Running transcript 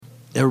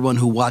everyone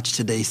who watched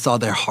today saw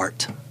their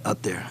heart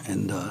out there,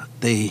 and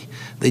they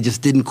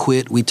just didn't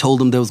quit. We told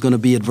them there was going to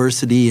be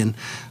adversity, and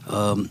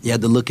you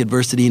had to look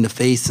adversity in the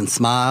face and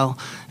smile,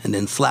 and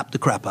then slap the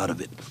crap out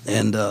of it.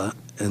 And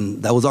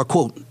that was our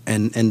quote,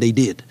 and they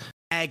did.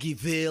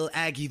 Aggieville,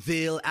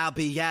 I'll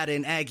be out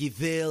in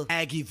Aggieville.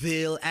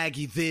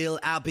 Aggieville,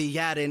 I'll be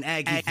out in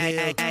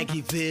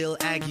Aggieville.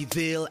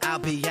 Aggieville, I'll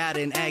be out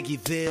in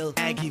Aggieville.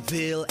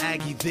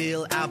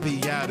 Aggieville, I'll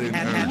be out in.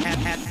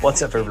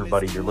 What's up,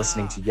 everybody? You're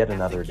listening to yet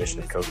another edition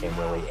of Cocaine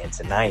Willie, and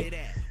tonight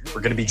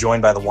we're going to be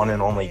joined by the one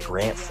and only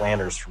Grant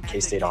Flanders from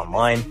K-State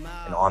Online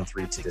and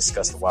On3 to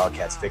discuss the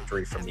Wildcats'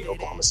 victory from the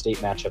Oklahoma State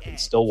matchup in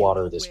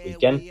Stillwater this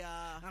weekend.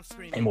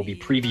 And we'll be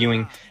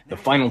previewing the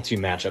final two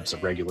matchups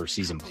of regular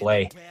season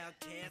play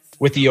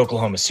with the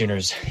Oklahoma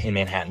Sooners in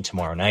Manhattan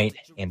tomorrow night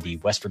and the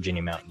West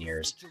Virginia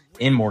Mountaineers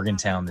in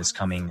Morgantown this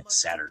coming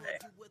Saturday.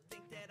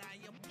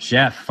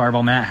 Chef,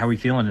 Fireball Matt, how are we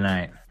feeling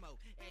tonight?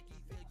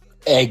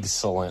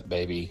 Excellent,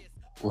 baby.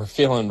 We're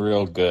feeling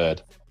real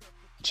good.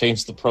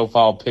 Changed the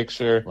profile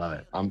picture. Love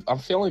it. I'm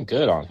feeling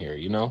good on here,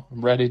 you know.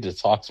 I'm ready to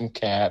talk some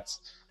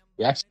cats.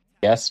 We actually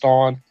guest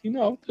on. You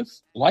know,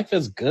 life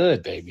is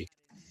good, baby.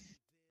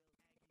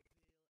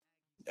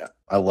 Yeah,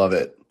 I love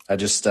it. I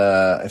just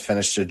I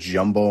finished a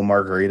jumbo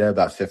margarita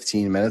about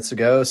 15 minutes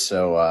ago,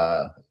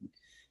 so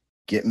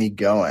get me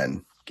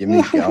going. Get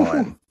me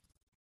going.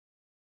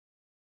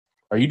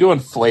 Are you doing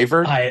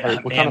flavored?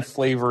 What kind of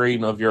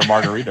flavoring of your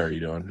margarita are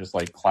you doing? Just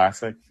like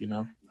classic, you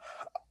know?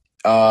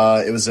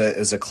 It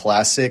was a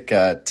classic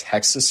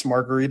Texas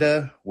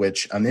margarita,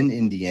 which I'm in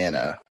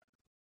Indiana,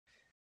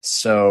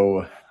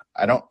 so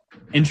I don't.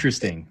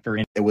 Interesting.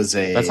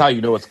 That's how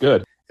you know it's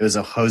good. It was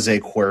a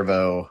Jose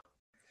Cuervo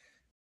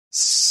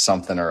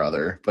something or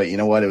other, but you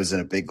know what? It was in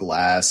a big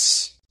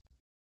glass.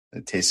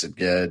 It tasted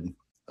good. It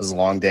was a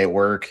long day at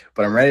work,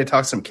 but I'm ready to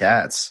talk some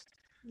cats.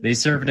 They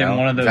served in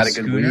one of those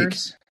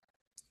schooners.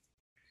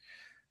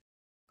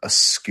 A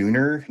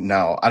schooner?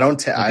 No, I don't.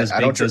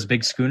 Those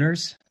big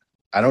schooners.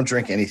 I don't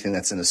drink anything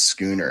that's in a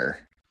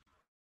schooner.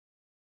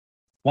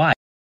 Why?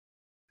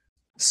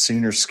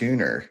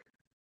 Schooner.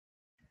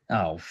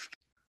 Oh.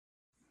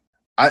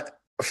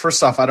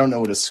 First off, I don't know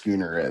what a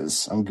schooner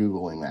is. I'm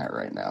Googling that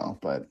right now,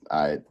 but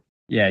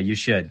Yeah, you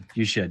should.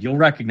 You'll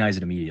recognize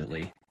it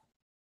immediately.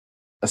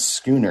 A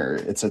schooner,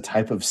 it's a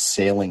type of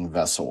sailing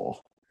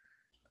vessel.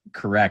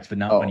 Correct, but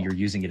not when you're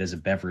using it as a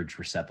beverage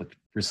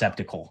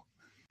receptacle.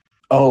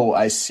 Oh,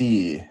 I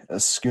see. A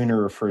schooner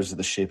refers to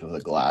the shape of the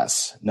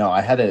glass. No,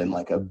 I had it in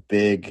like a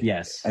big.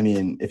 Yes. I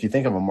mean, if you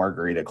think of a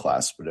margarita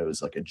glass, but it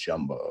was like a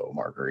jumbo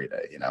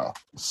margarita, you know.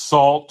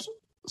 Salt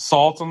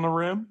on the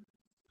rim.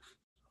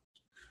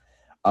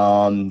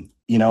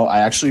 You know, I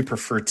actually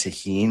prefer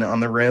tahini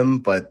on the rim,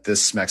 but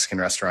this Mexican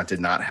restaurant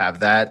did not have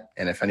that.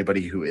 And if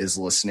anybody who is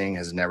listening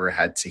has never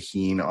had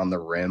tahini on the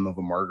rim of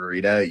a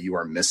margarita, you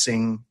are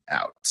missing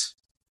out.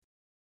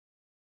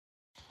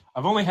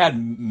 I've only had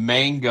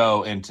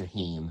mango and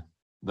tahini.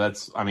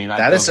 Those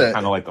are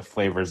kind of like the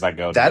flavors that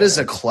go. That is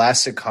a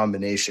classic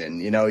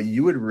combination. You know,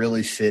 you would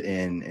really fit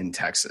in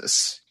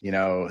Texas. You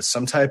know,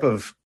 some type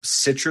of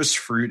citrus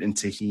fruit and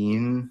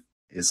tahini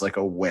is like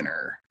a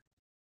winner.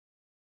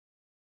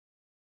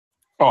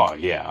 Oh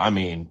yeah, I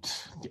mean,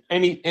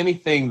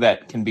 anything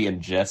that can be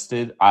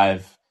ingested,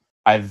 I've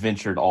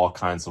ventured all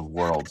kinds of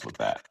worlds with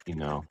that. You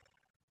know,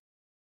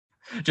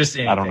 just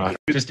anything. I don't know.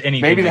 Just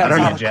anything. Maybe that's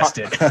not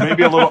ingested.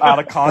 Maybe a little out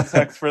of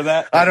context for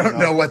that. I don't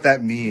know what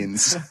that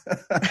means.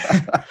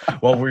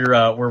 Well,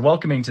 we're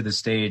welcoming to the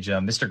stage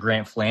Mr.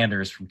 Grant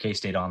Flanders from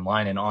K-State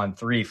Online and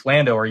On3.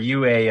 Flando, are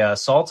you a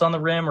salt on the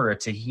rim or a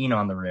tahini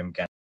on the rim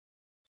guy?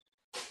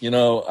 You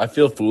know, I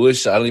feel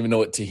foolish. I don't even know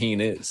what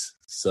tahini is.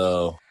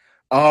 So.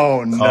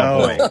 Oh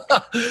no!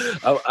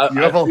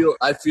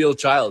 I feel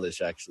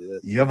childish. Actually,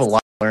 you have a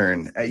lot to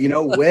learn. You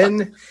know,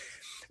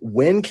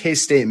 when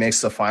K-State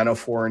makes the Final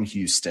Four in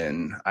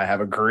Houston, I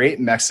have a great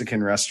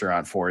Mexican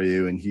restaurant for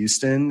you in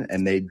Houston,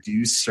 and they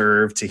do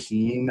serve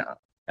tahini.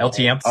 El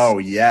Tiempo. Oh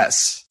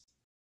yes,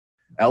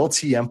 El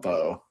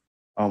Tiempo.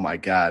 Oh my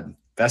God,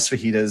 best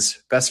fajitas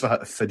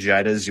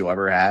you'll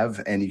ever have,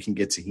 and you can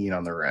get tahini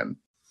on the rim.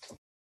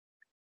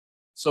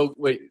 So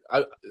wait,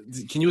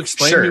 can you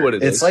explain to me what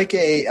it is? It's like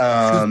a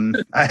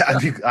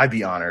I'd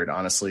be honored,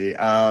 honestly.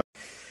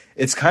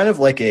 It's kind of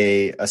like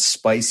a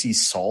spicy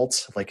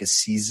salt, like a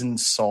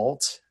seasoned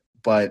salt,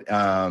 but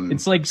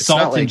it's like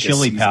salt and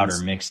chili powder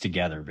mixed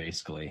together,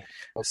 basically.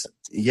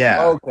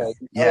 Yeah. Okay.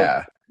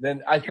 Yeah.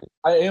 Then I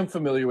am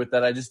familiar with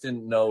that. I just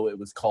didn't know it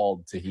was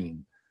called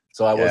tahini,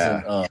 so I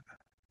wasn't.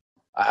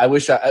 I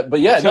wish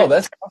but yeah, no,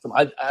 that's awesome.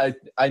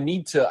 I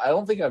need to. I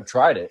don't think I've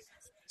tried it.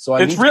 So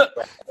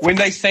when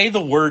they say the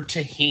word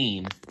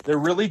tahini, they're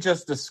really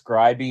just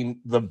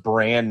describing the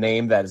brand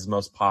name that is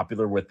most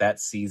popular with that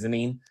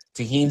seasoning.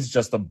 Tahini's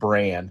just a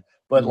brand,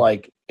 but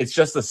like it's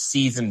just a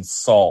seasoned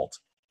salt.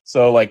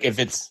 So like if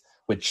it's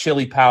with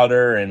chili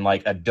powder and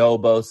like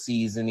adobo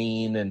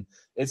seasoning, and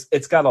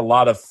it's got a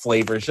lot of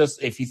flavors.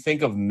 Just if you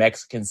think of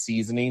Mexican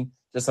seasoning,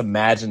 just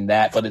imagine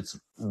that, but it's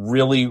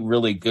really,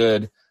 really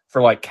good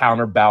for like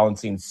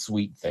counterbalancing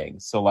sweet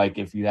things. So like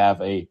if you have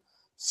a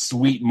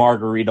sweet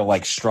margarita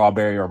like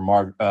strawberry or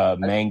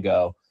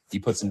mango, you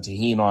put some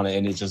tahini on it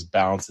and it just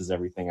balances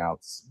everything out.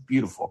 It's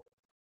beautiful.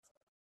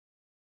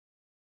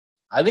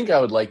 I think I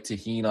would like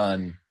tahini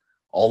on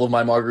all of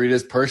my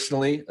margaritas.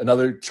 Personally,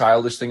 another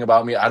childish thing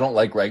about me, I don't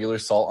like regular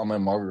salt on my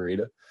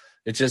margarita.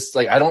 It's just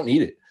like I don't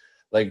need it.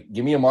 Like,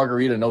 give me a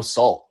margarita, no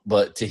salt.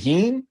 But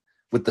tahini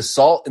with the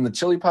salt and the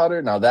chili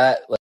powder, now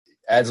that like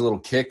adds a little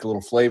kick, a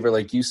little flavor,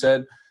 like you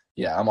said.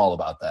 Yeah, I'm all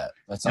about that.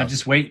 Now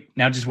just wait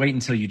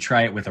until you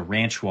try it with a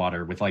ranch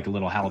water with like a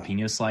little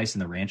jalapeno slice in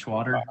the ranch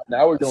water.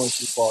 Now we're going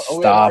too far.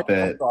 Stop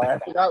it. I'm sorry. I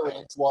forgot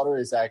ranch water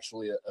is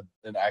actually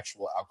an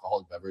actual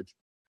alcoholic beverage.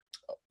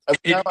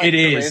 It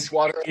is. Ranch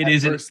water, it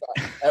is.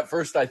 At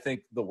first, I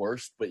think the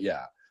worst, but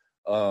yeah.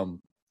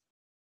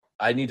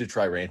 I need to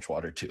try ranch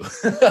water too.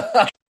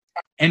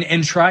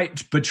 And try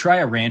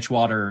a ranch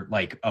water,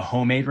 like a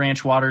homemade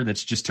ranch water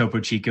that's just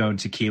Topo Chico and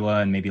tequila,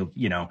 and maybe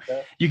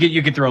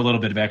you could throw a little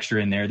bit of extra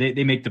in there.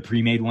 They make the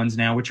pre-made ones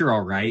now, which are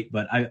all right,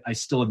 but I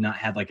still have not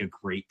had like a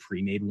great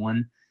pre-made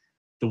one.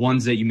 The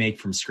ones that you make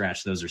from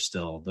scratch, those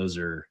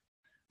are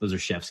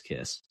chef's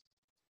kiss.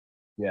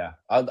 Yeah,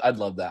 I'd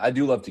love that. I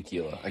do love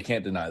tequila. I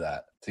can't deny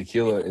that.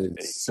 Tequila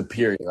is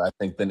superior, I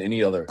think, than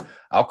any other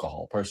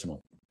alcohol, personally.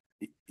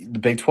 The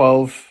Big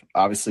 12,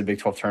 obviously Big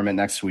 12 tournament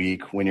next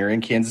week. When you're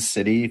in Kansas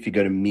City, if you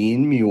go to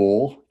Mean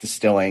Mule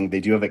Distilling, they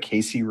do have a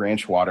KC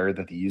ranch water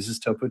that they use as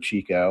Topo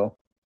Chico,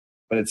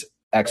 but it's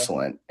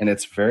excellent. And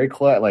it's very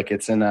close. Like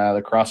it's in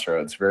the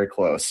Crossroads, very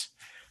close.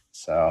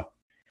 So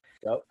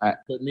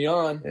put me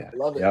on. Yeah, I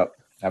love it. Yep,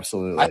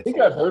 absolutely. I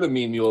think I've heard of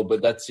Mean Mule,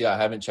 but I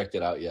haven't checked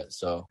it out yet.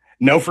 So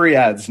no free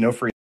ads, no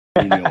free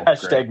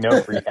Hashtag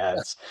no free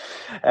ads.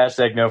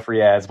 Hashtag no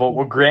free ads. Well,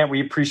 Grant, we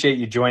appreciate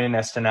you joining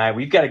us tonight.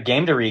 We've got a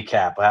game to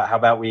recap. How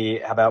about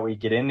we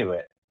get into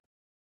it?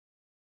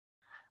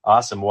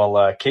 Awesome.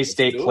 Well,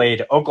 K-State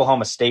played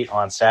Oklahoma State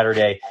on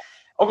Saturday.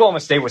 Oklahoma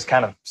State was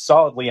kind of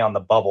solidly on the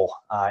bubble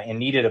and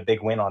needed a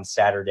big win on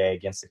Saturday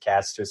against the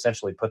Cats to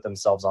essentially put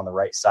themselves on the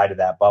right side of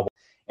that bubble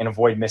and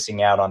avoid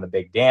missing out on the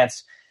big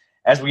dance.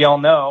 As we all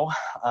know,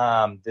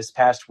 this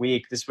past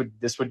week, this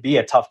would be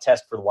a tough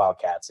test for the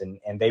Wildcats,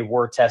 and they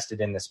were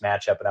tested in this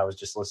matchup. And I was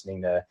just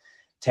listening to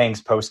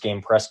Tang's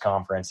post-game press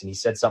conference, and he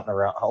said something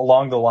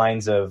along the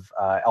lines of,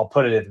 I'll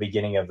put it at the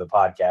beginning of the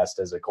podcast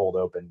as a cold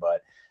open,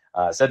 but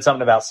said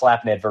something about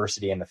slapping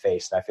adversity in the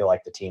face, and I feel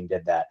like the team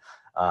did that.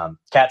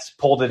 Cats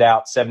pulled it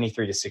out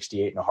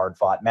 73-68 in a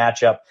hard-fought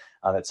matchup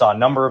that saw a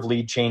number of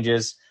lead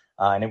changes,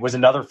 and it was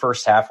another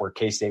first half where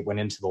K-State went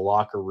into the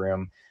locker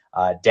room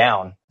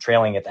down,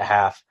 trailing at the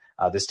half,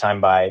 this time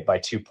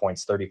by 2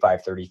 points,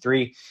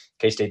 35-33.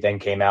 K-State then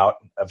came out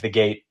of the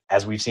gate,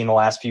 as we've seen the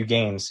last few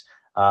games,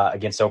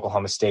 against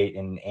Oklahoma State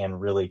and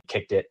really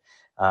kicked it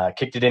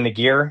into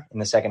gear in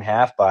the second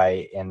half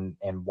and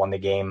won the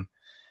game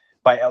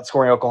by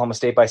outscoring Oklahoma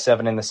State by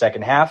 7 in the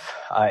second half,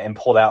 and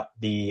pulled out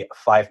the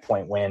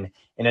 5-point win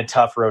in a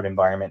tough road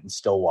environment in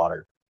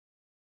Stillwater.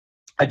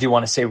 I do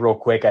want to say real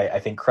quick, I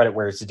think credit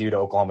where it's due to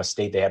Oklahoma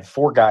State. They had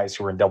 4 guys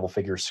who were in double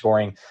figures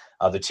scoring.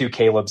 The 2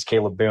 Calebs,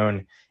 Caleb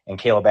Boone and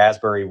Caleb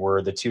Asbury,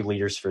 were the 2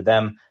 leaders for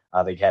them.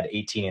 They had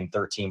 18 and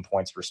 13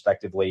 points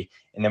respectively.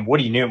 And then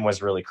Woody Newton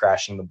was really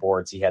crashing the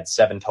boards. He had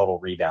 7 total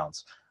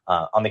rebounds.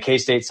 On the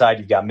K-State side,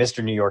 you've got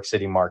Mr. New York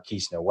City,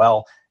 Marquise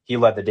Noel. He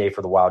led the day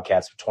for the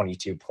Wildcats with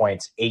 22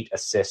 points, 8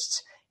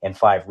 assists, and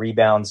 5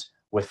 rebounds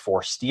with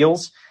 4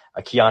 steals.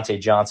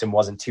 Keontae Johnson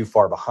wasn't too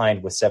far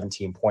behind with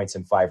 17 points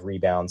and 5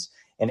 rebounds.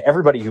 And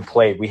everybody who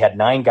played, we had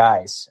 9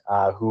 guys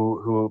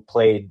who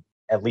played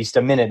at least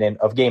a minute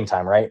of game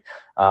time, right?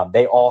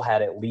 They all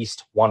had at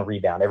least 1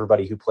 rebound,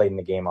 everybody who played in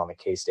the game on the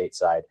K-State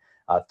side.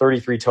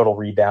 33 total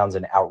rebounds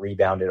and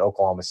out-rebounded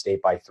Oklahoma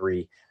State by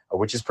 3,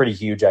 which is pretty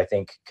huge, I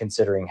think,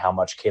 considering how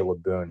much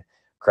Caleb Boone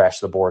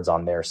crashed the boards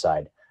on their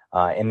side.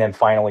 And then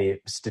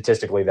finally,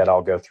 statistically, that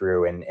I'll go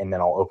through, and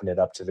then I'll open it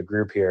up to the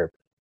group here.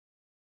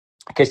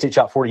 K-State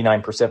shot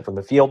 49% from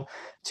the field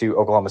to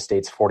Oklahoma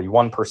State's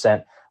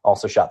 41%.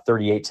 Also shot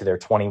 38 to their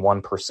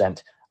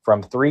 21%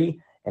 from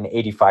 3 and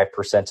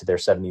 85% to their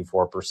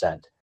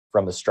 74%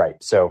 from the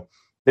stripe. So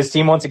this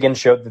team once again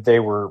showed that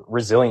they were a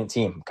resilient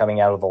team coming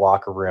out of the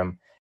locker room,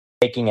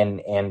 taking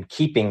and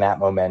keeping that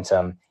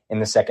momentum in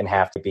the second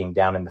half, being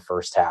down in the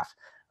first half.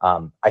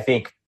 I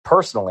think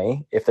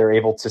personally, if they're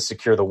able to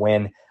secure the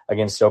win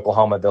against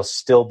Oklahoma, they'll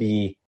still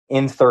be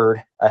in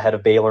third ahead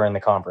of Baylor in the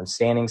conference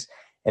standings.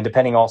 And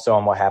depending also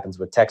on what happens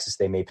with Texas,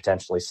 they may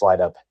potentially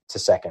slide up to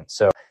second.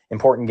 So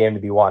important game to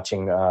be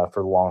watching for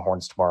the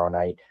Longhorns tomorrow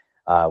night,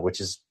 which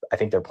is, I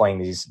think they're playing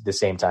these the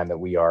same time that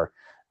we are.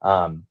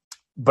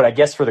 But I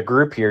guess for the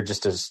group here,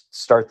 just to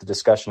start the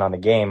discussion on the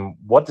game,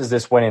 what does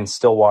this win in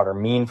Stillwater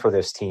mean for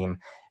this team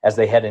as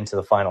they head into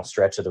the final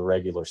stretch of the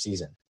regular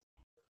season?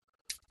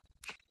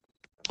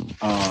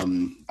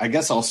 I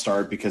guess I'll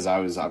start because I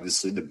was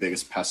obviously the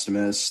biggest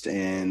pessimist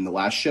in the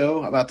last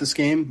show about this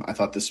game. I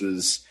thought this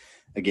was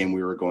a game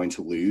we were going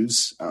to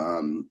lose,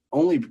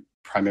 only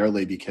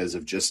primarily because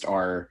of just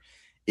our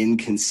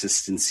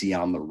inconsistency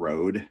on the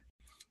road.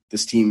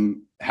 This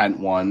team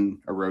hadn't won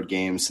a road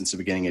game since the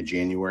beginning of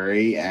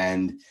January,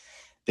 and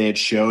they had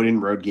showed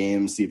in road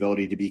games the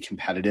ability to be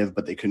competitive,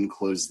 but they couldn't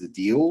close the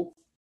deal.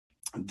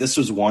 This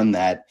was one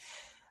that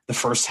the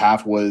first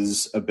half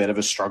was a bit of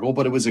a struggle,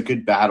 but it was a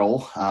good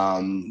battle,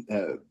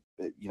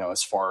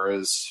 as far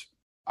as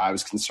I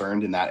was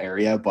concerned in that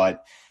area.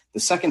 But the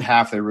second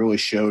half, they really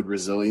showed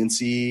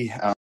resiliency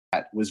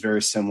that was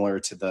very similar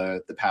to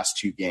the past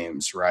two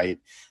games, right?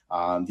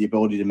 The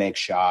ability to make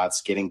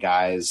shots, getting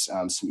guys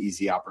some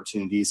easy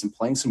opportunities, and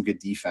playing some good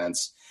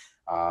defense.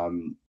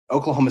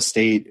 Oklahoma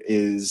State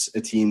is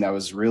a team that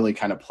was really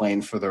kind of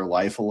playing for their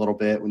life a little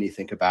bit when you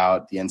think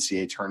about the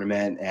NCAA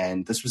tournament.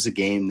 And this was a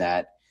game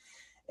that,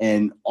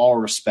 in all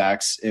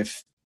respects,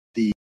 if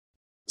the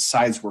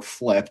sides were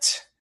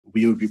flipped,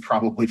 we would be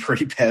probably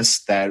pretty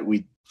pissed that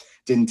we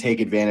didn't take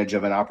advantage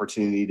of an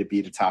opportunity to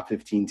beat a top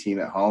 15 team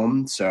at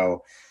home.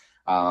 So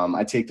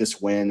I take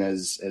this win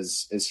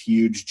as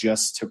huge,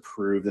 just to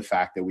prove the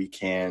fact that we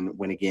can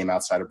win a game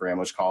outside of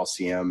Bramlage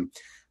Coliseum,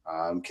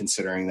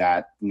 considering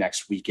that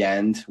next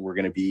weekend we're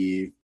going to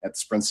be at the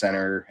Sprint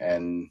Center,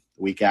 and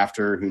the week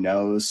after, who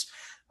knows?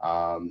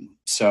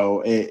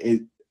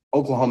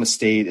 Oklahoma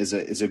State is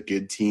a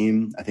good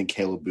team. I think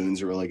Caleb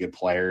Boone's a really good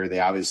player. They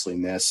obviously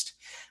missed.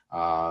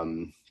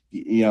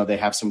 They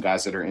have some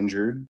guys that are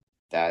injured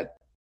that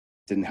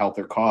didn't help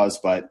their cause,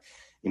 but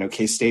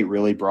K-State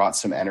really brought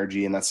some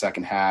energy in that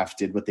second half,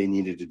 did what they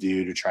needed to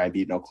do to try and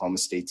beat an Oklahoma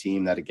State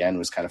team that, again,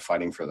 was kind of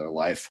fighting for their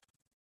life.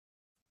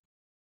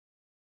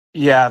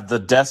 Yeah, the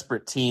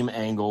desperate team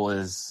angle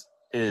is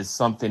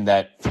something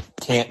that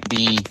can't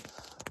be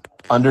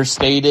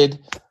understated.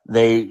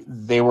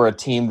 They were a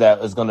team that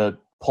was going to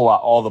pull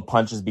out all the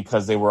punches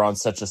because they were on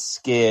such a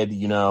skid,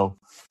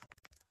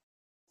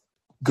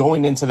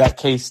 going into that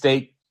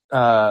K-State,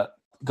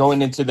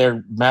 going into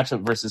their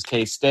matchup versus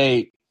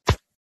K-State,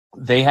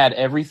 they had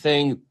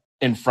everything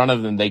in front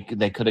of them. They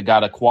could have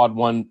got a quad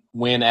one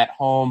win at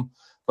home,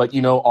 but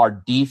our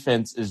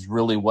defense is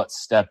really what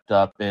stepped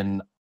up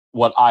and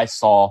what I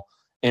saw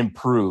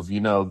improve.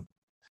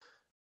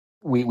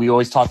 We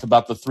always talked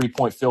about the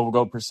 3-point field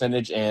goal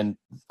percentage, and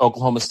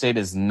Oklahoma State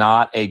is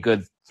not a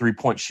good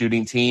 3-point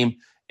shooting team.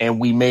 And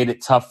we made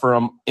it tough for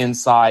them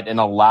inside and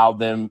allowed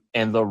them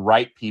and the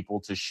right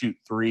people to shoot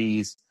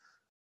threes,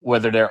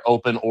 whether they're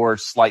open or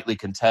slightly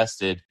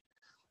contested.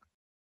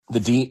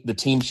 The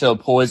team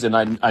showed poise, and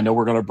I know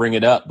we're going to bring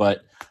it up,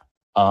 but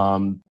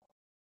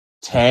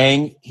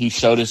Tang, he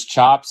showed his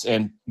chops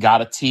and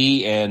got a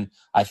tee, and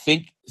I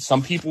think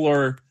some people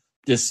are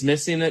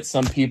dismissing it.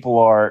 Some people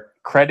are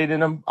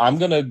crediting him. I'm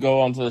going to go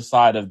onto the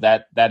side of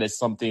that. That is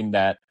something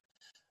that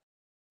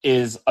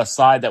is a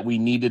side that we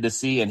needed to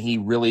see, and he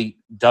really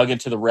dug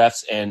into the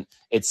refs, and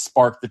it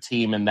sparked the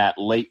team in that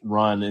late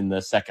run in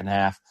the second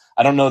half.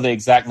 I don't know the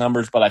exact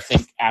numbers, but I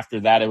think after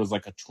that it was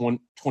like a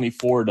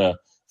 24-13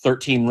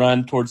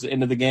 run towards the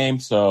end of the game.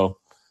 So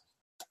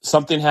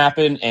something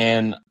happened,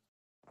 and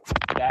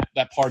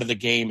that part of the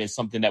game is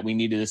something that we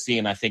needed to see,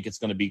 and I think it's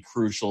going to be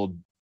crucial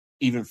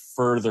even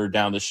further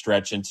down the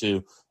stretch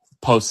into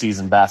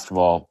postseason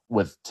basketball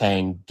with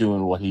Tang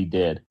doing what he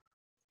did.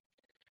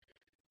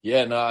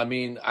 Yeah, no, I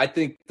mean, I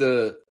think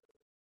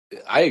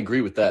I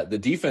agree with that. The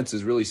defense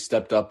has really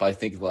stepped up, I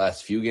think, the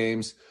last few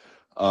games,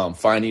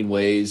 finding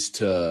ways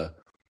to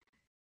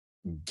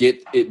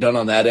get it done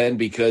on that end,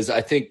 because I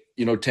think,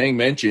 Tang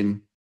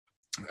mentioned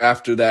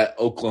after that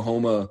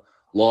Oklahoma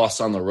loss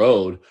on the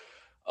road,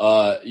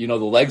 the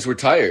legs were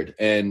tired,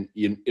 and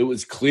it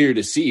was clear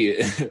to see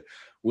it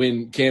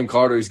when Cam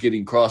Carter is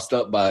getting crossed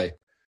up by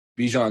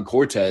Bijan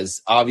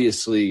Cortez.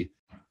 Obviously,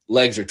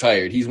 legs are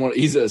tired.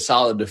 He's a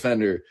solid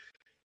defender.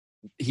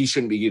 He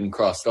shouldn't be getting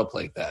crossed up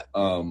like that.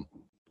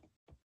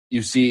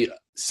 You see,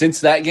 since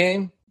that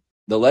game,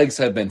 the legs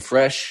have been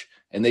fresh,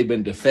 and they've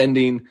been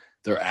defending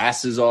their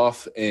asses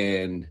off,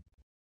 and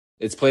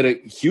it's played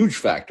a huge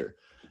factor.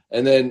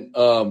 And then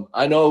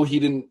I know he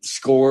didn't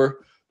score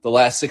the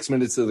last 6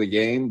 minutes of the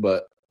game,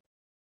 but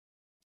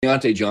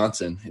Keontae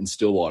Johnson in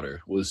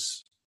Stillwater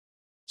was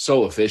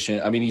so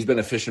efficient. I mean, he's been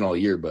efficient all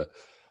year, but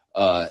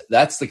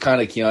that's the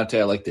kind of Keontae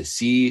I like to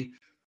see.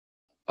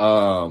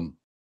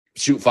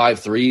 Shoot 5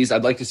 threes.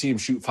 I'd like to see him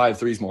shoot 5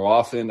 threes more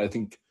often. I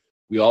think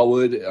we all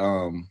would.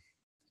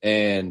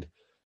 And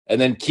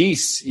then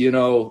Keese,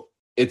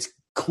 it's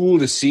cool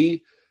to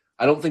see.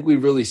 I don't think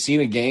we've really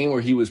seen a game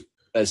where he was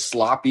as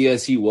sloppy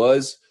as he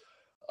was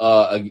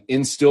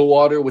in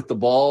Stillwater with the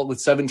ball with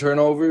 7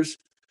 turnovers,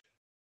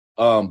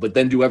 but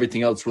then do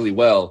everything else really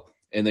well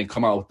and then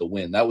come out with the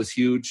win. That was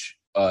huge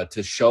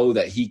to show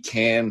that he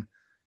can,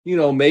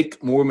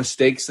 make more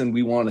mistakes than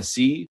we want to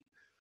see.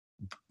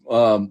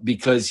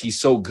 Because he's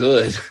so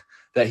good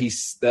that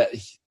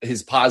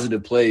his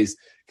positive plays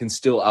can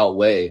still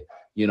outweigh,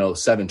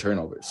 7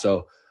 turnovers.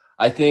 So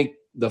I think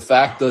the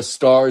fact the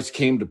stars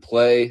came to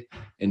play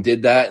and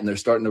did that, and they're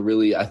starting to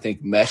really, I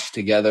think, mesh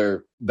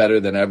together better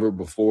than ever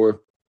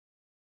before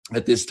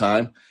at this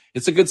time,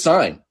 it's a good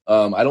sign.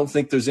 I don't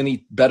think there's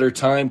any better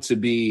time to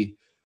be,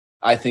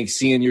 I think,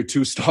 seeing your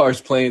 2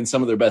 stars playing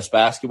some of their best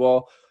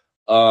basketball,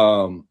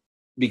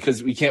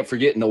 because we can't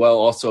forget Noel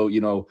also,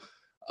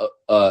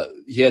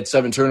 he had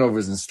 7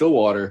 turnovers in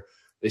Stillwater.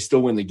 They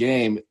still win the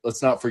game.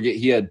 Let's not forget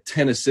he had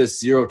 10 assists,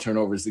 0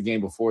 turnovers the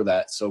game before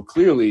that. So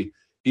clearly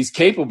he's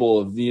capable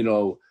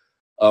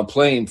of,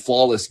 playing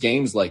flawless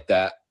games like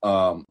that.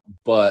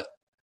 But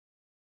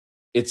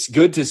it's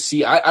good to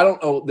see. I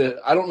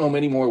don't know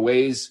many more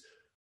ways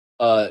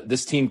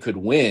this team could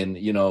win.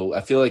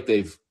 I feel like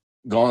they've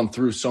gone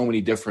through so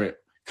many different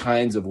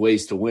kinds of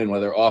ways to win,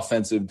 whether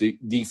offensive,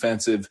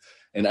 defensive,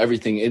 and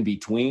everything in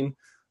between.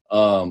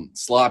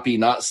 Sloppy,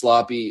 not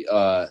sloppy.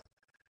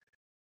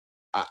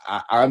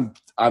 I'm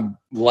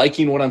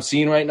liking what I'm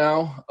seeing right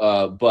now,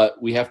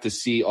 but we have to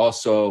see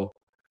also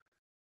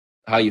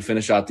how you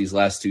finish out these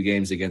last 2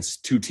 games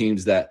against 2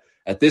 teams that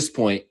at this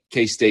point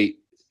K-State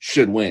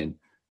should win.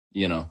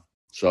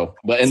 So,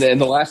 but and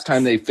the last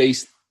time they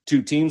faced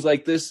 2 teams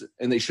like this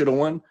and they should have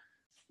won,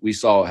 we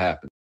saw what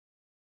happened.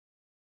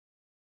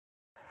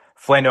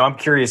 Flando, I'm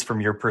curious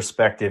from your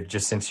perspective,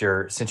 just since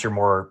you're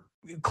more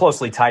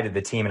closely tied to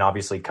the team and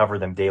obviously cover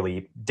them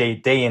daily, day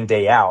in,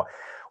 day out.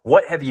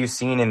 What have you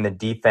seen in the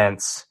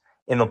defense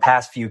in the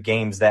past few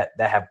games that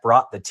have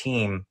brought the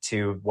team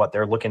to what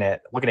they're looking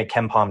at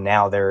KenPom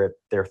now? They're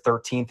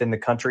 13th in the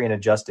country in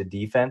adjusted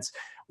defense.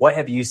 What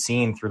have you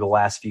seen through the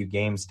last few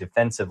games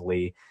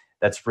defensively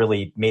that's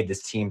really made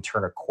this team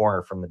turn a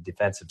corner from the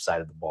defensive side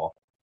of the ball?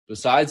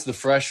 Besides the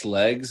fresh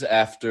legs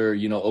after,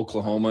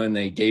 Oklahoma, and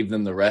they gave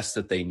them the rest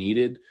that they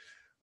needed,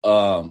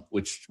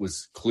 which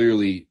was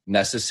clearly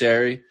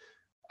necessary.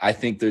 I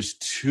think there's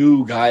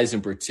 2 guys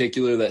in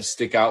particular that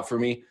stick out for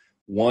me.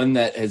 One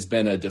that has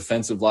been a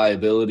defensive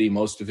liability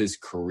most of his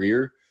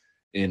career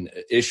in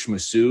Ish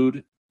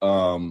Masood.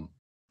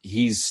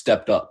 He's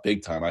stepped up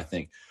big time, I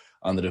think,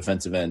 on the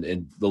defensive end.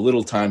 And the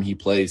little time he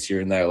plays here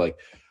and there,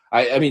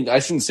 I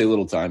shouldn't say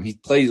little time. He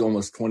plays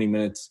almost 20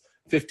 minutes,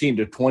 15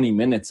 to 20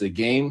 minutes a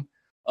game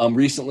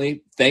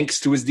recently,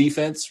 thanks to his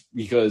defense,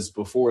 because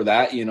before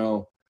that,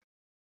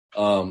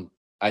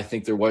 I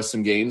think there was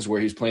some games where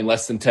he's playing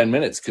less than 10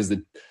 minutes because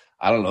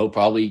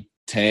probably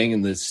Tang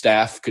and the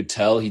staff could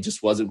tell he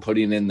just wasn't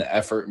putting in the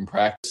effort and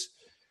practice,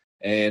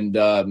 and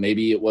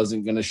maybe it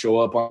wasn't going to show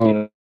up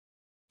on.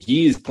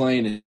 He is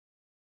playing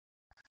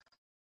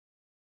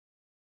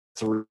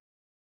 3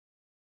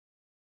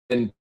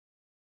 and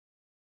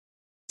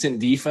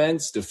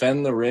defense,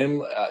 defend the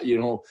rim,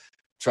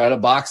 try to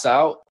box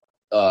out.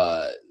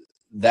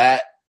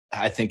 That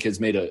I think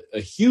has made a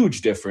huge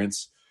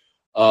difference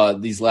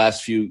these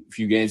last few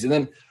games. And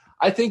then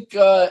I think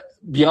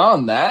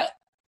beyond that,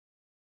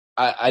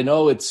 I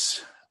know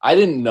I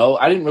didn't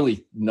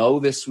really know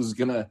this was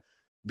going to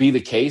be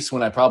the case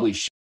when I probably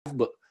should,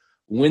 but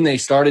when they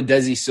started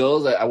Desi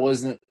Sills, I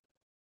wasn't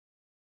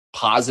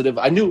positive.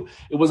 I knew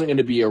it wasn't going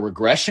to be a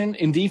regression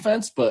in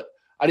defense, but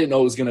I didn't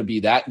know it was going to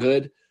be that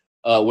good.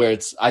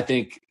 I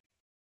think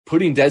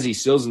putting Desi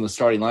Sills in the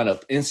starting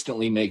lineup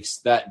instantly makes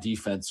that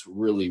defense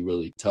really,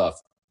 really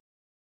tough,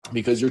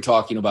 because you're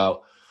talking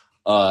about,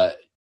 I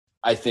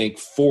think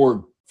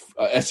 3,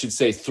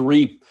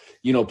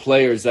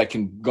 players that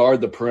can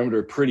guard the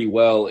perimeter pretty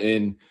well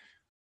in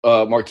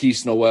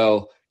Marquise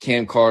Noel,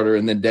 Cam Carter,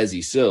 and then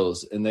Desi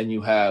Sills. And then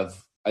you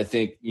have, I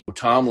think,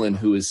 Tomlin,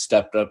 who has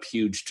stepped up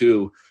huge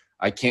too.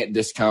 I can't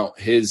discount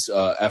his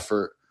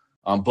effort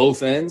on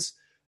both ends,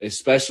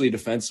 especially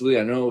defensively.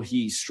 I know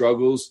he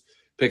struggles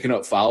picking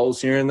up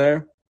fouls here and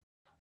there,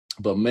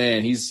 but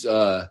man, he's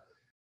so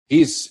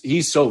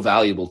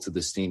valuable to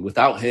this team.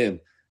 Without him,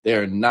 they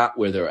are not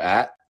where they're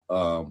at.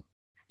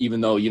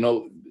 Even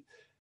though,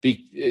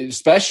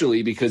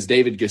 especially because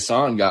David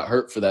Gasson got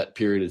hurt for that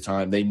period of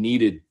time, they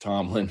needed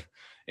Tomlin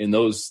in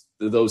those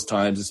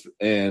times.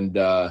 And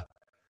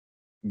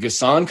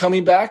Gasson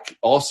coming back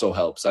also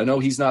helps. I know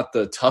he's not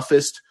the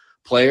toughest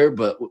player,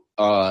 but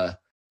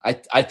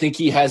I think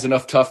he has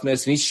enough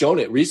toughness, and he's shown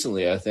it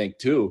recently, I think,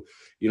 too,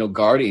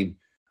 guarding,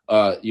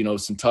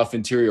 some tough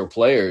interior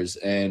players.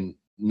 And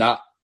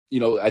not,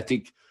 I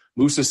think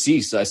Moussa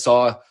Cease, I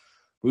saw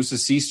Moussa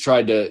Cease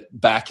tried to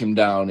back him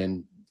down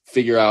and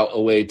figure out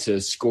a way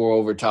to score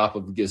over top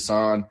of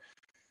Gasson.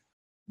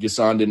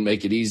 Gasson didn't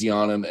make it easy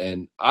on him.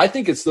 And I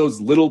think it's those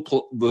little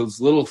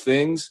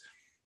things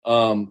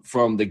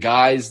from the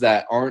guys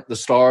that aren't the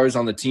stars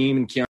on the team,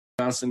 and Keon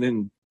Johnson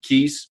and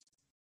Keese,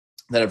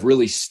 that have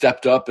really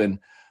stepped up, and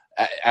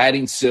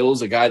adding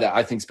Sills, a guy that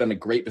I think's been a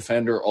great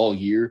defender all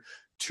year,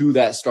 to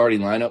that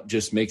starting lineup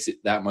just makes it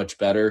that much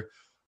better.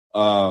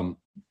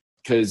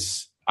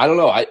 Because I don't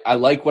know, I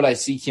like what I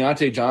see.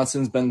 Keontae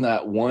Johnson's been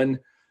that one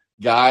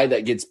guy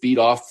that gets beat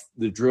off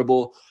the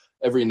dribble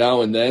every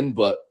now and then,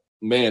 but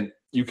man,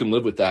 you can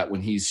live with that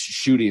when he's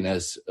shooting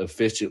as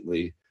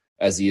efficiently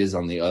as he is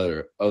on the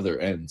other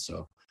end.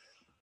 So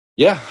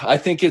yeah, I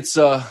think it's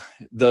the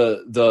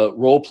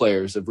role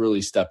players have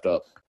really stepped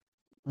up.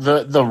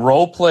 The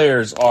role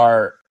players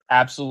are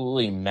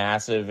absolutely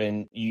massive,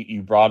 and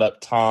you brought up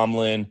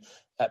Tomlin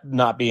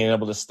not being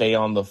able to stay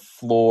on the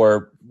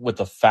floor with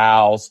the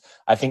fouls.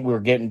 I think we're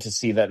getting to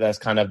see that's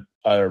kind of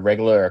a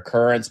regular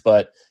occurrence,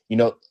 but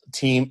the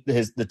team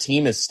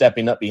is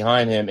stepping up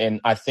behind him,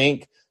 and I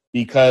think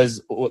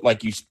because,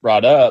 like you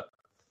brought up,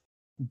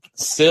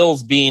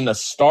 Sills being a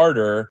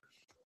starter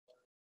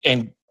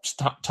and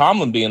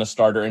Tomlin being a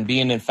starter and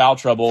being in foul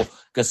trouble,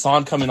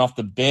 Gasson coming off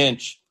the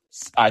bench.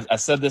 I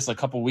said this a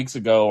couple weeks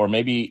ago or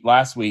maybe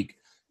last week.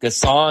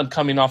 Gasson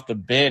coming off the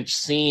bench,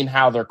 seeing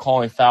how they're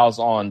calling fouls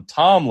on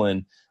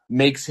Tomlin,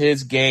 makes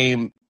his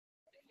game –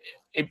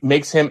 it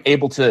makes him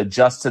able to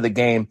adjust to the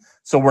game,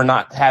 so we're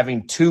not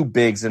having two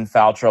bigs in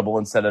foul trouble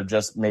instead of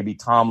just maybe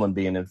Tomlin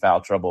being in foul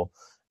trouble.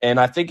 And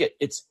I think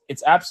it's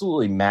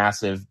absolutely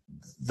massive,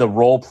 the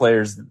role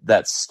players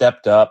that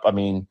stepped up. I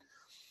mean,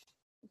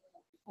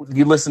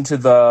 you listen to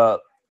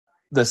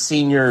the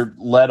senior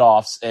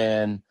let-offs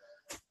and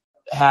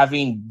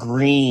having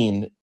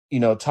Green,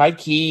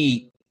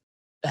 Tyke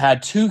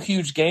had two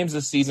huge games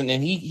this season,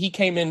 and he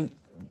came in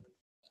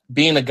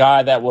being a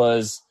guy that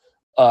was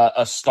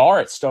a star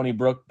at Stony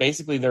Brook,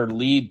 basically their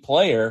lead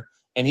player,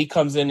 and he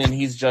comes in and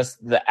he's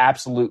just the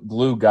absolute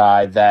glue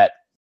guy that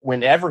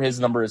whenever his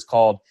number is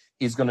called,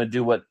 he's going to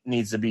do what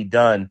needs to be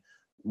done.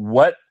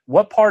 What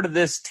part of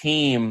this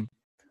team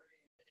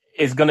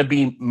is going to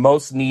be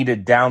most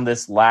needed down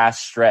this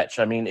last stretch?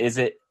 I mean,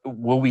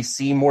 will we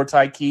see more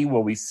Tyke?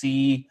 Will we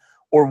see,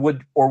 or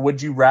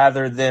would you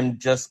rather them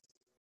just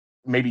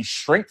maybe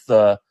shrink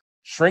the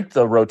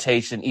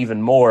rotation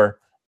even more?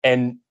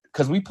 And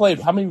because we played,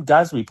 how many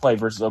guys did we play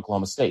versus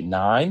Oklahoma State?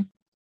 9?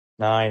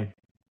 9.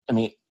 I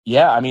mean,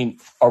 yeah. I mean,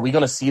 are we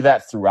going to see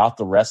that throughout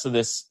the rest of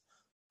this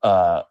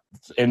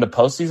in the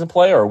postseason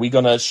play, or are we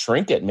going to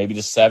shrink it maybe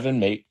to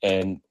 7,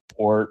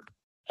 or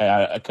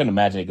I couldn't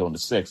imagine it going to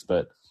 6,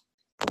 but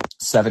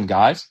 7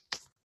 guys?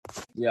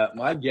 Yeah,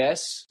 my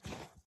guess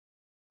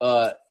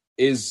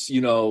is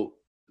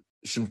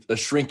a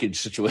shrinkage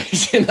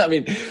situation. I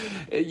mean,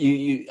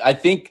 I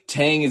think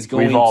Tang is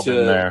going We've all to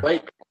been there.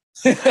 Right.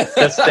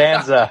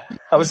 Costanza.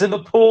 I was in the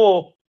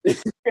pool.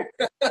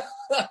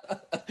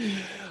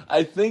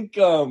 I think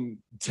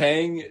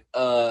Tang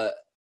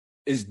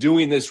is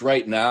doing this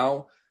right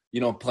now,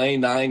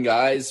 playing 9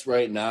 guys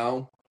right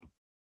now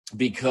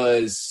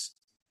because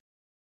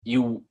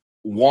you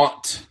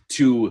want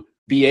to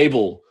be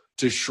able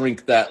to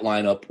shrink that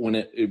lineup when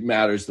it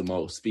matters the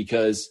most.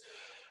 Because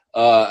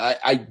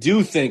I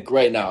do think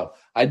right now,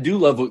 I do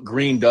love what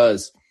Green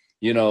does,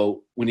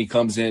 when he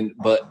comes in,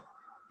 but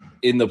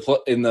in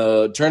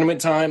the tournament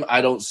time,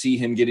 I don't see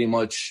him getting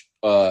much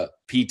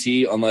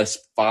PT unless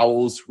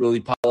fouls really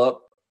pile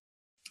up.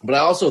 But I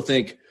also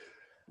think,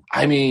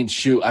 I don't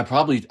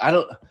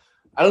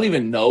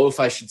even know if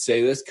I should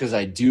say this because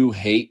I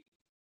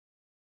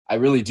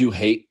really do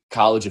hate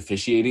college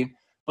officiating,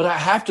 but I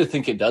have to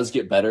think it does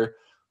get better,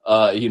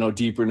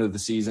 deeper into the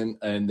season,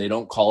 and they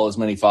don't call as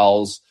many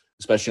fouls,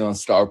 especially on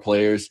star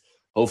players.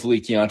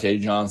 Hopefully Keontae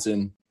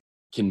Johnson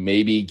can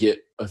maybe get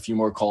a few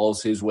more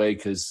calls his way,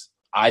 because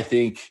I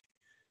think,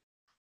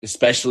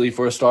 especially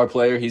for a star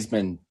player, he's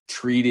been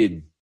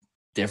treated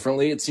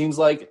differently, it seems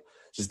like.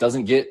 Just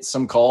doesn't get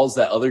some calls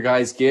that other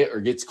guys get, or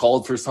gets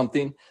called for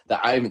something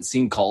that I haven't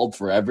seen called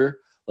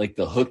forever, like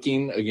the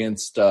hooking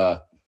against,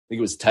 I think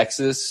it was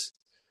Texas.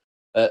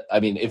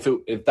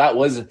 If that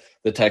was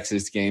the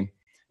Texas game,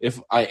 if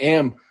I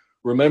am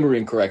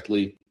remembering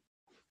correctly,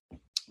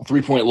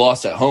 3-point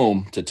loss at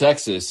home to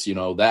Texas,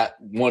 that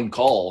one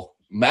call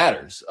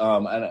matters.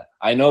 And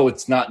I know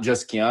it's not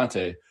just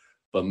Keontae,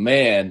 but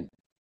man,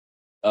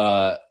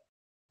 I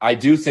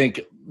do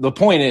think the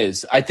point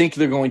is, I think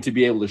they're going to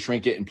be able to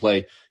shrink it and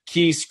play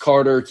Keese,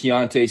 Carter,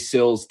 Keontae,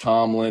 Sills,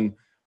 Tomlin,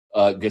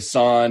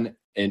 Gasson,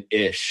 and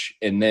Ish,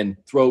 and then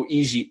throw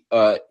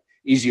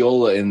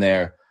Iziola in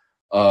there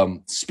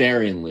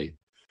sparingly.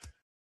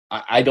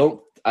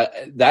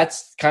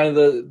 That's kind of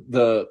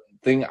the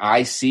thing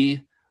I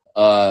see.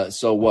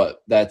 So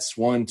what? That's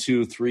 1,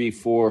 2, 3,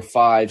 4,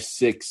 5,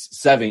 6,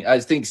 7. I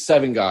think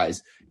 7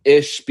 guys.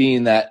 Ish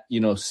being that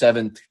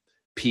 7th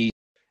piece,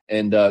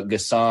 and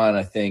Gasson,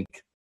 I think,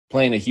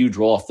 playing a huge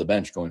role off the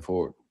bench going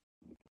forward.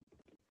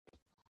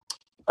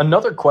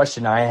 Another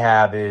question I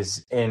have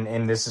is,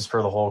 and this is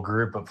for the whole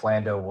group, but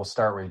Flando, we'll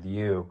start with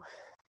you.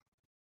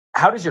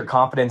 How does your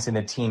confidence in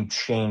the team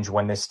change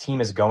when this team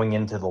is going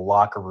into the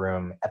locker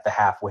room at the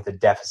half with a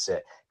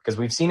deficit? Because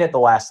we've seen it the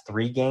last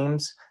 3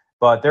 games,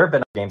 but there have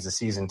been games this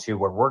season too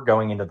where we're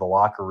going into the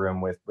locker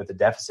room with a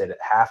deficit at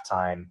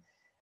halftime.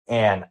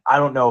 And I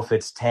don't know if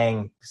it's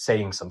Tang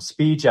saying some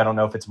speech. I don't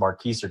know if it's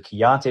Marquise or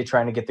Keontae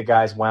trying to get the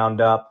guys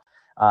wound up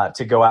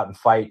to go out and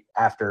fight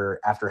after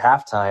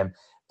halftime.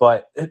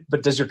 But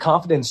does your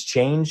confidence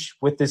change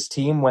with this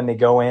team when they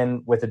go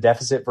in with a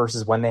deficit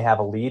versus when they have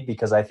a lead?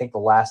 Because I think the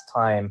last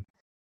time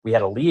we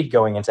had a lead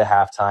going into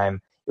halftime,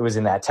 it was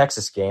in that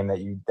Texas game that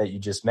you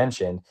just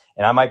mentioned.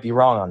 And I might be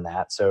wrong on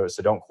that, so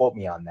don't quote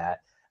me on that.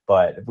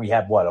 But we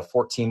had, a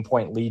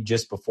 14-point lead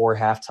just before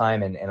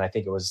halftime, and I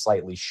think it was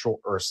slightly short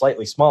or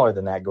slightly smaller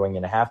than that going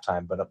into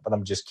halftime. But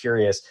I'm just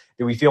curious,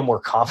 do we feel more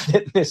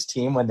confident in this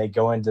team when they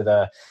go into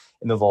the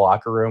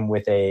locker room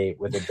with a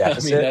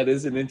deficit? I mean, that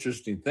is an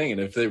interesting thing.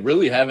 And if they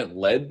really haven't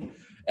led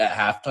at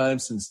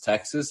halftime since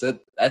Texas,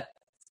 that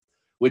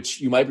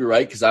which you might be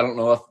right because I don't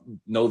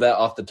know that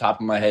off the top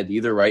of my head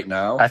either right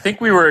now. I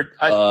think we were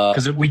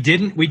because we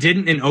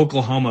didn't in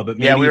Oklahoma, but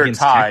maybe we were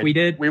against tied. Tech we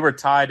did. We were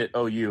tied at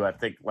OU, I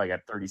think, like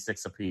at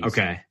 36 apiece.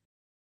 Okay,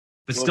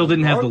 but still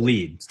didn't have the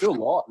lead. Still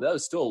lost. That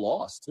was still a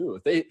loss too.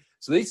 If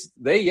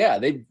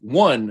they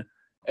won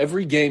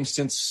every game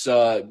since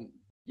I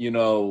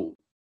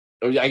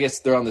guess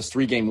they're on this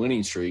 3-game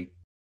winning streak.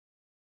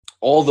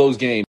 All those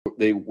games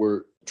they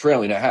were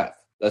trailing at half.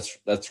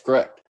 That's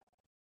correct.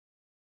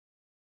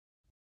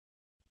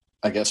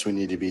 I guess we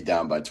need to be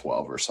down by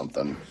 12 or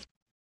something.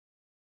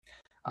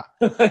 I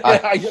mean,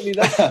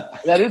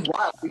 that is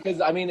wild because,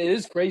 I mean, it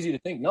is crazy to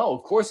think, no,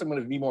 of course I'm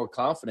going to be more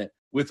confident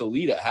with the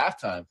lead at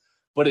halftime.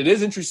 But it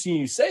is interesting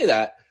you say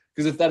that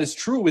because if that is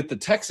true with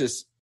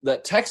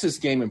that Texas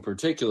game in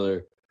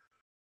particular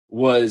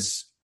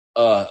was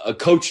a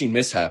coaching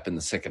mishap in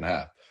the second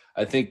half.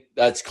 I think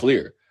that's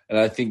clear. And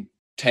I think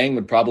Tang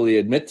would probably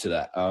admit to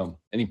that. And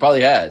he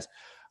probably has.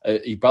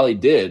 He probably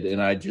did,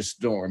 and I just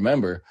don't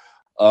remember.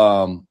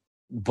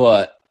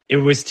 But it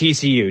was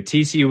TCU.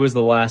 TCU was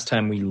the last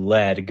time we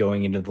led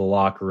going into the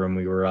locker room.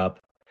 We were up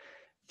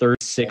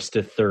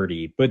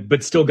 36-30,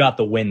 but still got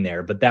the win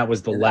there. But that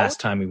was the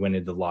last time we went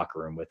into the locker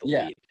room with the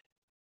lead.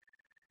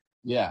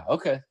 Yeah.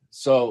 Okay.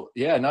 So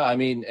yeah, no, I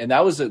mean, and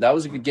that was a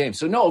good game.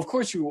 So no, of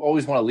course you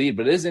always want to lead,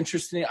 but it is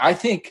interesting. I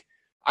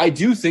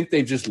do think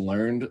they've just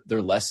learned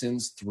their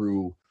lessons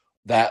through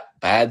that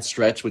bad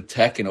stretch with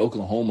Tech and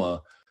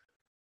Oklahoma.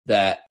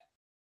 That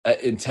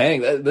in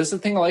Tang, that's the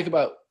thing I like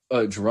about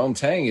Jerome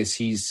Tang is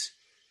he's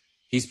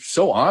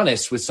so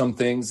honest with some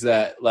things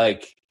that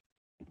like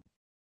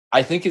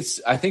I think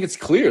it's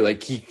clear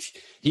like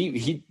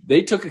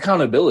they took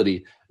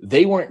accountability.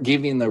 They weren't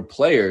giving their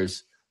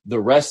players the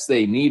rest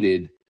they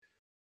needed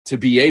to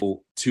be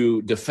able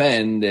to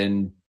defend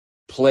and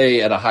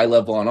play at a high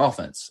level on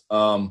offense.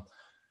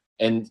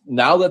 And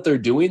now that they're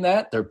doing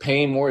that, they're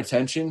paying more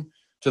attention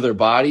to their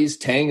bodies.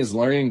 Tang is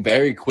learning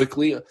very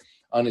quickly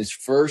on his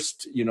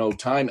first,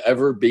 time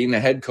ever being a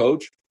head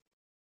coach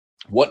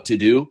what to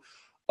do.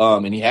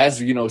 And he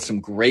has, some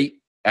great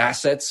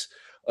assets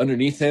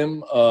underneath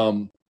him.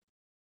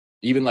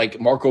 Even like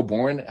Marco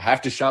Bourne,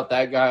 have to shout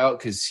that guy out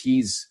because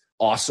he's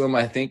awesome,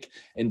 I think,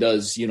 and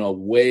does,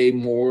 way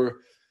more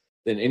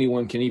than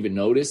anyone can even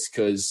notice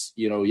because,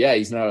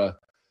 he's not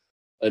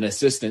an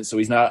assistant, so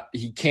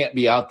he can't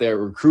be out there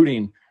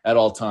recruiting at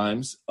all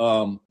times.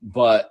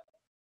 But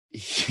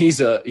he's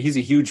a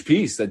huge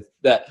piece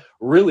that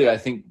really, I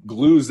think,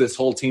 glues this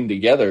whole team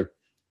together.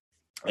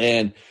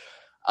 And,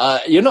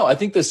 I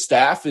think the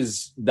staff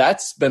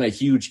that's been a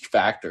huge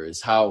factor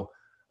is how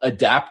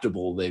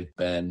adaptable they've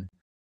been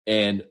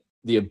and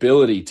the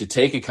ability to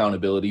take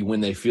accountability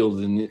when they feel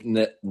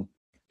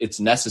it's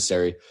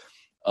necessary.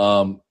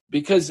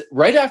 Because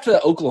right after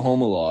the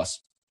Oklahoma loss,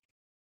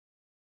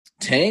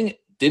 Tang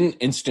didn't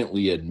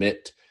instantly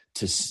admit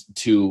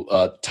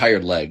to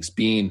tired legs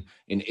being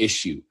an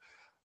issue.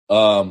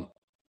 I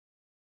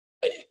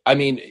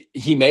mean,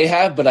 he may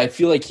have, but I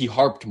feel like he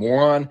harped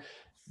more on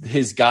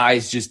his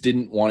guys just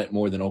didn't want it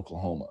more than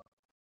Oklahoma.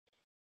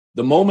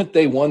 The moment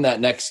they won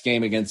that next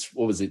game against,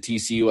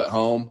 TCU at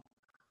home,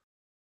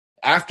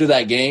 after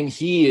that game,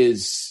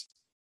 he's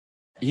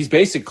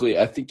basically,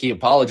 I think he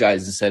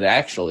apologized and said,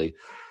 actually,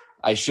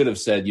 I should have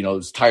said, it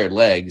was tired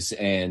legs.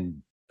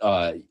 And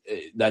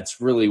that's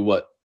really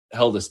what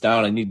held us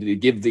down. I needed to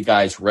give the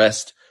guys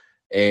rest.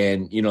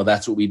 And,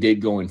 that's what we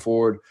did going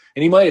forward.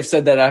 And he might have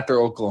said that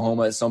after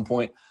Oklahoma at some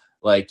point.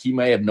 Like, he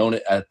may have known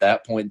it at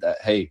that point that,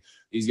 hey,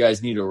 these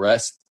guys need a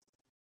rest.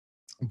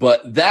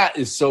 But that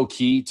is so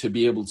key to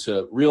be able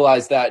to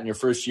realize that in your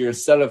first year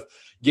instead of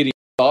getting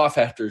off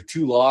after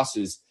 2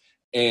 losses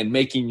and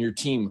making your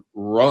team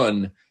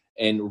run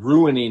and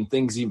ruining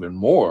things even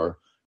more,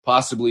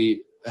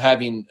 possibly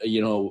having,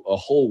 a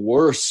whole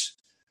worse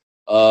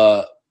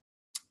pile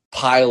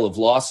of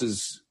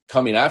losses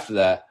coming after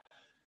that.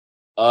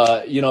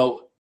 I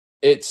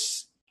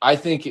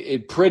think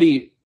it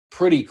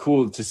pretty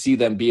cool to see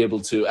them be able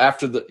to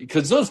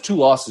because those 2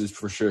 losses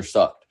for sure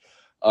sucked.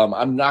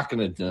 I'm not going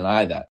to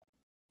deny that.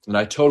 And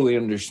I totally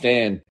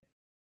understand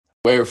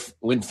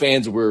when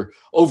fans were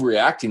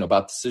overreacting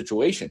about the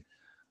situation,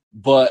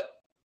 but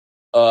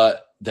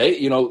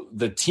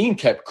the team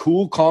kept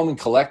cool, calm, and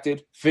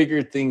collected,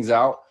 figured things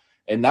out.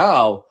 And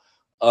now,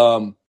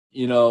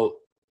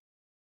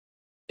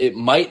 it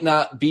might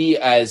not be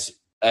as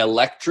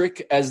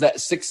electric as that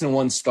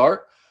 6-1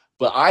 start,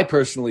 but I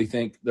personally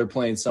think they're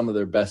playing some of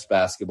their best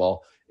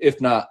basketball,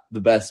 if not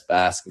the best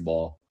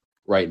basketball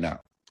right now.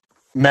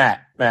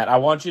 Matt, I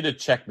want you to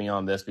check me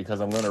on this because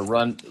I'm going to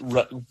run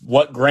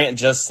what Grant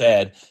just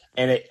said,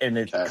 and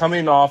it's okay.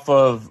 Coming off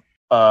of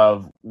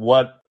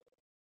what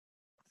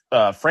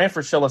Fran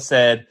Fraschilla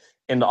said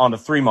on the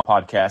 3-month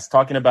podcast,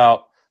 talking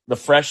about the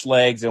fresh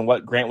legs and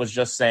what Grant was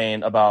just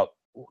saying about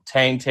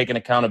Tang taking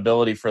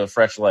accountability for the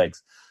fresh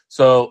legs.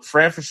 So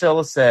Fran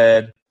Fraschilla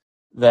said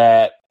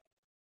that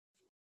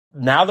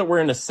now that we're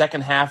in the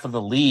second half of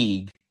the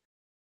league,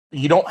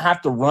 you don't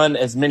have to run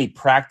as many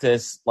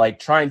practice, like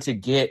trying to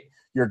get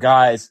your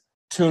guys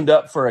tuned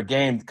up for a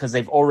game because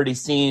they've already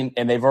seen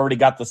and they've already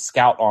got the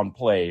scout on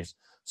plays.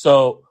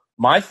 So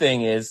my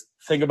thing is,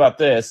 think about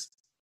this.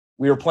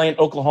 We were playing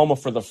Oklahoma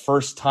for the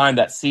first time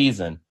that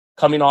season,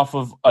 coming off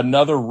of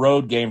another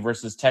road game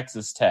versus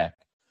Texas Tech.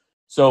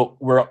 So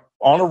we're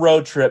on a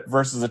road trip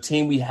versus a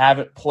team we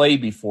haven't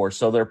played before.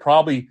 So they're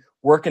probably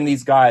working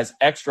these guys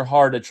extra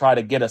hard to try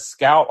to get a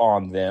scout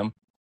on them.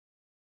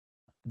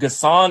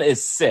 Gasson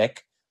is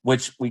sick,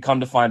 which we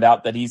come to find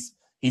out that he's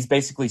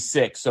basically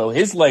sick. So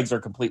his legs are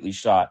completely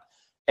shot.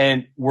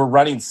 And we're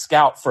running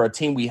scout for a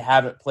team we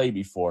haven't played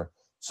before.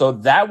 So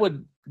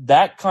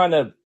that kind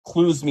of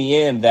clues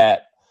me in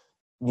that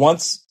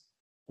once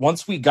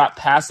we got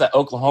past that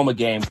Oklahoma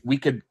game, we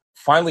could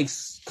finally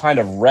kind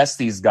of rest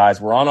these guys.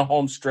 We're on a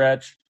home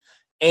stretch,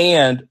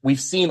 and we've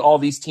seen all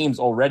these teams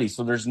already,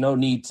 so there's no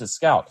need to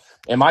scout.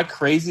 Am I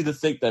crazy to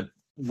think that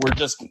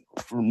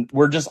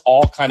we're just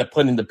all kind of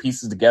putting the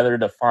pieces together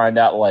to find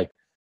out, like,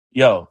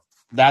 yo,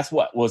 that's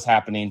what was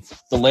happening.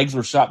 The legs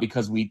were shot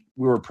because we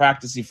were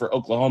practicing for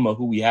Oklahoma,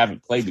 who we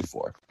haven't played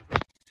before.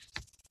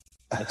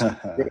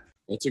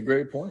 That's a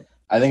great point.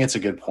 I think it's a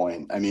good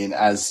point. I mean,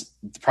 as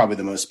probably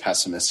the most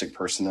pessimistic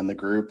person in the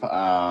group,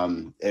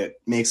 it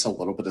makes a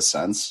little bit of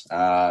sense.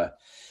 I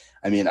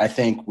mean, I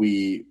think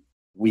we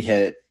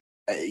hit,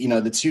 the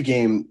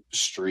 2-game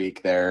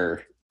streak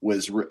there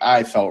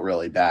I felt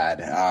really bad.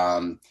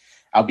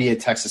 Albeit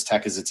Texas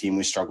Tech is a team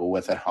we struggle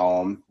with at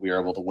home. We were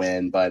able to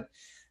win, but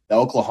the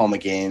Oklahoma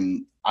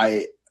game,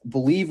 I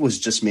believe, was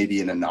just maybe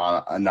an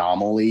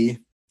anomaly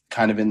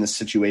kind of in this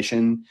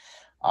situation.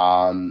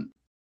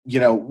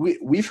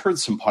 We've heard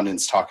some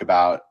pundits talk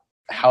about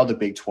how the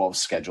Big 12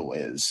 schedule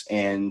is,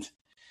 and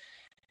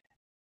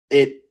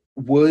it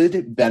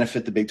would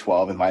benefit the Big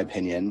 12, in my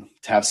opinion,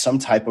 to have some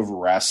type of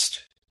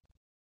rest,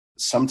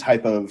 some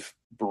type of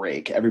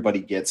break. Everybody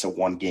gets a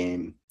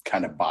 1-game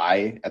kind of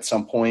bye at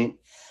some point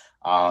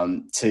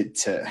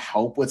to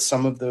help with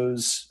some of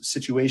those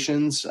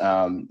situations,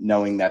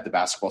 knowing that the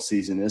basketball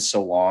season is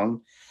so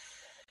long.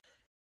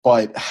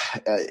 But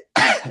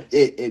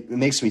it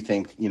makes me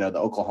think, the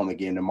Oklahoma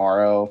game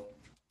tomorrow,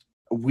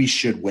 we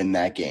should win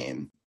that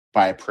game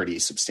by a pretty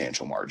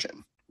substantial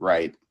margin,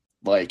 right?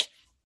 Like,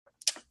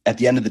 at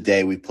the end of the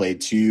day, we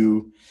played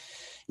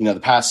the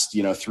past,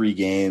 3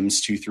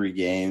 games,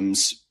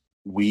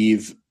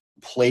 we've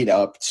played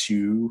up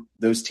to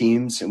those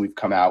teams and we've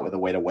come out with a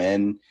way to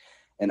win.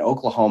 And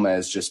Oklahoma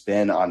has just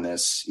been on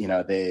this,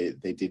 they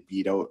did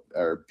beat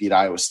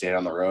Iowa State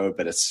on the road,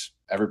 but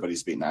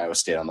everybody's beating Iowa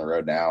State on the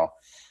road now.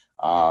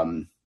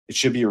 It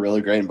should be a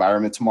really great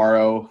environment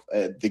tomorrow.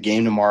 The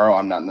game tomorrow,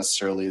 I'm not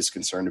necessarily as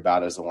concerned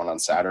about as the one on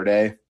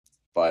Saturday,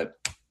 but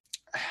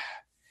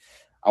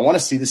I want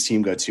to see this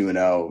team go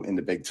 2-0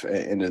 into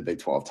the Big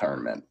 12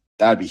 tournament.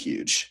 That'd be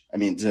huge. I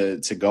mean,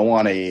 to go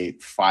on a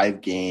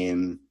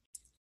 5-game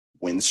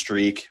win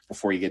streak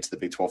before you get to the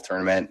Big 12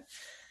 tournament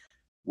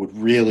would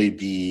really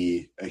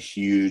be a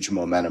huge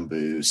momentum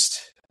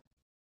boost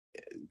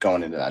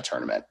going into that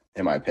tournament,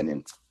 in my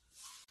opinion.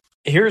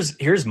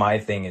 Here's my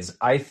thing is,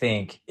 I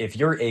think if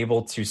you're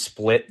able to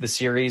split the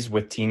series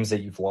with teams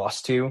that you've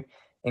lost to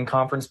in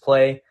conference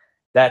play,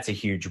 that's a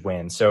huge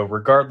win. So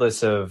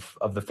regardless of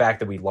the fact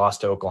that we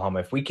lost to Oklahoma,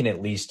 if we can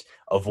at least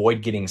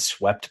avoid getting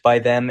swept by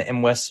them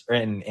and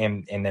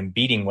then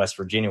beating West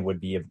Virginia would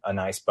be a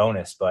nice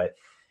bonus. But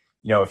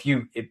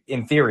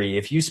in theory,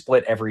 if you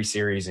split every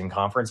series in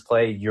conference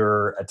play,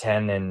 you're a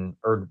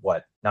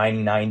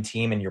 9-9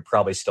 team, and you're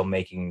probably still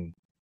making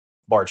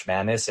March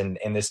Madness. And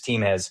this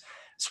team has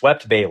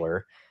swept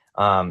Baylor.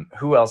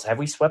 Who else? Have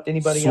we swept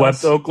anybody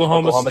else? Swept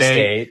Oklahoma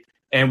State.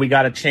 And we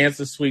got a chance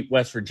to sweep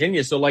West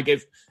Virginia. So, like,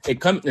 if it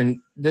comes, and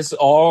it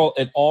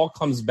all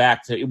comes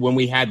back to when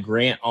we had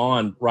Grant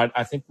on, right?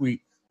 I think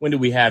when did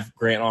we have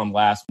Grant on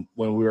last?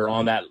 When we were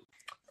on that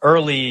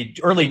early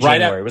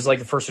January. It was like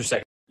the first or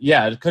second.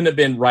 Yeah, it couldn't have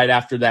been right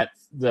after that,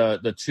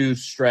 the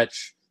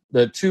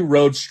 2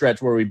 road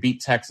stretch where we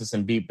beat Texas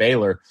and beat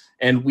Baylor.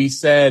 And we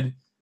said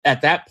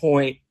at that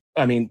point,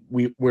 I mean,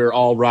 we're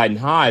all riding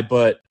high,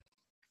 but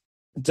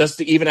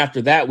even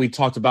after that, we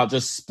talked about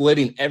just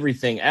splitting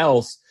everything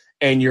else,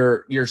 and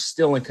you're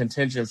still in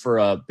contention for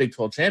a Big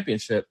 12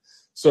 championship.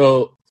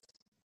 So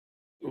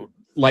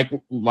like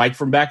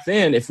from back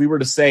then, if we were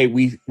to say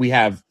we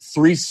have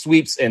 3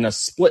 sweeps and a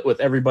split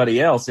with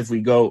everybody else, if we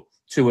go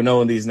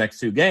 2-0 in these next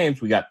 2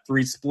 games, we got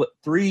 3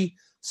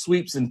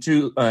 sweeps and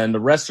 2, and the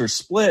rest are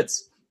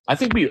splits. I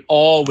think we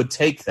all would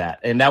take that,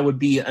 and that would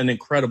be an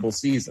incredible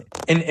season.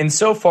 And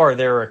so far,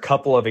 there are a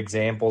couple of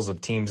examples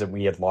of teams that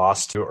we had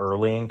lost to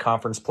early in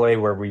conference play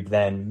where we've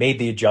then made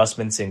the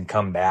adjustments and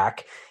come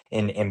back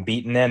and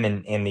beaten them.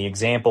 And the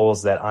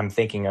examples that I'm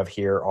thinking of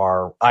here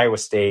are Iowa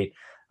State.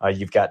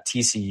 You've got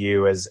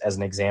TCU as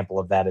an example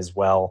of that as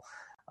well.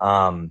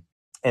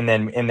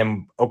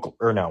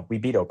 we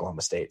beat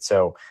Oklahoma State.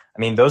 So, I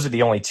mean, those are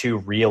the only two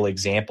real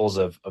examples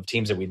of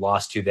teams that we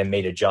lost to, then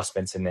made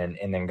adjustments and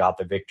then got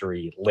the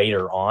victory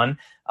later on.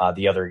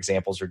 The other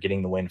examples are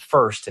getting the win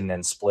first and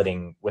then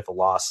splitting with a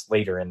loss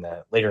later in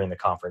the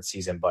conference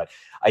season. But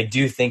I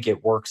do think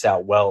it works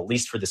out well, at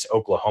least for this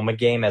Oklahoma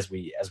game, as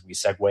we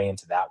segue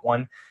into that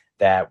one,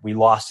 that we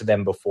lost to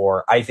them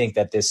before. I think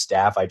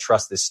that I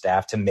trust this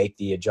staff to make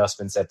the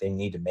adjustments that they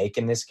need to make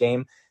in this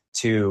game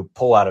to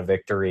pull out a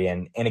victory.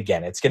 And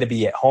again, it's going to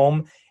be at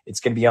home. It's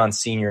going to be on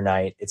senior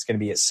night. It's going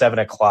to be at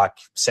 7:00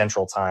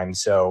 Central Time.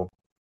 So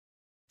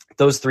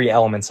those three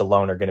elements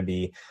alone are going to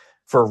be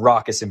for a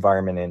raucous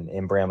environment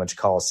in Bramlage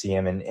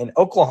Coliseum. And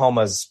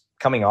Oklahoma's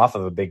coming off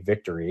of a big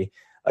victory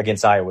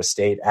against Iowa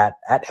State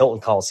at Hilton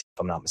Coliseum, if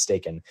I'm not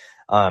mistaken.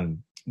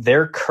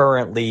 They're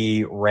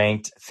currently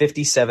ranked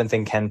 57th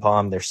in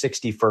KenPom. They're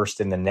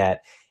 61st in the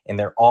net, and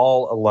they're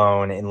all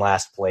alone in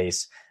last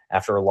place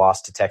after a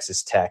loss to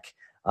Texas Tech.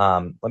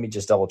 Let me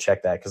just double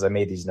check that because I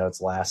made these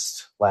notes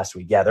last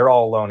week. Yeah, they're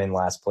all alone in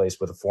last place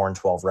with a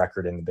 4-12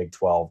 record in the Big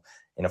 12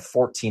 and a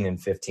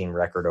 14-15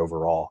 record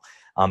overall.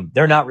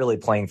 They're not really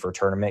playing for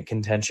tournament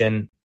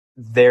contention.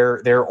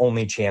 Their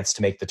only chance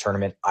to make the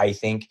tournament, I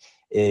think,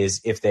 is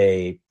if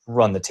they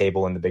run the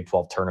table in the Big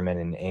 12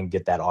 tournament and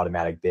get that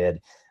automatic bid.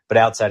 But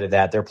outside of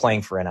that, they're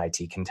playing for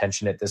NIT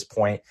contention at this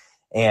point.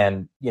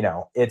 And,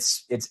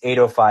 it's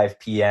 8:05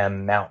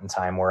 p.m. Mountain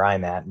Time where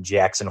I'm at in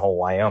Jackson Hole,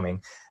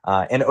 Wyoming.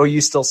 And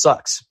OU still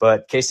sucks,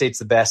 but K-State's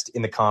the best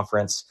in the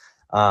conference.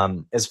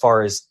 As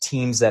far as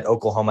teams that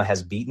Oklahoma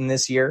has beaten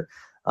this year,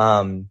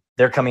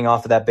 they're coming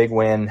off of that big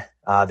win.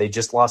 They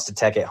just lost to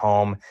Tech at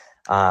home.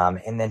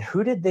 And then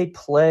who did they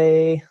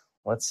play?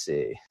 Let's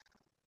see.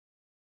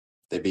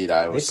 They beat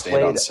Iowa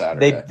State on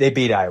Saturday. They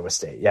beat Iowa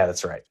State. Yeah,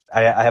 that's right.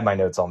 I have my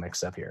notes all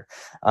mixed up here.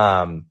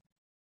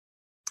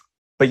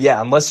 But yeah,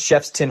 unless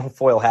Chef's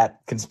tinfoil hat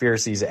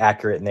conspiracy is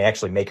accurate and they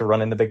actually make a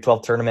run in the Big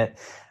 12 tournament,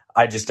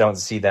 I just don't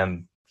see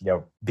them,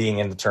 being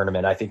in the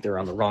tournament. I think they're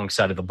on the wrong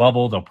side of the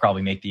bubble. They'll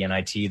probably make the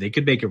NIT. They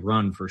could make a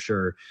run for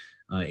sure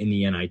in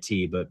the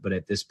NIT, but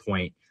at this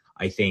point,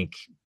 I think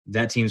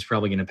that team's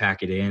probably going to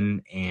pack it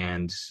in.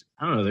 And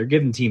I don't know, they're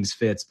giving teams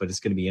fits, but it's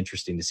going to be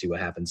interesting to see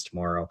what happens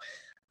tomorrow.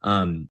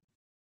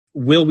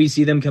 Will we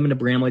see them come into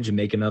Bramlage and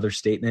make another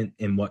statement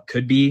in what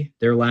could be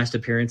their last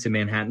appearance in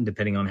Manhattan,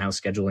 depending on how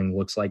scheduling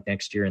looks like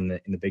next year in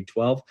the Big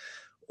 12?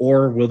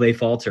 Or will they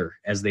falter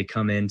as they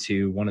come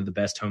into one of the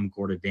best home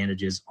court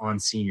advantages on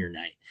senior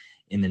night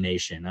in the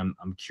nation?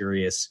 I'm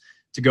curious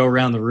to go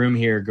around the room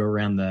here, go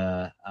around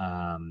the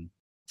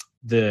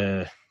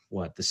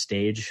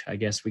stage, I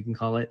guess we can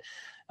call it,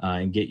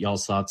 and get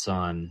y'all's thoughts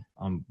on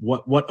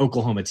what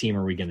Oklahoma team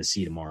are we going to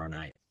see tomorrow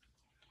night?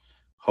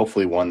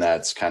 Hopefully one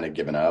that's kind of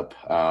given up.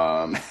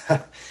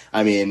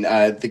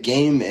 The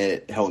game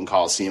at Hilton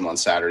Coliseum on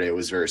Saturday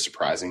was very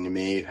surprising to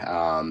me.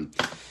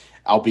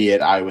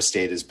 Albeit Iowa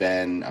State has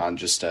been on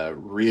just a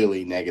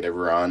really negative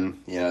run.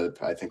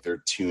 I think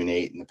they're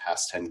 2-8 in the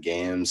past 10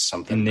 games.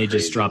 And they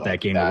just dropped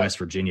that game to West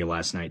Virginia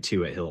last night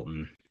too at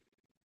Hilton.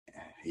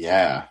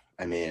 Yeah.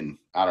 I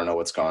don't know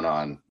what's going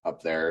on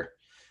up there.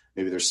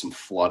 Maybe there's some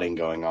flooding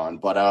going on,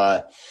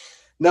 but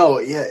no,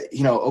 yeah,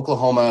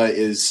 Oklahoma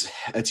is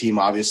a team,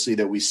 obviously,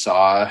 that we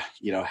saw,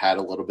 had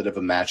a little bit of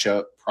a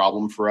matchup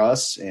problem for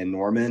us in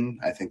Norman.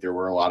 I think there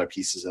were a lot of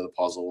pieces of the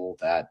puzzle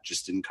that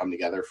just didn't come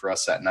together for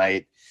us that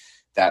night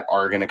that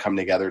are going to come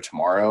together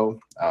tomorrow.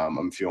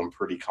 I'm feeling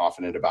pretty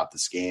confident about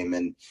this game.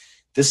 And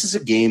this is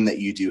a game that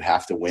you do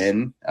have to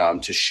win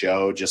to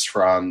show just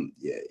from,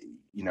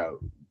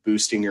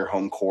 boosting your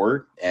home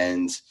court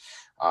and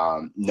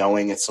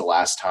knowing it's the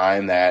last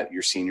time that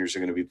your seniors are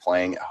going to be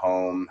playing at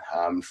home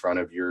in front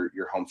of your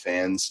home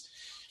fans.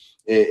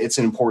 It's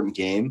an important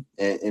game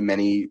in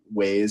many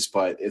ways,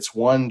 but it's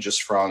one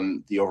just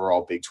from the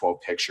overall Big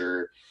 12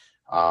 picture.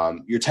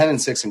 You're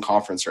 10-6 in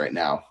conference right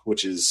now,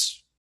 which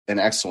is an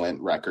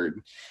excellent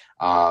record.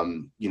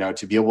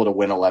 To be able to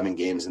win 11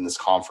 games in this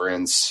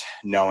conference,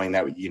 knowing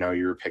that,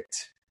 you were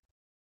picked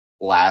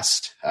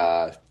last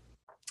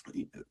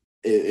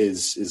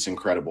is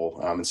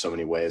incredible in so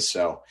many ways.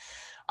 So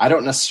I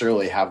don't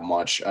necessarily have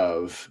much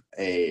of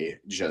I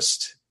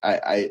just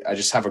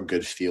have a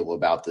good feel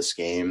about this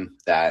game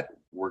that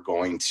we're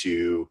going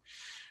to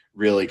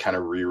really kind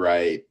of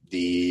rewrite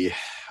the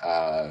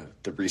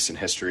recent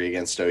history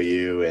against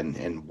OU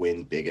and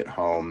win big at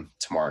home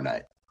tomorrow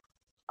night.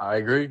 I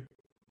agree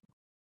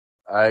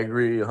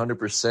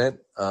 100%.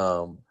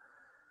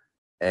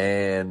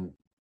 And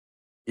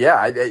yeah,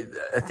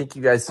 I think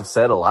you guys have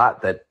said a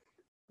lot that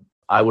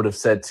I would have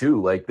said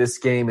too. Like, this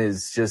game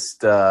is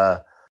just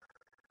they're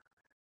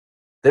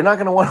not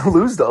going to want to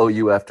lose to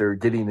OU after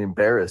getting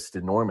embarrassed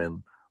in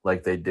Norman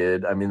like they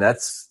did.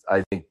 That's,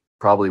 I think,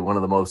 probably one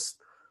of the most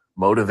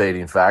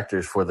motivating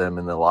factors for them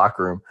in the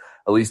locker room.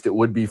 At least it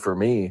would be for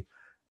me.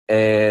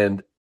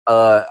 And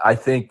I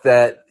think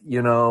that,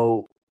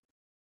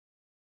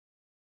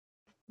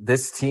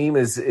 this team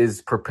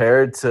is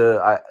prepared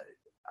to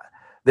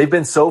they've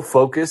been so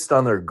focused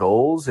on their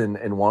goals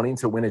and wanting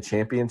to win a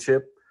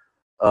championship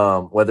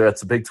whether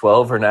it's a Big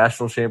 12 or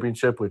national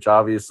championship, which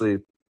obviously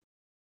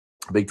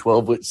Big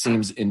 12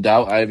 seems in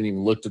doubt. I haven't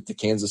even looked at the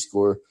Kansas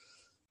score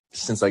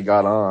since I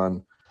got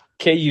on.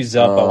 KU's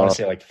up, I want to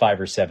say like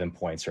 5 or 7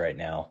 points right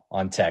now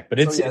on Tech, but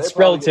it's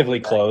relatively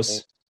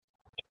close.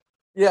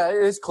 Yeah,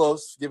 it is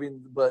close.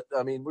 But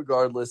I mean,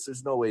 regardless,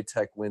 there's no way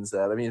Tech wins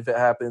that. I mean, if it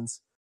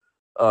happens,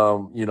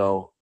 I'll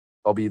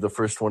be the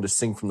first one to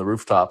sing from the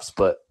rooftops,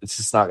 but it's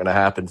just not going to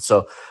happen.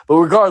 So, but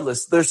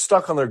regardless, they're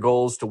stuck on their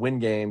goals to win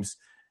games,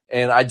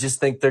 and I just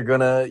think they're going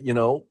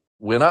to,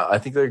 win out. I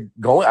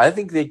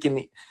think they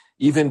can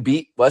even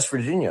beat West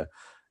Virginia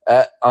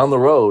on the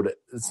road.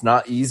 It's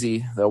not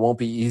easy. That won't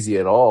be easy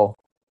at all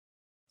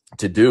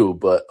to do,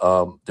 but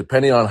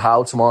depending on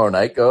how tomorrow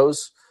night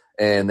goes,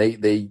 and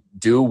they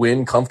do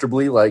win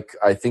comfortably, like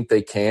I think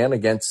they can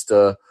against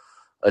a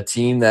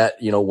team that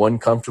won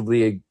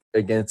comfortably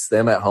against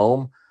them at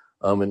home,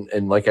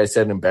 and like I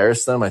said,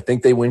 embarrass them. I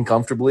think they win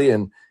comfortably,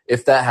 and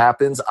if that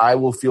happens, I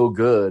will feel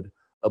good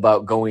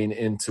about going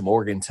into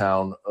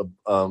Morgantown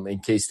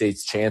and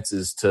K-State's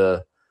chances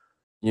to,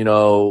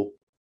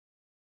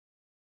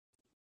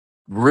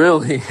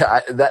 really,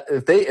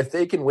 if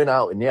they can win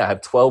out and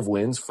have 12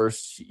 wins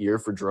first year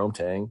for Jerome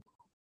Tang,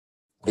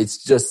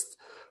 it's just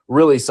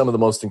really some of the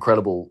most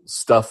incredible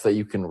stuff that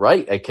you can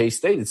write at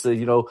K-State. It's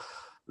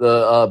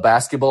the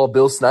basketball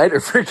Bill Snyder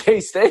for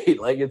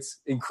K-State. Like, it's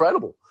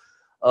incredible.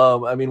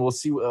 I mean, we'll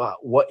see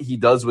what he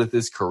does with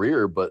his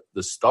career, but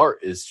the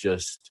start is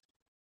just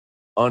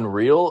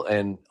unreal.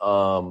 And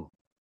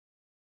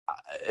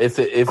if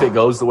it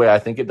goes the way I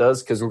think it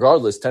does, because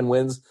regardless, 10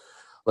 wins,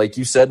 like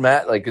you said,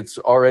 Matt, like it's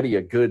already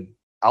a good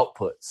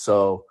output.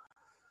 So,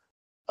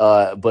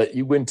 but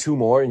you win 2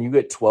 more and you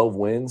get 12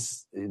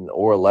 wins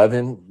or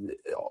 11,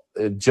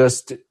 it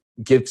just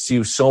gives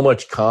you so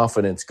much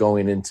confidence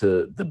going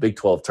into the Big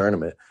 12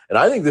 tournament. And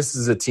I think this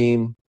is a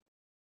team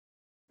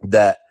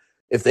that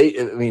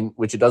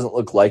which it doesn't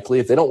look likely,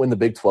 if they don't win the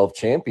Big 12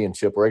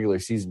 championship, regular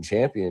season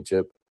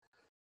championship,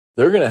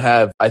 they're going to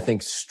have, I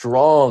think,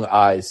 strong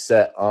eyes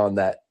set on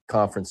that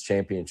conference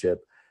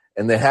championship.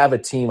 And they have a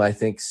team, I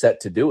think,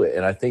 set to do it.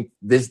 And I think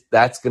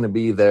that's going to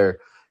be their,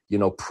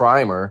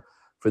 primer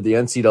for the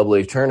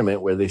NCAA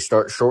tournament, where they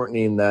start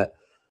shortening that,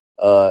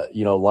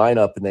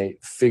 lineup, and they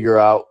figure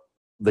out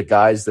the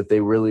guys that they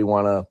really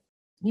want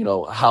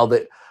to, how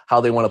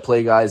they want to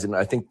play guys. And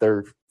I think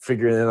they're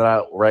figuring it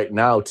out right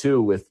now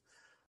too, with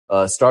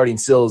starting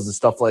sills and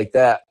stuff like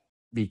that,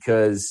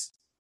 because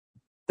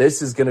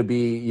this is going to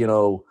be,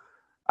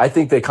 I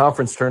think the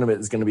conference tournament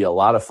is going to be a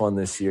lot of fun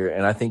this year,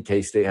 and I think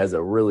K-State has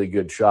a really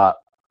good shot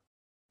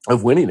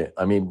of winning it.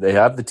 I mean, they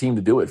have the team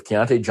to do it. If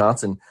Keontae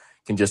Johnson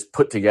can just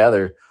put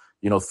together,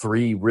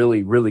 3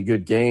 really, really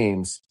good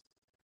games,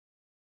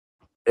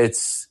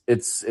 it's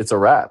a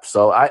wrap.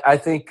 So I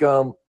think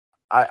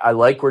I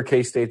like where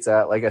K-State's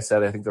at. Like I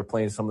said, I think they're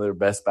playing some of their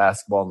best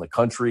basketball in the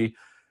country,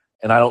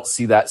 and I don't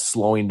see that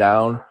slowing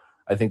down.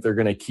 I think they're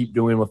going to keep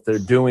doing what they're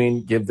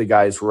doing, give the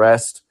guys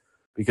rest,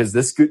 because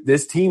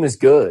this team is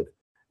good.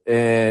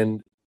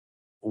 And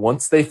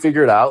once they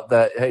figured out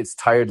that, hey, it's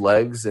tired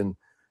legs, and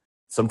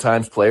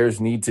sometimes players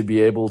need to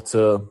be able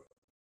to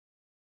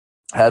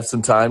have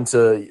some time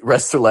to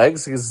rest their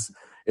legs, because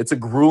it's a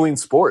grueling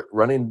sport,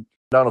 running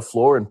down a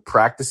floor and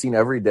practicing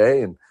every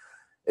day, and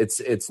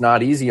it's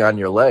not easy on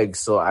your legs.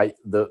 So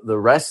the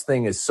rest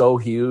thing is so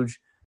huge,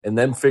 and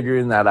then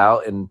figuring that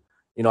out. And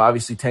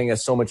obviously Tang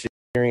has so much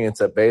experience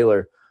at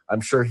Baylor.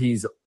 I'm sure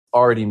he's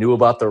already knew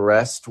about the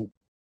rest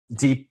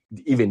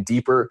even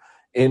deeper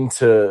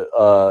into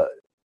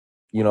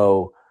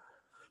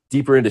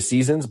deeper into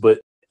seasons, but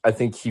I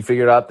think he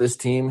figured out this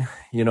team,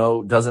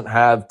 doesn't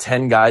have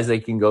 10 guys they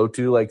can go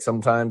to like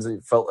sometimes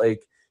it felt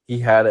like he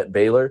had at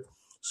Baylor.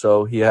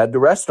 So he had to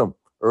rest them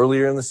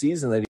earlier in the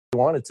season that he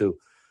wanted to,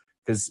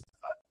 because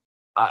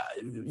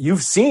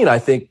you've seen, I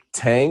think,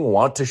 Tang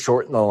want to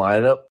shorten the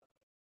lineup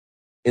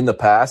in the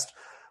past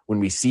when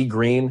we see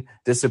Green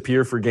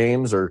disappear for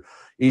games or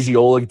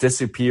Igiola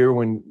disappear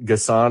when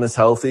Gasson is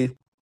healthy.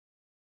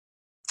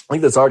 I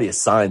think that's already a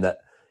sign that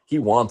he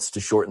wants to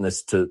shorten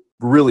this to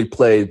really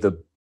play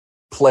the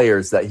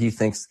players that he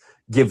thinks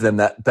give them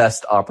that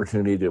best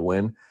opportunity to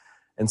win.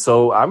 And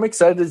so I'm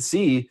excited to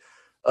see,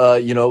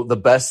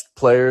 the best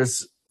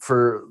players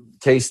for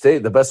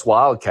K-State, the best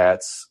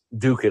Wildcats,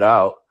 duke it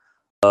out,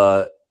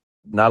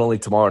 not only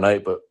tomorrow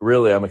night, but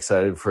really I'm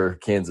excited for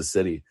Kansas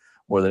City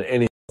more than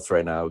anything else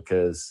right now,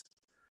 because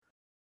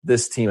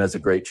this team has a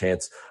great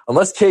chance.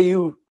 Unless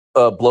KU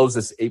blows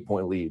this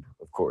 8-point lead,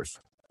 of course.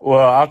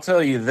 Well, I'll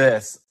tell you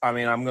this. I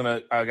mean,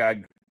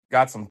 I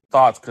got some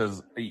thoughts,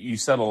 because you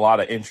said a lot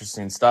of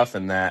interesting stuff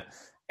in that.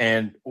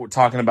 And we're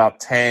talking about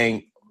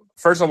Tang.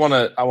 First, I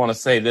want to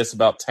say this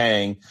about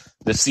Tang.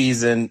 The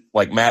season,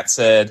 like Matt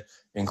said,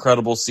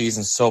 incredible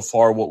season so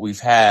far, what we've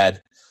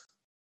had.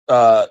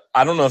 I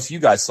don't know if you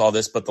guys saw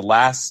this, but the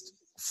last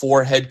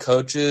 4 head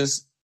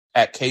coaches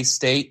at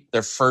K-State,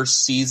 their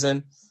first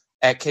season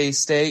at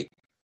K-State,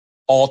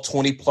 all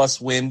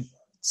 20-plus win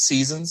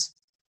seasons.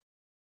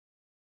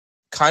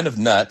 Kind of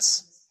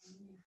nuts.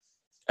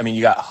 I mean,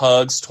 you got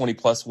Hugs,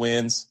 20-plus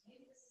wins.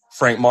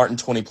 Frank Martin,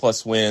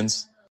 20-plus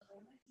wins.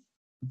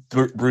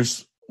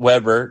 Bruce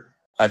Weber,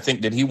 I think,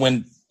 did he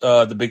win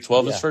the Big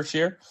 12 his first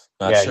year?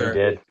 Not yeah, sure. he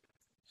did.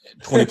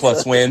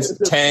 20-plus wins.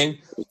 Tang,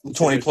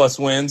 20-plus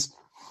wins.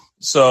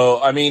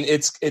 So, I mean,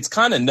 it's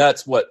kind of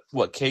nuts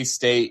what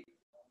K-State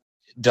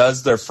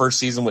does their first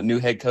season with new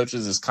head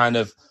coaches is kind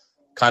of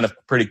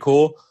pretty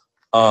cool.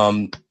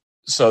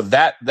 So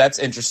that's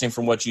interesting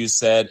from what you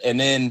said. And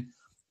then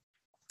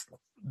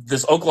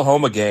this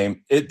Oklahoma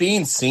game, it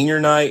being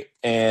senior night,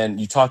 and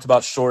you talked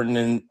about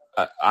shortening.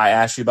 I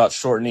asked you about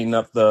shortening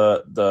up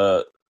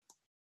the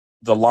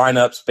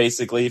lineups,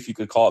 basically, if you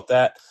could call it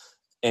that,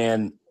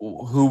 and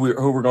who we're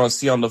going to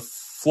see on the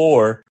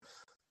floor.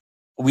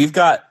 We've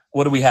got,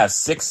 what do we have?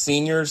 6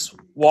 seniors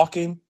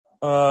walking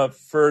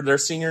for their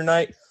senior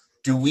night.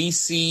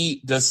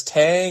 Does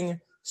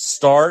Tang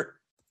start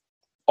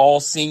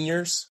all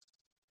seniors?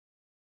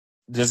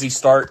 Does he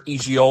start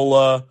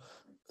Igiola,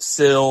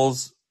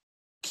 Sills,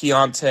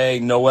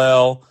 Keontae,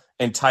 Noel,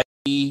 and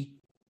Tyee,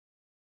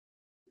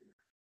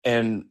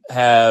 and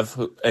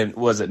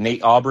was it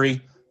Nate Aubrey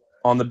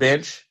on the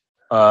bench?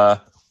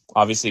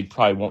 Obviously,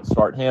 probably won't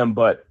start him,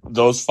 but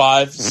those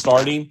 5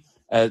 starting,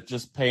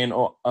 just paying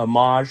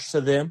homage to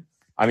them.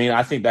 I mean,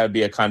 I think that would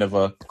be a kind of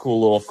a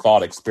cool little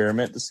thought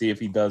experiment to see if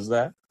he does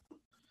that.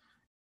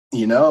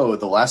 You know,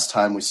 the last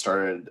time we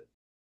started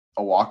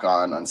a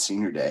walk-on on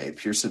senior day,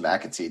 Pearson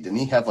McAtee, didn't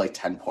he have like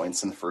 10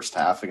 points in the first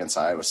half against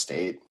Iowa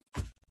State?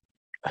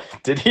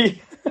 Did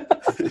he?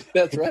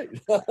 That's right.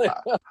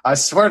 I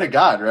swear to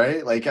God,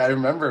 right? Like, I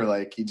remember,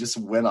 like, he just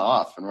went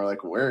off, and we're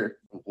like,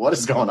 what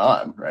is going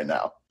on right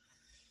now?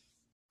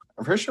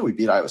 I'm pretty sure we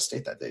beat Iowa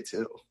State that day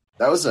too.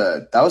 That was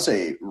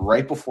a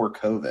right before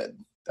COVID.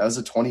 That was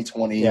a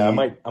 2020. Yeah, I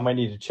might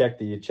need to check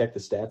the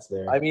stats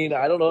there. I mean,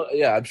 I don't know.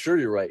 Yeah, I'm sure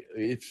you're right.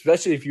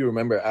 Especially if you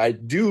remember. I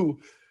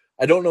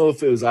don't know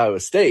if it was Iowa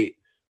State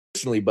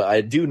personally, but I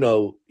do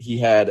know he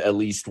had at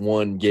least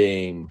one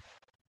game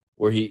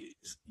where he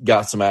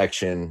got some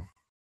action.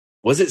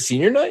 Was it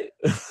senior night?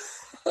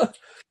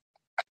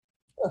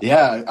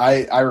 Yeah,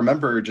 I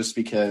remember just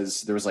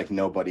because there was like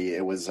nobody.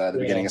 It was the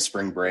beginning of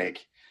spring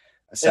break.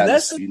 I sat in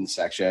the student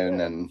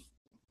section, and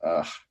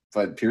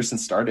but Pearson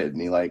started,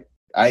 and he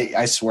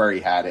I swear he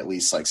had at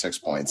least like 6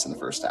 points in the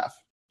first half.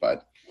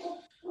 But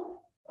all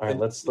right,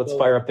 let's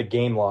fire up the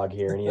game log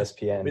here in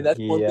ESPN. I mean, that's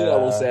one thing I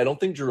will say. I don't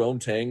think Jerome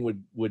Tang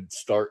would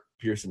start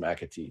Pearson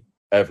McAtee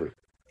ever.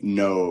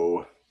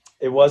 No.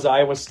 It was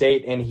Iowa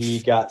State, and he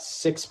got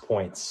 6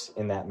 points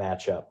in that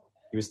matchup.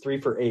 He was 3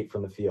 for 8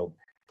 from the field.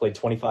 Played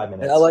 25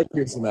 minutes. And I like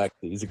Pearson McAtee.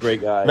 He's a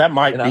great guy. That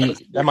might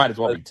as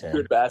well be 10.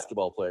 Good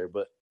basketball player,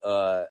 but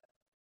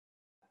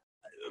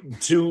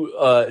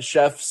to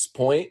Chef's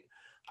point,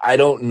 I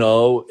don't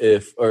know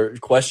if I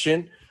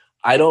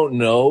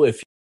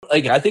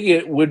think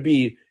it would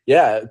be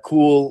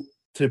cool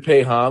to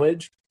pay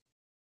homage,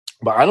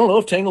 but I don't know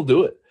if Tang will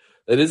do it.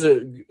 That is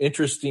an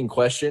interesting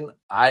question.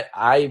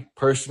 I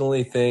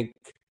personally think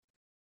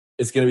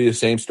it's going to be the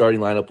same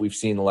starting lineup we've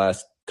seen the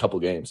last couple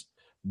games,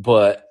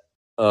 but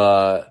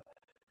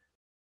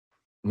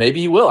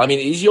maybe he will. I mean,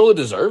 Igiola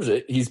deserves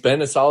it. He's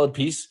been a solid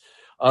piece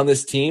on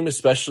this team,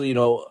 especially,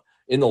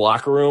 in the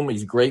locker room.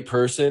 He's a great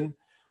person.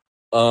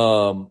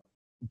 And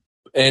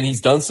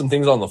he's done some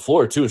things on the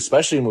floor too,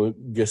 especially when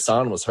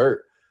Gasson was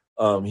hurt.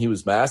 He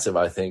was massive,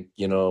 I think,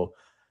 even though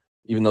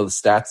the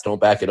stats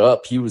don't back it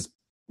up, he was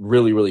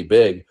really, really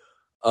big.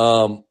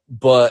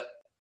 But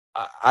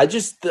I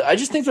just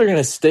think they're going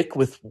to stick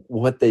with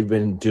what they've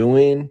been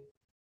doing.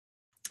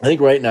 I think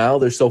right now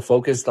they're so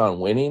focused on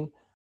winning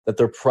that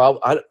they're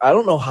I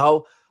don't know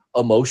how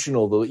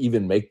emotional they'll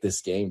even make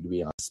this game, to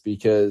be honest,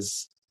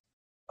 because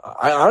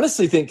I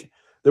honestly think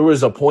there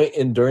was a point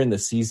during the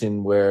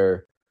season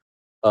where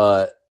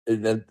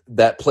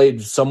that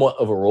played somewhat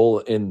of a role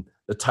in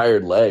the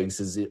tired legs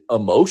is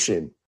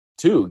emotion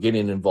too,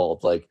 getting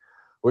involved. Like,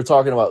 we're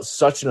talking about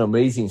such an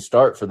amazing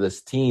start for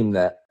this team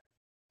that,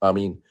 I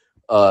mean,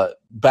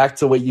 back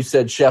to what you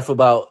said, Chef,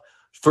 about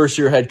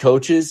first-year head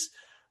coaches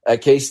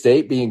at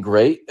K-State being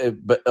great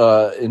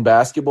in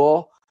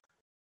basketball.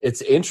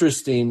 It's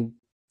interesting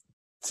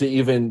to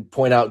even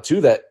point out,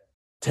 too, that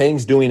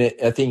Tang's doing it,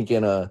 I think,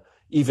 in a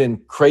even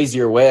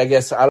crazier way. I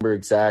guess I don't remember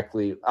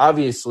exactly.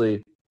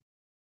 Obviously,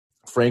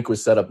 Frank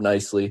was set up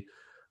nicely.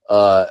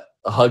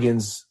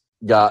 Huggins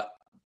got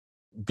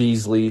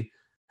Beasley.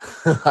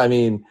 I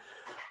mean,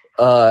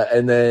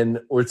 and then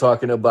we're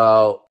talking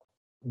about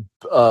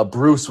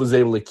Bruce was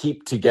able to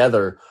keep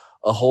together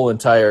a whole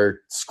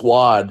entire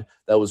squad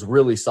that was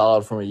really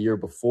solid from a year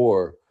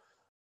before.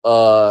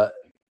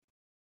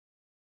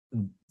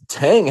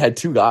 Tang had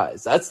 2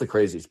 guys. That's the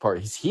craziest part.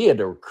 He had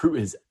to recruit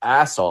his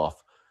ass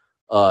off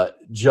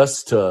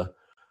just to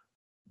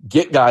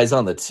get guys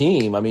on the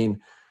team. I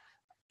mean,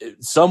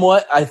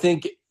 somewhat, I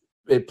think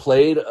it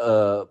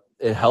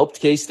helped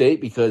K-State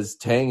because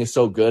Tang is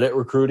so good at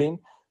recruiting.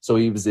 So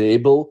he was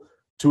able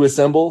to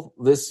assemble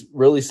this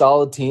really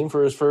solid team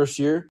for his first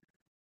year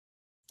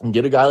and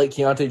get a guy like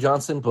Keontae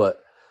Johnson.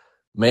 But,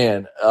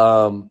 man,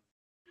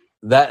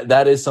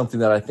 that is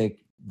something that I think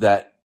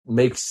that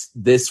makes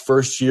this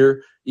first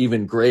year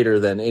even greater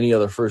than any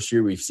other first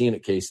year we've seen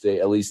at K-State,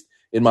 at least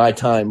in my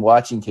time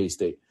watching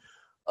K-State.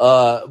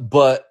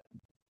 But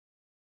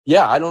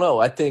yeah, I don't know.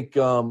 I think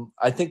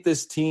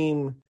this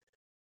team.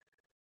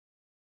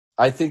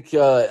 I think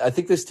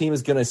this team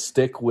is going to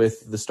stick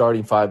with the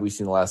starting five we've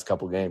seen the last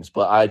couple games,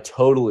 but I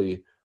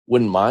totally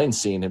wouldn't mind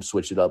seeing him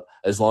switch it up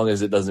as long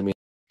as it doesn't mean.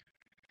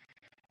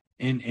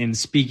 And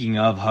speaking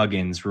of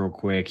Huggins, real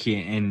quick,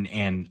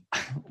 and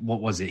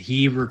what was it?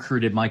 He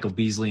recruited Michael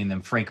Beasley, and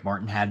then Frank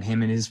Martin had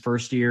him in his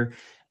first year.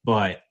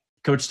 But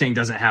Coach Stang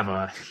doesn't have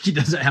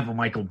a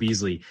Michael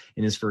Beasley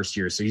in his first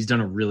year, so he's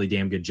done a really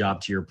damn good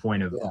job. To your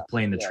point of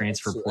playing the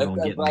transfer portal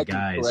and getting the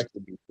guys.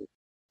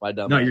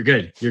 No, you're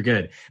good. You're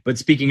good. But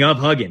speaking of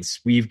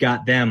Huggins, we've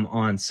got them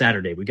on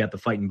Saturday. We got the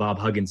Fighting Bob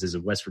Hugginses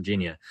of West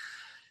Virginia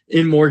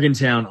in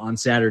Morgantown on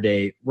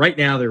Saturday. Right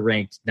now, they're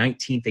ranked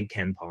 19th in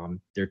KenPom.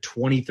 They're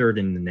 23rd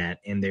in the net,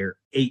 and they're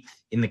 8th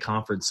in the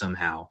conference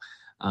somehow,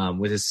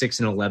 with a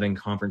 6-11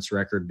 conference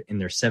record, and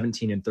they're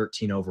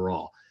 17-13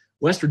 overall.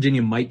 West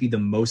Virginia might be the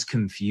most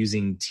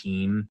confusing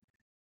team,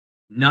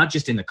 not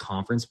just in the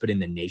conference, but in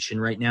the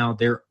nation right now.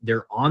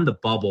 They're on the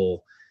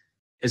bubble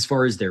as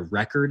far as their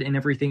record and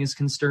everything is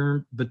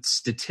concerned, but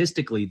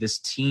statistically, this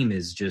team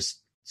is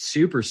just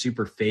super,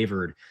 super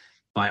favored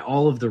by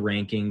all of the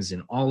rankings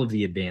and all of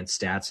the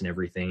advanced stats and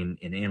everything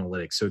in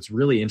analytics. So it's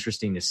really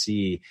interesting to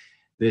see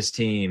this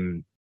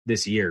team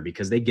this year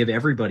because they give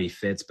everybody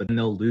fits, but then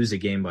they'll lose a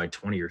game by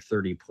 20 or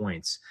 30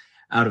 points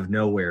out of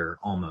nowhere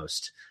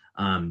almost.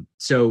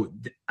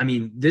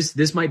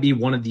 This might be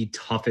one of the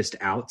toughest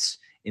outs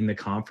in the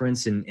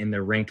conference, and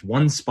they're ranked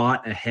one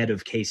spot ahead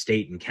of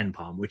K-State and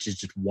KenPom, which is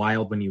just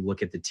wild when you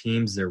look at the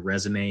teams, their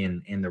resume,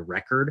 and the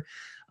record.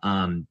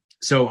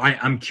 So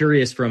I'm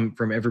curious from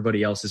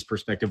everybody else's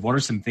perspective, what are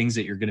some things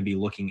that you're going to be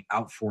looking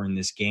out for in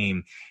this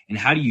game? And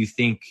how do you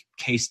think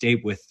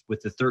K-State with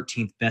the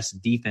 13th best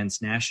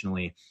defense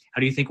nationally, how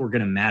do you think we're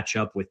going to match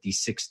up with the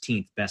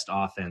 16th best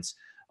offense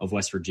of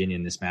West Virginia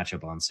in this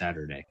matchup on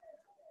Saturday?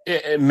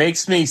 It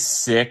makes me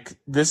sick.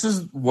 This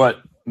is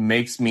what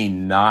makes me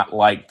not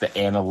like the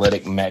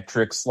analytic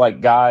metrics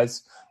like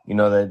guys,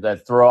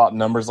 that throw out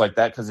numbers like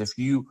that. Because if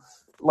you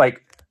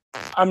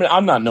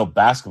I'm not no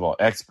basketball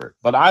expert,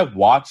 but I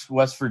watched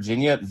West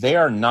Virginia. They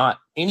are not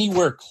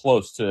anywhere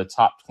close to the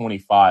top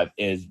 25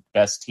 as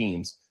best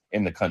teams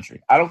in the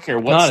country. I don't care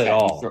what not stat at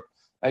all. you throw.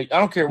 I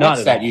don't care what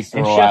stat you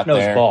throw and out knows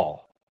there.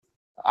 Ball.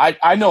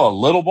 I know a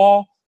little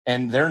ball,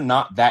 and they're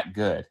not that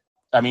good.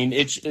 I mean,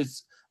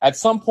 it's at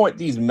some point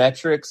these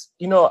metrics.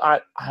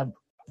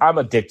 I'm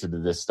addicted to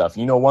this stuff.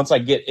 Once I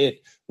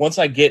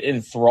get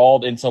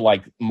enthralled into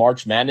like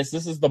March Madness,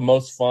 this is the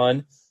most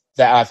fun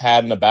that I've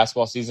had in a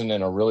basketball season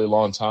in a really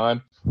long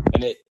time.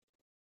 And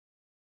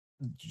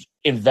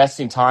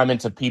investing time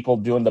into people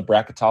doing the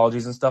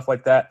bracketologies and stuff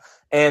like that.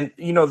 And,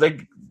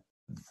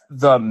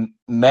 the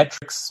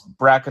metrics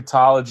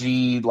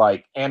bracketology,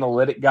 like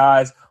analytic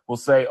guys will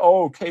say,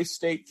 oh,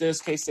 K-State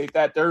this, K-State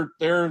that.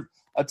 They're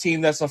a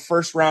team that's a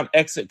first round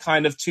exit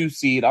kind of 2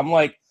 seed. I'm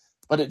like,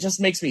 but it just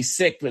makes me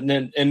sick. But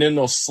then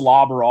they'll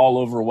slobber all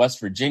over West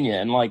Virginia.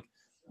 And like,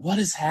 what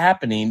is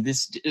happening?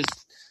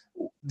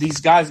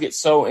 These guys get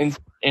so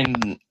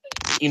invested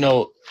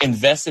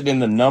in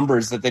the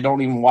numbers that they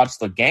don't even watch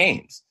the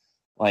games.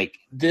 Like,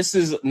 this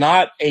is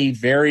not a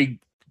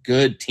very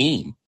good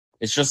team.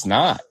 It's just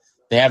not.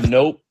 They have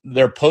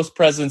their post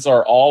presence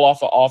are all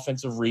off of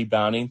offensive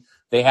rebounding.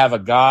 They have a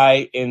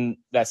guy in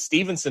that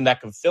Stevenson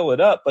that can fill it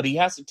up, but he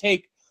has to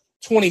take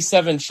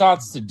 27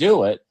 shots to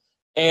do it.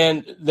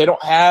 And they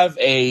don't have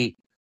a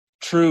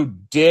true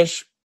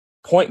dish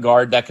point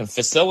guard that can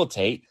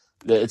facilitate.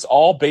 It's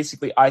all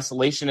basically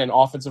isolation and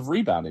offensive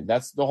rebounding.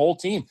 That's the whole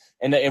team.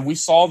 And we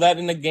saw that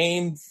in the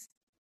game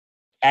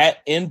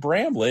in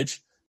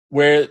Bramlage,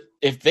 where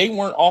if they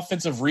weren't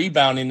offensive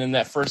rebounding in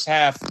that first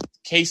half,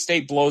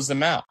 K-State blows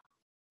them out.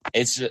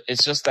 It's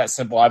just that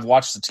simple. I've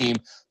watched the team.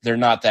 They're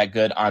not that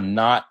good. I'm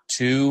not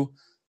too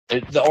 –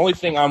 the only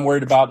thing I'm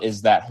worried about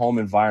is that home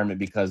environment,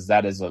 because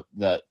that is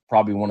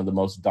probably one of the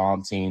most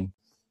daunting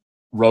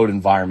road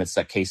environments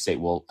that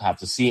K-State will have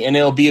to see. And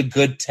it'll be a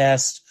good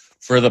test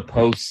for the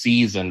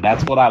postseason.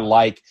 That's what I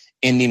like,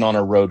 ending on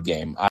a road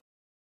game. I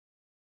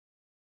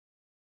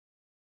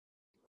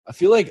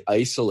feel like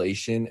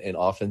isolation and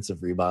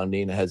offensive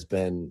rebounding has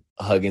been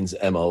Huggins'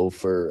 MO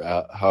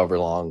for however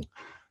long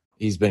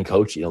he's been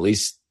coaching, at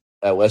least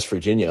at West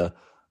Virginia.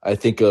 I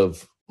think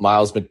of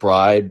Miles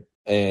McBride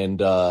and,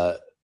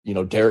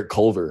 Derek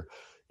Culver.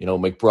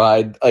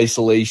 McBride,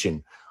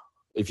 isolation.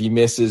 If he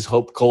misses,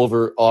 Hope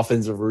Culver,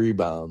 offensive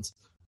rebounds.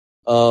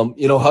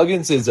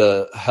 Huggins is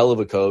a hell of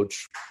a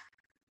coach,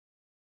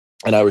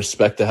 and I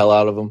respect the hell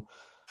out of him,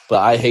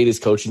 but I hate his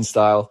coaching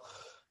style.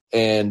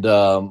 And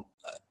I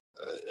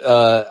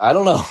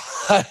don't know.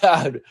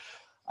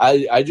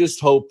 I just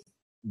hope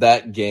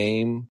that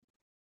game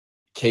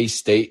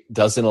K-State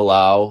doesn't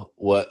allow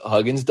what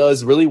Huggins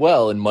does really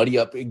well and muddy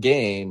up a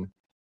game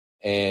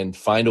and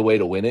find a way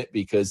to win it,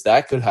 because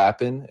that could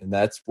happen. And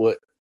that's what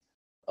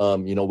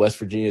West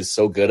Virginia is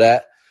so good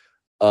at.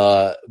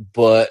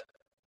 But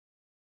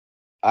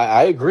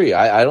I agree.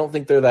 I don't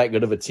think they're that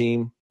good of a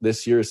team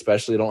this year,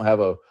 especially don't have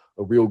a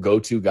real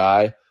go-to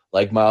guy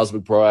like Miles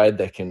McBride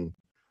that can,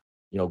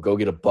 go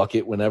get a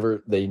bucket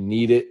whenever they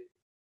need it.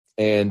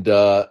 And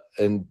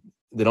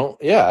they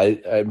don't,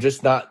 I'm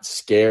just not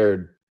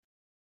scared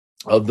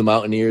of the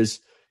Mountaineers.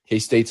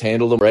 K-State's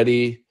handled them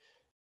already.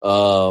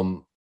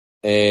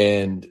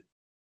 And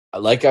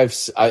like I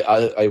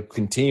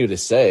continue to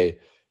say,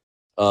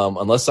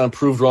 unless I'm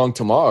proved wrong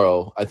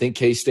tomorrow, I think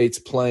K-State's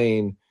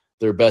playing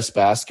their best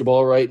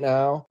basketball right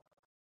now.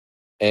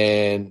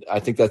 And I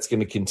think that's going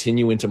to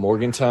continue into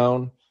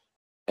Morgantown.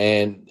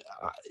 And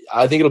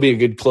I think it'll be a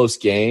good close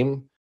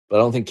game, but I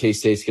don't think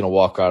K-State's going to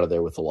walk out of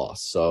there with a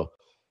loss. So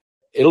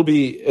it'll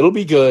be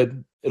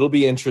good. It'll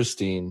be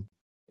interesting.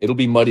 It'll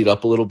be muddied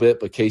up a little bit,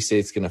 but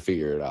K-State's going to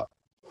figure it out.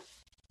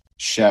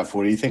 Chef,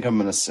 what do you think I'm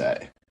going to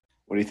say?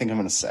 What do you think I'm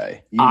going to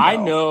say? I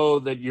know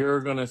that you're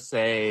going to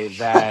say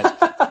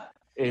that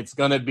it's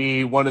going to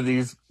be one of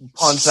these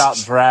punch-out,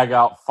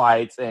 drag-out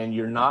fights, and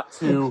you're not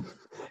too –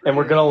 and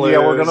we're going to lose.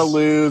 Yeah, we're going to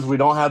lose. We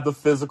don't have the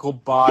physical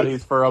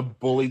bodies for a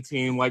bully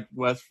team like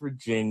West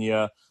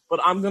Virginia. But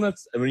I'm going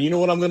to – you know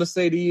what I'm going to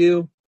say to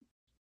you?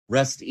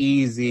 Rest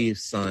easy,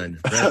 son.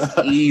 Rest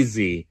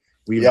easy.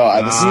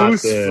 I've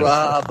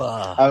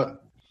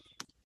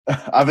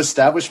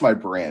established my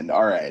brand.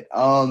 All right.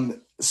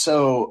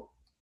 So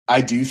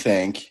I do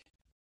think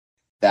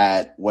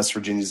that West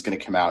Virginia is going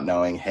to come out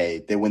knowing,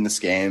 hey, they win this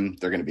game,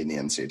 they're going to be in the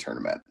NCAA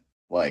tournament.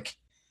 Like,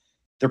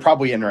 they're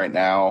probably in right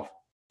now,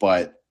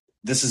 but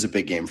this is a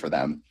big game for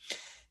them.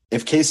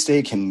 If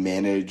K-State can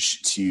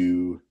manage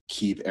to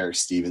keep Eric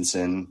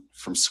Stevenson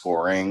from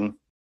scoring,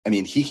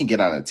 he can get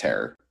on a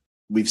tear.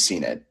 We've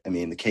seen it.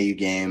 The KU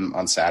game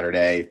on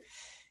Saturday,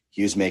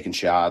 he was making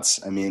shots.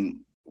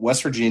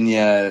 West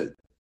Virginia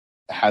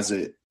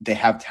they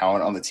have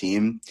talent on the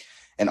team,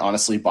 and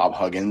honestly, Bob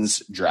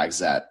Huggins drags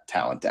that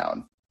talent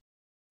down.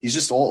 He's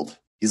just old.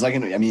 He's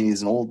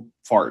he's an old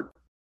fart,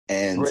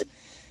 and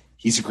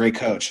he's a great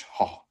coach,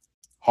 Hall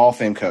of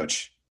Fame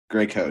coach,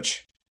 great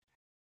coach.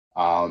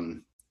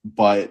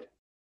 But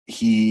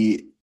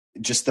he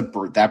just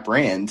that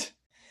brand,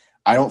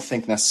 I don't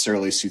think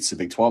necessarily suits the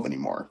Big 12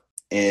 anymore.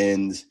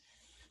 And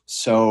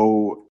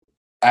so,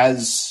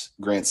 as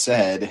Grant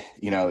said,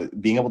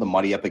 being able to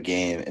muddy up a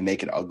game and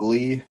make it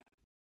ugly,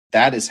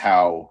 that is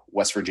how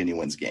West Virginia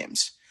wins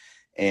games.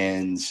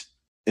 And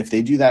if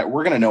they do that,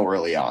 we're going to know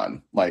early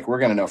on. Like, we're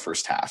going to know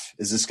first half.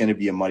 Is this going to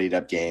be a muddied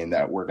up game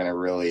that we're going to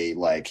really,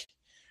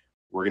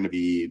 we're going to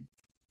be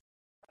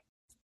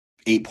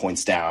 8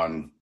 points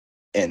down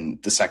in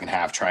the second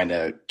half trying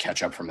to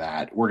catch up from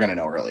that? We're going to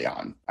know early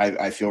on.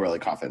 I feel really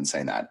confident in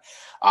saying that.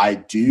 I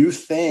do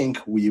think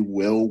we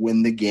will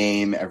win the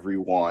game,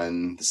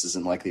 everyone. This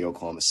isn't like the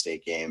Oklahoma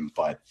State game,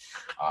 but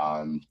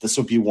this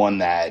would be one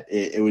that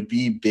it would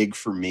be big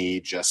for me.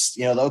 Just,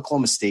 the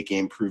Oklahoma State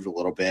game proved a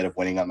little bit of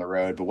winning on the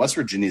road, but West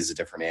Virginia is a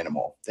different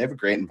animal. They have a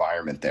great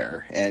environment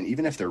there. And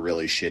even if they're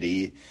really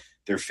shitty,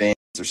 their fans,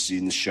 their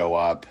students show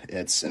up.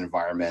 It's an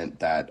environment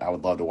that I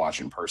would love to watch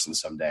in person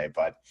someday.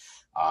 But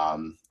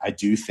I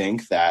do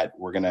think that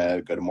we're going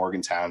to go to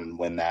Morgantown and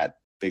win that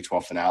Big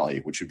 12 finale,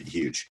 which would be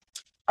huge.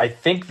 I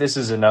think this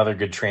is another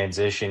good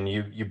transition.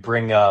 You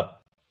bring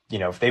up,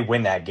 if they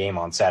win that game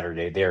on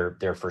Saturday,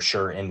 they're for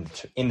sure in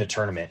the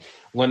tournament.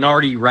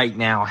 Lenardi right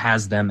now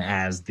has them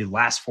as the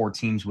last four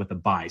teams with a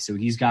bye. So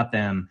he's got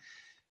them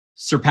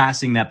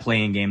surpassing that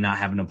play-in game, not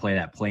having to play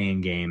that play-in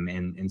game.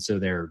 And so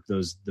they're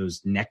those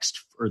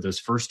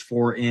first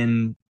four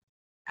in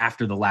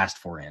after the last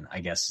four in, I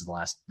guess is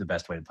the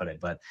best way to put it.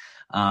 But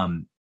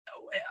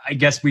I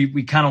guess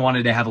we kind of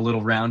wanted to have a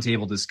little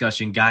roundtable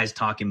discussion, guys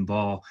talking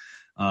ball.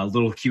 A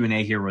little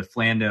Q&A here with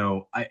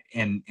Flando,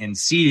 and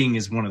seeding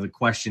is one of the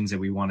questions that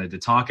we wanted to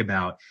talk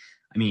about.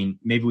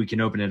 Maybe we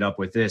can open it up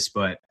with this,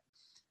 but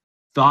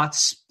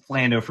thoughts,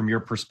 Flando, from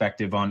your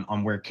perspective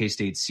on where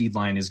K-State's seed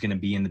line is going to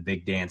be in the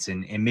big dance,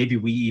 and maybe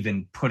we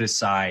even put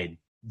aside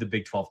the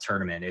Big 12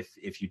 tournament.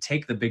 If you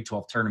take the Big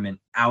 12 tournament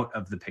out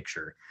of the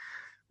picture,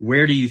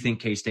 where do you think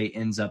K-State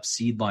ends up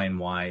seed line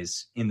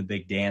wise in the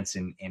big dance?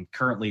 And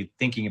currently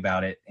thinking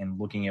about it and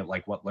looking at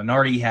like what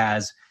Lenardi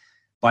has,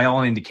 by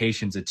all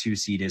indications, a 2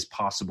 seed is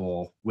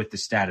possible with the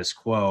status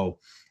quo.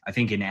 I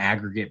think an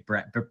aggregate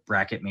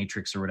bracket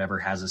matrix or whatever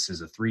has us as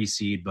a 3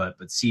 seed, but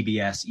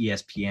CBS,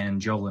 ESPN,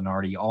 Joe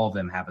Lenardi, all of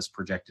them have us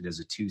projected as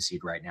a 2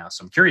 seed right now.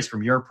 So I'm curious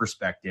from your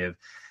perspective,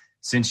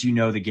 since you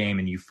know the game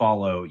and you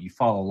follow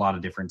a lot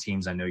of different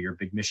teams. I know you're a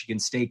big Michigan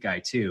State guy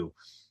too.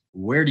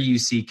 Where do you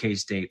see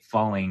K-State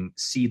falling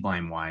seed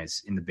line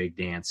wise in the big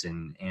dance?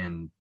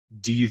 And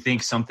do you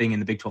think something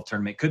in the Big 12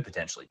 tournament could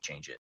potentially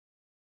change it?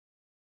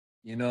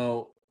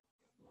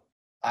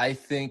 I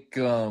think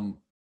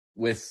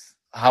with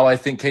how I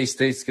think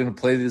K-State's going to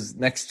play these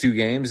next 2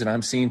 games, and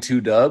I'm seeing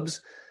 2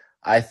 dubs,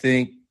 I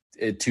think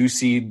a 2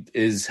 seed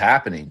is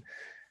happening.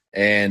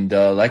 And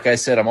like I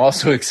said, I'm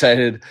also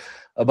excited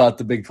about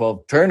the Big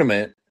 12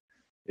 tournament.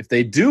 If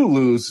they do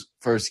lose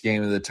first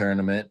game of the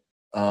tournament,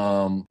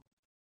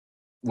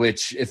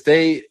 which if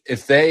they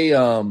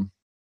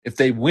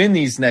win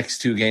these next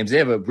two games, they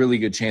have a really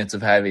good chance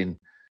of having,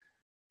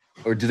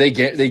 or do they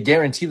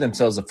guarantee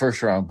themselves a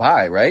first round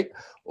bye, right?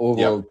 Or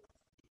will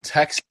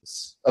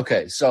Texas?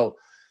 Okay, so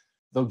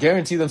they'll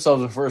guarantee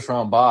themselves a first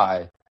round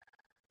bye.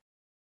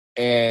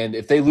 And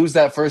if they lose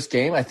that first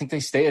game, I think they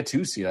stay a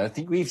 2 seed. I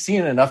think we've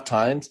seen enough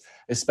times,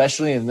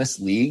 especially in this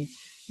league,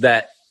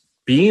 that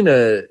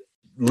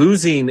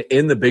losing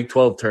in the Big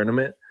 12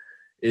 tournament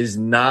is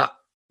not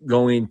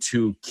going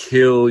to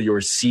kill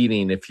your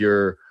seeding if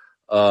you're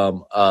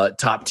a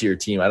top tier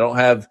team. I don't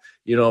have,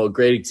 a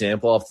great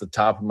example off the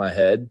top of my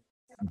head,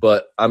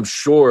 but I'm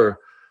sure,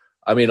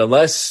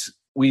 unless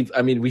we've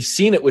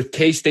seen it with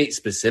K-State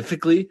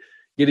specifically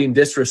getting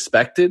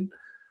disrespected,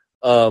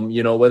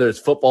 whether it's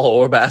football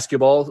or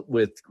basketball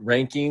with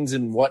rankings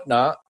and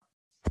whatnot.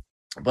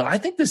 But I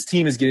think this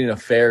team is getting a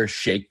fair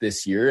shake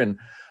this year. And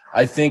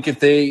I think if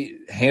they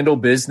handle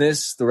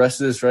business the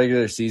rest of this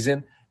regular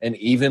season and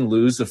even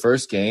lose the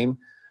first game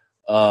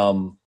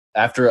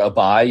after a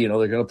bye, they're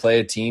going to play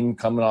a team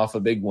coming off a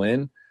big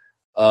win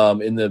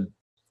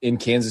in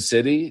Kansas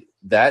City.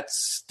 That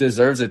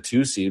deserves a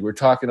 2 seed. We're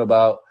talking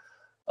about,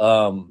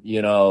 a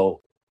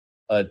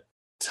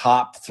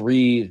top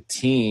 3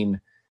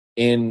 team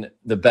in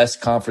the best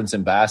conference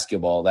in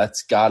basketball.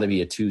 That's got to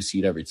be a 2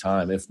 seed every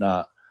time, if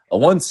not a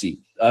 1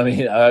 seed.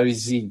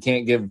 Obviously you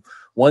can't give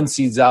 1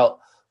 seeds out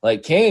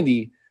like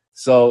candy.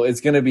 So it's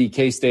going to be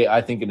K-State,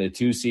 I think, in a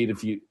 2 seed.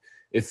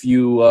 If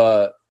you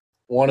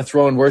want to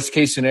throw in worst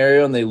case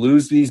scenario and they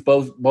lose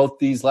both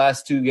these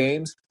last 2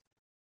 games,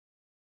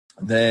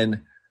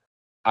 then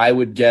I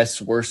would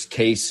guess worst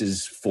case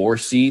is 4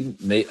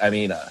 seed.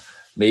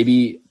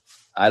 Maybe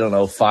I don't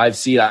know, 5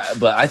 seed,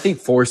 but I think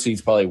 4 seed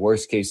is probably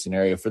worst case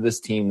scenario for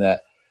this team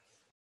that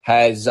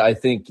has, I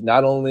think,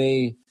 not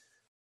only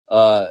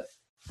the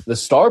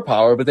star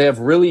power, but they have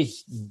really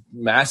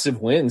massive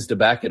wins to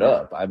back it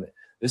up.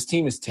 This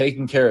team is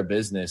taking care of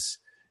business.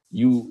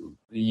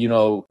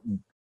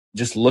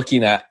 Just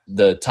looking at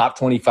the top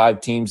 25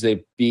 teams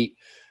they beat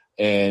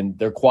and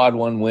their quad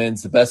 1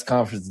 wins, the best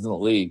conference in the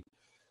league.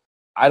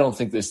 I don't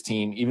think this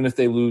team, even if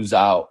they lose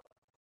out,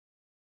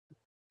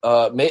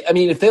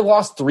 if they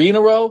lost 3 in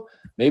a row,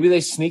 maybe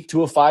they sneak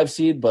to a 5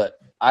 seed, but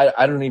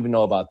I don't even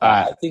know about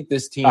that. I think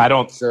this team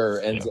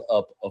ends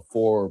up a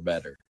 4 or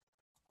better.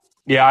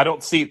 Yeah, I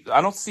don't see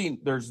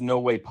there's no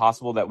way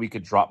possible that we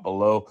could drop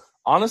below.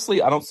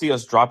 Honestly, I don't see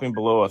us dropping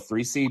below a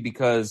 3 seed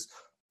because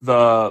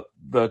the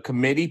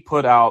committee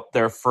put out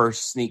their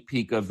first sneak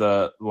peek of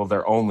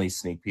their only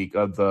sneak peek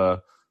of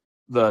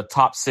the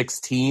top 6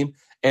 team,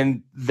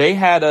 and they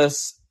had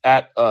us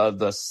at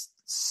the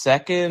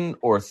second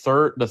or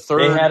third. The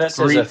third, they had us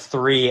as a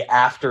 3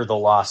 after the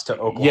loss to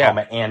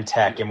Oklahoma and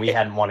Tech, and we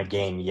hadn't won a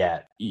game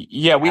yet.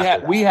 Yeah, we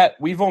had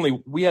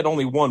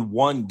only won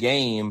 1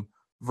 game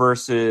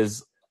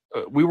versus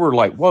we were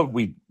like what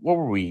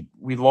were we?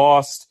 We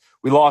lost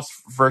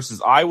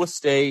versus Iowa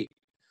State,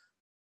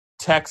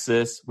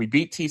 Texas. We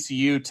beat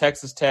TCU,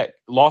 Texas Tech,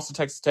 lost to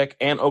Texas Tech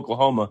and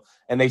Oklahoma,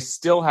 and they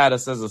still had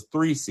us as a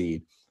 3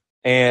 seed.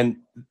 And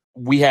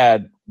we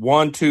had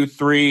 1, 2,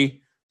 3.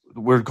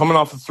 We're coming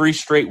off of 3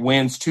 straight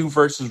wins, 2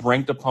 versus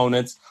ranked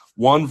opponents,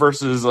 1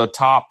 versus a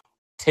top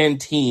 10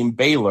 team,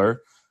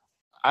 Baylor.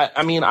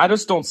 I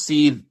just don't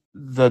see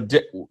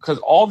because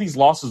all these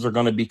losses are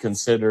going to be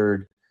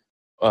considered.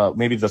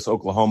 Maybe this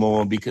Oklahoma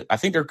one, because I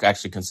think they're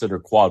actually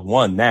considered quad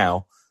 1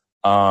 now.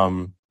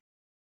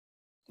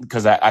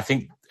 Because I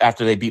think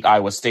after they beat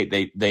Iowa State,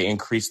 they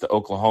increased the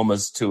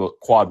Oklahomas to a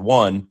quad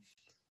 1.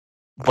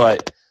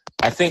 But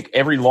I think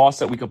every loss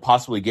that we could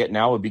possibly get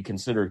now would be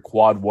considered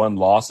quad 1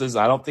 losses.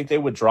 I don't think they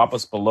would drop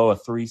us below a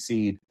 3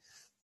 seed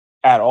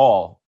at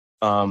all.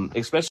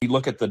 Especially if you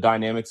look at the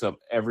dynamics of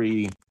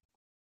every.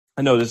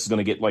 I know this is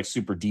going to get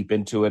super deep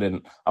into it,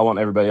 and I want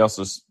everybody else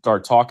to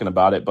start talking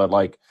about it. But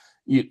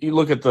you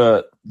look at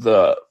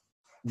the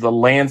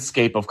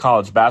landscape of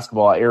college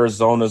basketball.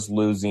 Arizona's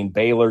losing,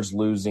 Baylor's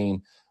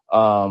losing.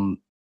 The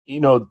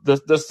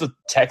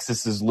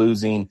Texas is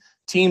losing.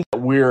 Teams that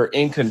we're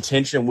in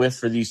contention with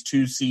for these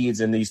 2 seeds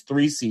and these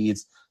 3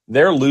 seeds,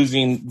 they're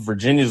losing.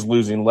 Virginia's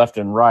losing left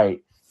and right.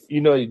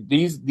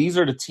 These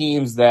are the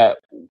teams that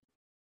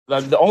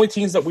the only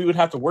teams that we would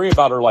have to worry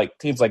about are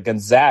teams like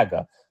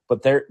Gonzaga,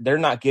 but they're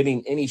not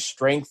getting any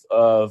strength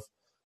of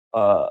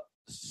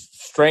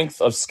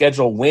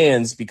schedule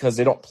wins because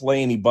they don't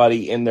play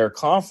anybody in their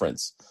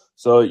conference.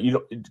 So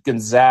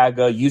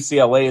Gonzaga,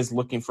 UCLA is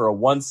looking for a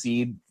 1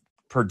 seed.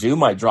 Purdue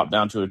might drop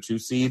down to a 2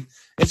 seed.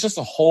 It's just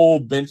a whole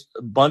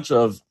bunch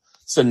of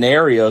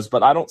scenarios,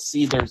 but I don't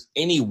see there's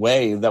any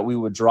way that we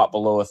would drop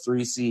below a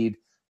 3 seed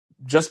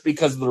just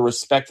because of the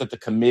respect that the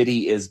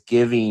committee is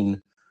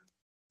giving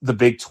the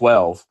Big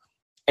 12.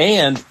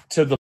 And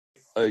to the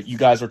you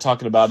guys were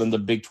talking about in the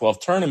Big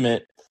 12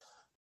 tournament,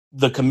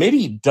 the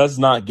committee does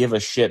not give a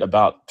shit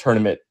about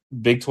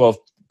Big 12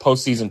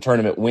 postseason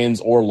tournament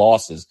wins or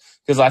losses.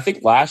 Because I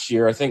think last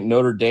year,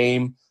 Notre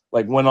Dame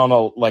went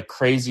on a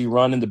crazy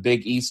run in the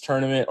Big East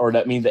tournament, or the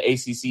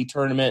ACC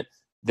tournament.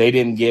 They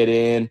didn't get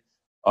in.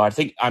 I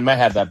think I might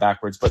have that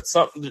backwards, but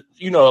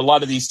a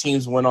lot of these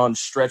teams went on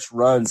stretch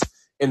runs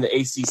in the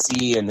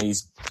ACC and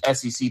these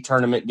SEC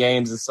tournament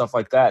games and stuff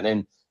like that,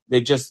 and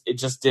it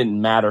just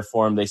didn't matter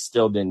for them. They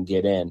still didn't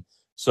get in.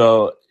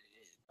 So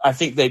I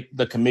think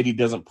the committee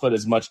doesn't put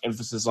as much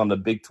emphasis on the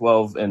Big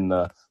 12 and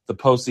the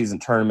postseason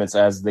tournaments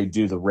as they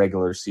do the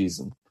regular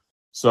season.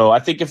 So I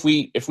think if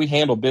we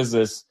handle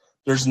business,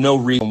 there's no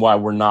reason why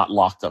we're not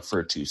locked up for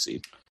a 2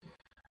 seed.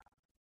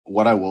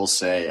 What I will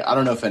say, I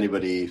don't know if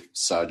anybody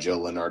saw Joe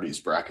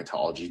Lenardi's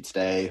bracketology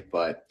today,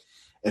 but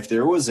if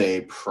there was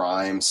a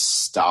prime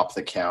stop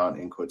the count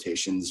in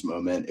quotations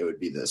moment, it would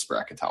be this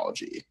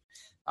bracketology.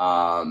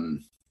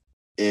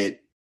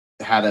 It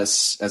had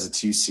us as a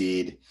 2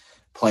 seed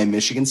playing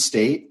Michigan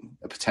State,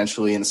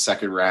 potentially in the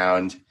second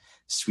round.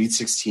 Sweet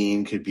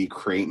 16 could be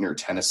Creighton or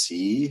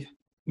Tennessee.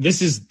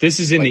 This is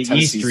in the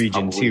Tennessee's East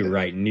region too, probably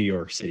right? New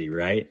York City,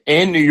 right?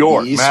 In New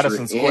York,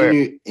 Madison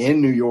Square.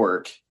 In New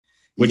York.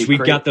 Which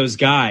we've got those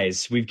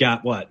guys. We've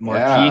got what?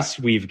 Marquise,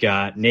 we've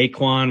got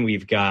Naquan,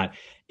 we've got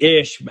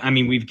Ish. I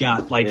mean, we've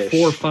got like Ish.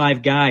 4 or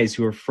 5 guys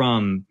who are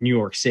from New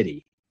York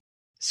City.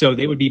 So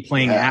they would be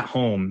playing at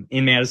home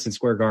in Madison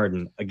Square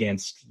Garden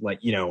against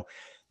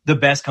the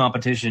best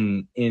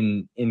competition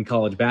in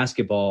college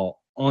basketball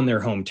on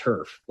their home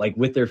turf, like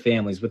with their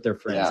families, with their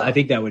friends. Yeah. I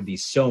think that would be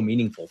so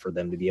meaningful for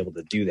them to be able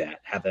to do that,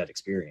 have that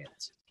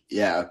experience.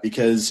 Yeah,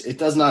 because it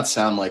does not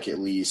sound like, at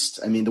least,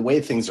 I mean, the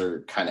way things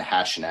are kind of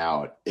hashing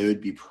out, it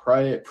would be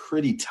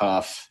pretty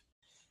tough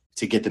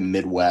to get the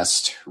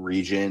Midwest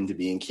region to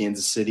be in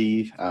Kansas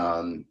City.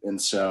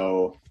 And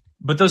so.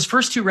 But those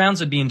first 2 rounds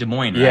would be in Des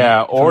Moines, right?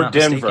 Yeah, or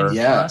Denver.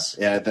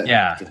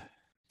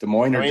 Des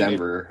Moines or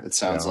Denver, it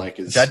sounds like.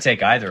 I'd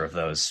take either of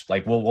those.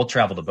 Like, we'll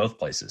travel to both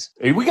places.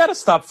 Hey, we got to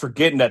stop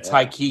forgetting that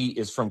Ty Key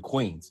is from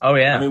Queens. Oh,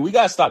 yeah. I mean, we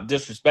got to stop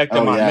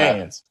disrespecting my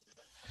mans.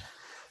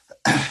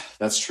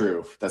 That's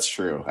true.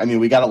 I mean,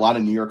 we got a lot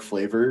of New York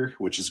flavor,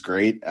 which is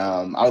great.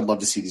 I would love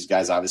to see these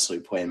guys obviously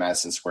play in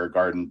Madison Square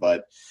Garden,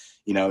 but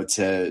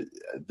to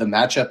the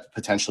matchup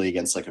potentially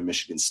against like a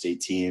Michigan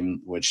State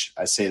team, which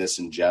I say this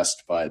in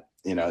jest, but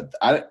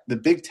the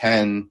Big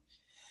Ten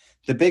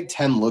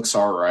looks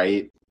all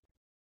right.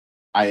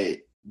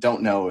 I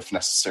don't know if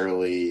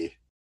necessarily.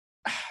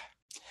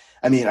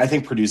 I mean, I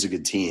think Purdue's a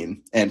good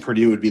team, and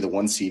Purdue would be the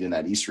 1 seed in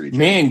that East region.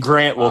 Me and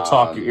Grant will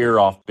talk your ear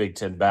off Big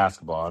Ten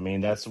basketball. I mean,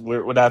 that's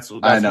what we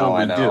do. I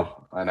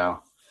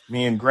know.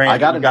 Me and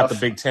Grant got the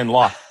Big Ten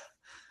locked.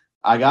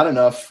 I got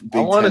enough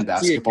Big Ten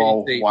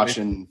basketball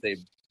watching.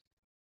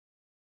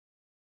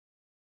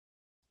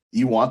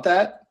 You want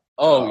that?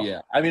 Oh,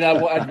 yeah. I mean,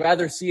 I'd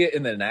rather see it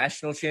in the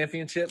national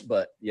championship,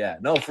 but yeah,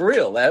 no, for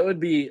real. That would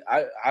be.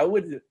 I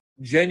would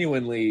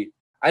genuinely.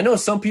 I know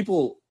some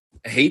people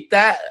hate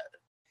that.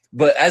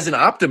 But as an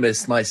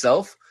optimist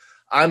myself,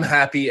 I'm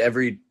happy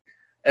every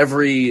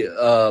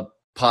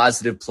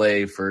positive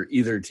play for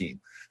either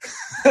team.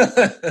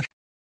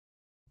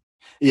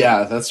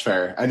 Yeah, that's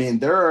fair. I mean,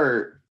 there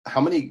are how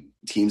many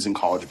teams in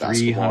college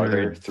basketball are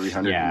there?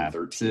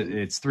 313.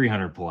 It's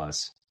 300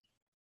 plus.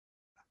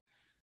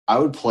 I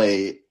would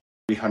play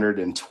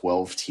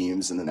 312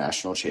 teams in the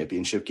national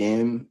championship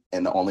game,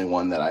 and the only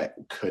one that I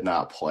could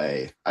not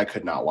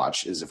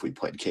watch is if we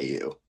played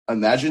KU.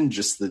 Imagine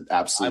just the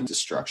absolute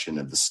destruction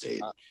of the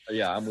state.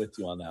 Yeah, I'm with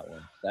you on that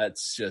one.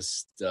 That's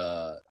just,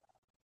 I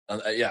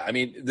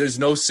mean, there's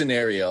no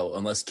scenario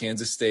unless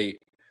Kansas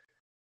State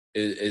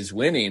is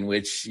winning,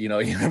 which, you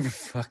never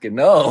fucking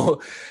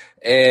know.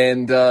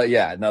 And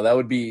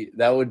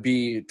that would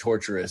be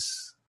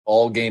torturous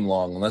all game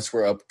long unless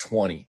we're up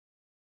 20.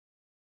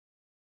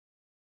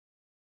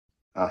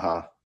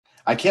 I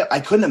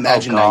couldn't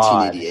imagine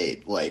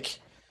 1988, like,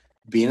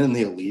 being in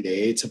the Elite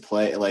Eight to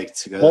play, like,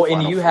 to go to the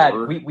Final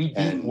Four. We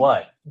beat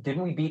what?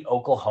 Didn't we beat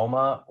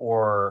Oklahoma?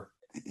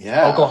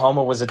 Yeah.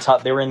 Oklahoma was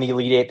they were in the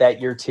Elite Eight that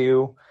year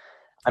too.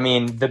 I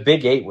mean, the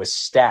Big Eight was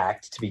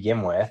stacked to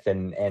begin with,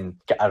 and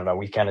I don't know,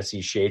 we kind of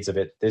see shades of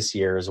it this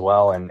year as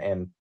well,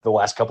 and the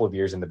last couple of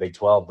years in the Big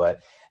 12.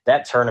 But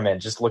that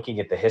tournament, just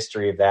looking at the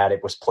history of that,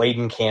 it was played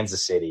in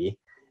Kansas City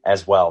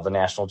as well, the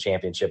national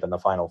championship and the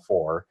Final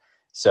Four.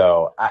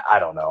 So I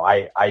don't know.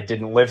 I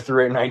didn't live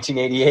through it in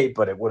 1988,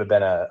 but it would have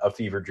been a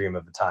fever dream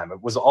of the time.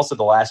 It was also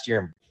the last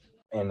year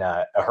in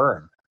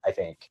Ahern, I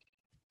think.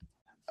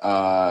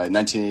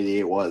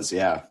 1988 was,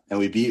 yeah. And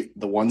we beat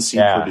the 1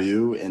 seed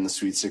Purdue in the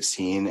Sweet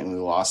 16, and we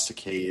lost to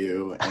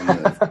KU in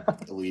the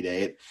Elite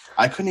Eight.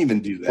 I couldn't even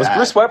do that. Was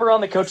Bruce Weber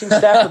on the coaching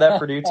staff for that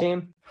Purdue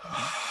team?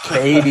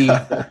 Katie.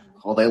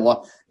 Well, they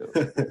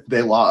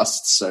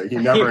lost, so you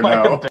never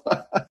know.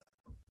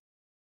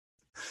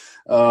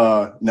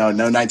 No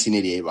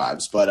 1988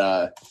 vibes, but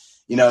a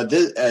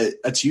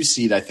 2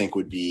 seed I think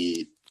would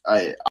be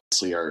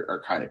obviously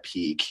our kind of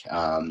peak.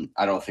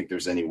 I don't think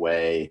there's any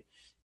way,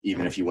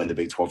 even if you win the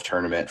Big 12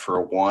 tournament, for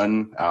a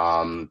 1.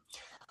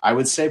 I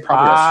would say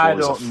probably a 4. I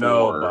don't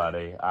know,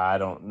 buddy. I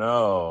don't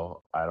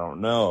know,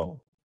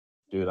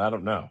 dude. I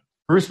don't know.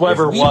 Bruce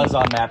Weber was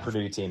on that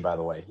Purdue team, by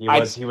the way.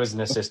 He was an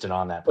assistant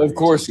on that Purdue of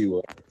course team. He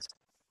was.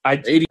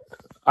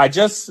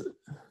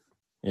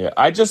 Yeah,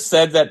 I just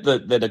said that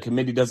the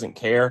committee doesn't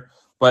care,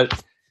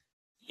 but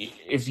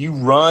if you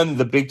run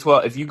the Big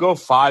 12, if you go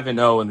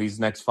 5-0 in these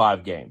next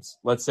 5 games,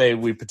 let's say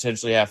we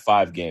potentially have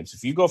 5 games.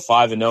 If you go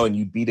 5-0 and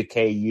you beat a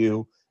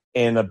KU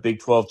in a Big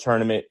 12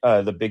 tournament,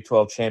 the Big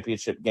 12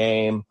 championship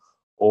game,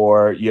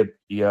 or you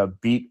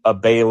beat a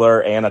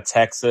Baylor and a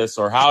Texas,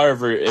 or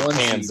however it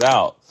pans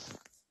out,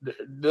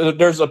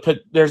 there's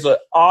a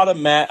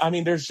automatic. I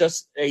mean, there's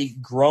just a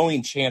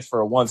growing chance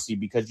for a 1 seed,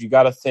 because you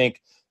got to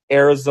think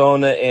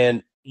Arizona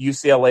and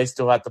UCLA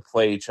still have to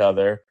play each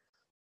other.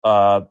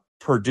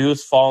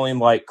 Purdue's falling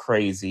like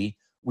crazy.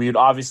 We would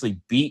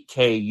obviously beat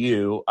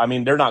KU. I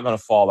mean, they're not going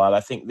to fall out.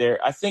 I think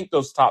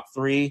those top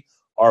 3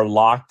 are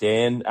locked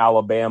in: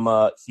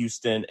 Alabama,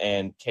 Houston,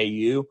 and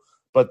KU.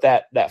 But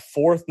that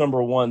 4th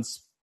number 1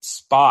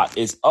 spot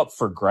is up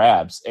for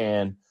grabs.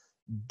 And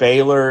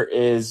Baylor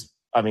is,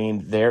 I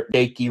mean, they're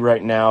shaky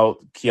right now.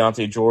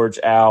 Keontae George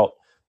out.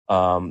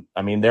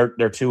 I mean, they're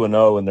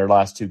 2-0 in their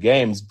last 2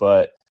 games,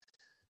 but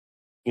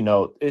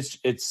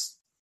it's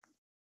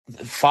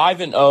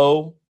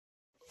 5-0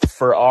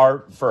 for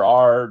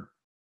our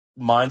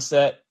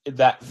mindset.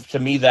 That, to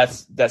me,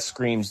 that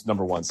screams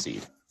number 1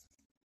 seed.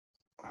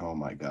 Oh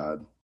my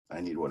God, I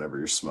need whatever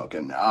you're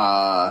smoking.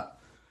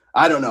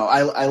 I don't know.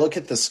 I look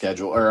at the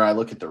schedule, or I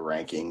look at the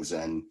rankings,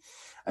 and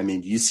I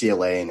mean,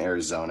 UCLA and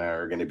Arizona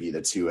are going to be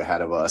the 2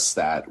 ahead of us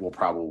that will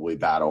probably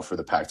battle for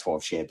the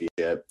Pac-12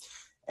 championship.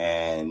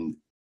 And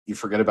you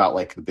forget about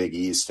like the Big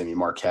East. I mean,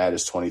 Marquette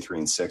is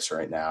 23-6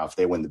 right now. If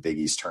they win the Big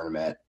East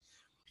tournament,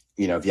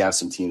 if you have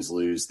some teams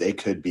lose, they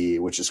could be,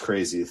 which is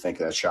crazy to think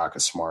that Shaka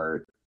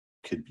Smart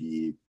could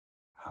be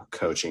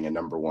coaching a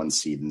number 1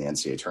 seed in the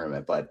NCAA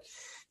tournament. But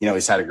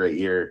he's had a great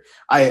year.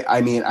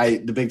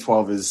 The Big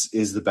 12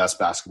 is the best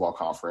basketball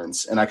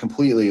conference, and I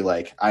completely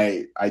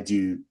I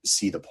do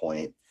see the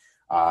point.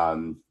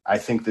 I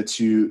think the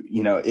 2,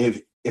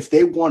 if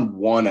they won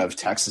one of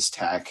Texas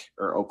Tech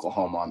or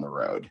Oklahoma on the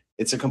road,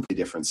 it's a completely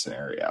different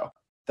scenario.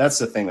 That's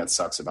the thing that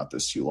sucks about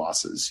those 2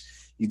 losses.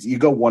 You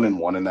go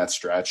 1-1 in that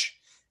stretch,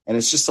 and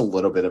it's just a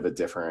little bit of a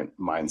different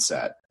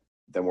mindset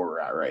than where we're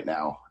at right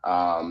now.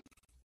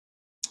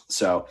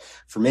 So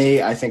for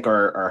me, I think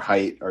our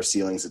height, our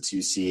ceiling's a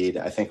 2 seed.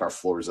 I think our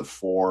floor is a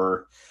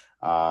 4.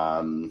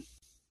 And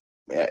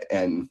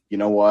you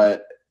know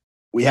what?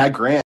 We had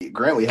Grant,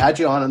 we had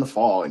you on in the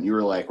fall, and you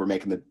were like, we're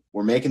making the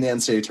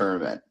NCAA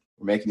tournament.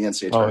 We're making the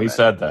NCAA tournament. Oh, he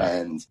said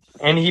that.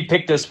 And he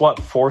picked us,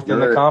 4th in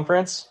the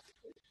conference?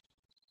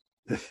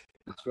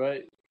 That's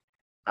right.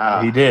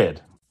 He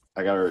did.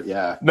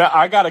 Yeah. No,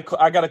 I got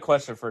a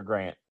question for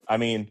Grant. I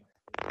mean,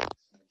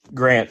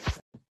 Grant,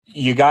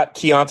 you got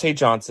Keontae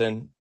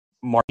Johnson,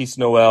 Marquise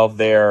Noel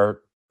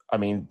there. I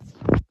mean,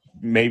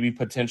 maybe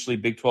potentially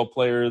Big 12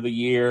 Player of the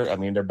Year. I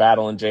mean, they're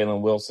battling Jalen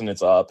Wilson.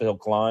 It's an uphill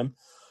climb.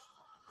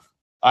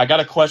 I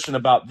got a question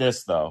about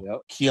this, though.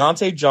 Yep.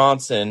 Keontae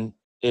Johnson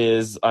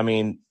is, I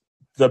mean,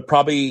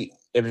 probably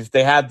if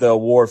they had the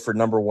award for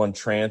number 1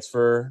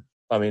 transfer,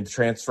 I mean,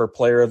 transfer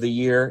player of the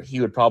year,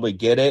 he would probably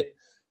get it.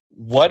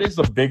 What would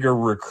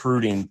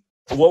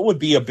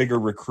be a bigger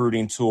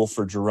recruiting tool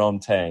for Jerome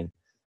Tang?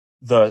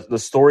 The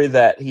story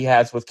that he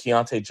has with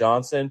Keontae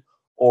Johnson,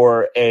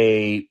 or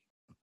a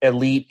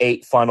Elite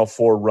 8 Final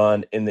 4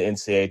 run in the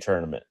NCAA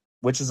tournament?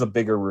 Which is a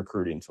bigger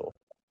recruiting tool?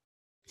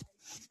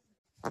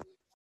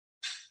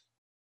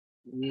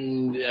 I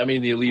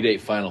mean, the Elite 8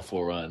 Final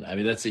 4 run. I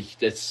mean, that's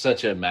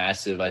such a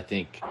massive, I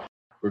think,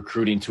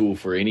 recruiting tool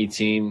for any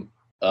team.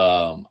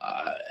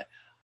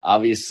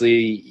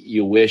 Obviously,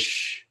 you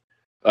wish.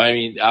 I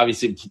mean,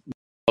 obviously,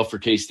 for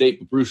K-State,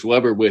 but Bruce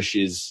Weber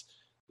wishes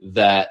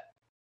that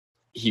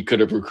he could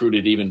have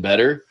recruited even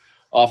better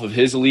off of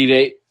his Elite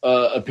 8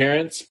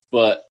 appearance.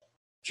 But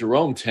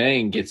Jerome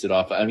Tang gets it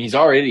off. I mean, he's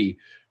already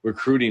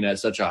recruiting at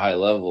such a high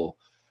level.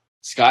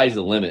 Sky's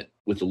the limit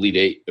with Elite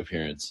 8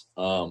 appearance.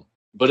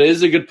 But it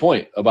is a good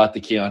point about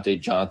the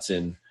Keontae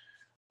Johnson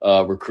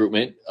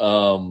recruitment.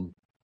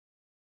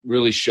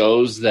 Really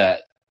shows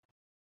that,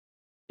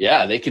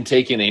 yeah, they can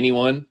take in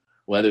anyone,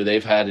 whether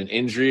they've had an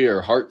injury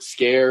or heart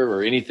scare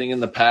or anything in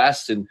the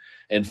past, and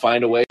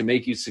find a way to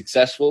make you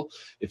successful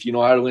if you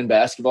know how to win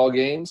basketball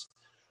games.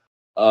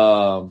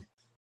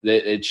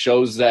 It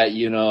shows that,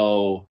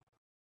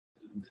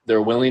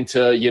 they're willing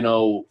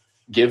to,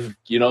 give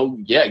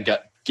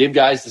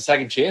guys the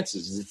second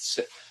chances. It's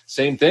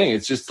same thing.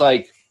 It's just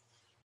like,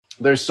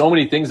 there's so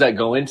many things that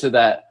go into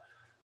that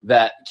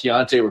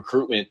Keontae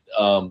recruitment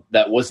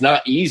that was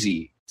not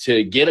easy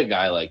to get a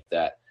guy like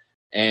that.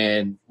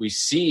 And we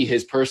see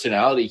his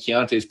personality,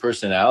 Keontae's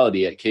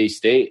personality at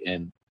K-State,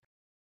 and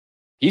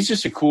he's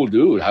just a cool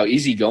dude, how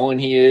easygoing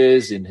he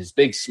is, and his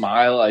big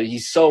smile.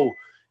 He's so,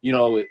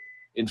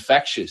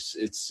 infectious.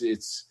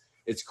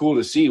 It's cool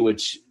to see,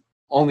 which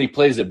only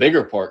plays a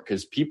bigger part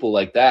because people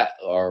like that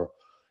are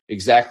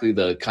exactly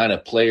the kind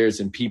of players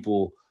and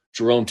people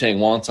Jerome Tang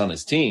wants on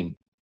his team.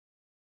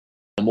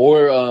 The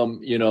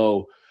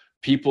more,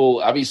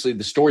 people, obviously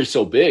the story's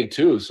so big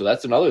too. So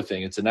that's another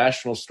thing. It's a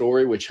national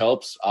story, which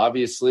helps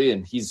obviously.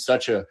 And he's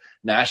such a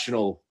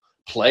national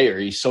player.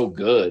 He's so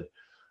good.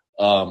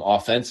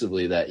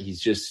 offensively that he's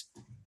just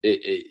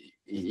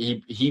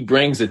he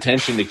brings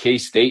attention to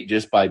K-State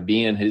just by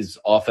being his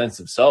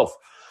offensive self.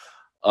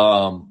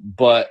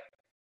 But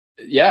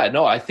yeah,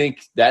 no, I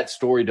think that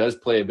story does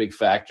play a big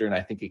factor, and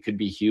I think it could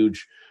be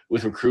huge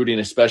with recruiting,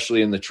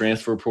 especially in the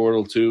transfer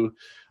portal too.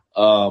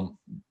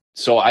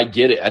 So I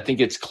get it. I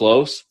think it's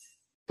close,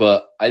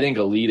 but I think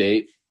Elite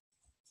Eight,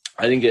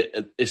 I think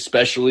it,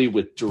 especially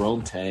with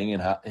Jerome Tang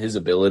and his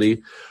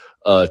ability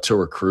to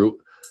recruit,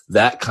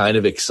 that kind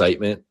of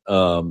excitement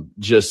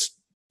just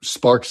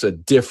sparks a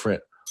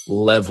different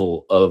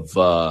level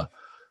of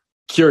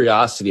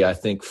curiosity, I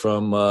think,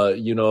 from,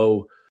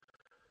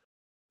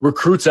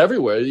 recruits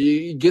everywhere.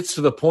 It gets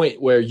to the point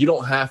where you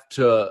don't have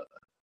to,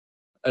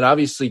 and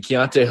obviously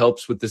Keontae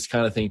helps with this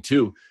kind of thing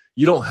too.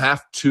 You don't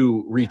have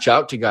to reach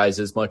out to guys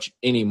as much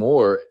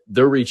anymore.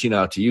 They're reaching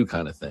out to you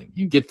kind of thing.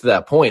 You get to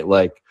that point,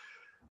 like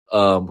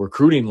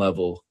recruiting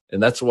level.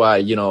 And that's why,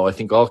 I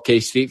think all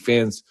K-State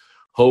fans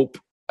hope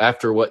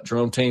after what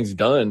Jerome Tang's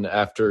done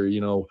after,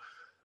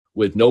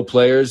 with no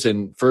players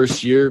in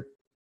first year,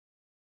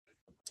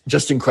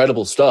 just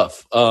incredible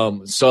stuff.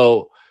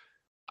 So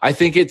I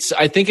think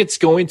it's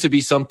going to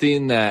be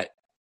something that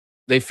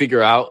they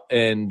figure out.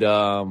 And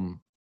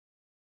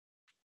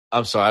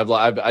I'm sorry,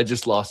 I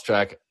just lost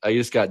track. I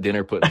just got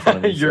dinner put in front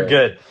of me. You're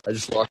good. I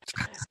just lost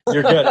track.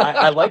 You're good.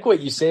 I like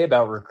what you say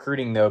about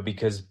recruiting, though,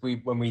 because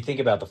when we think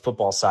about the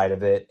football side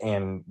of it,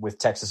 and with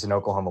Texas and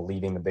Oklahoma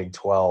leading the Big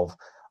 12,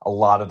 a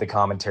lot of the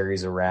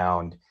commentaries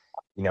around,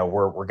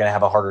 we're going to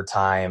have a harder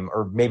time,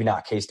 or maybe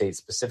not K-State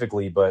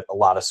specifically, but a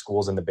lot of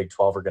schools in the Big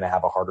 12 are going to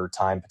have a harder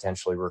time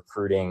potentially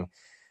recruiting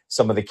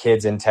some of the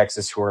kids in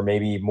Texas who are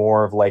maybe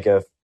more of like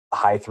a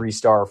high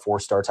 3-star,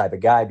 4-star type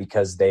of guy,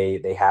 because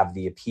they have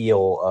the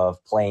appeal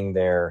of playing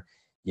their,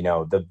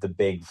 the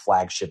big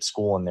flagship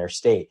school in their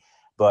state.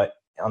 But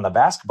on the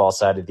basketball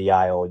side of the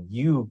aisle,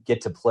 you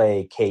get to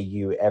play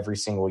KU every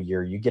single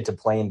year. You get to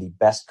play in the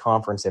best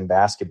conference in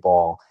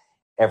basketball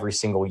every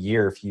single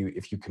year if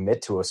you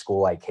commit to a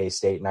school like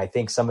K-State. And I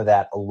think some of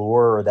that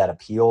allure or that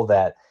appeal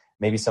that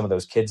maybe some of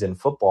those kids in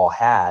football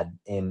had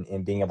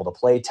in being able to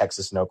play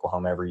Texas and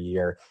Oklahoma every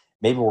year,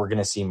 maybe we're going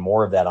to see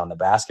more of that on the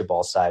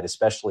basketball side,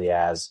 especially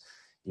as,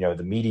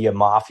 the media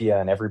mafia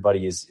and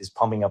everybody is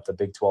pumping up the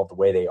Big 12 the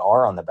way they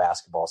are on the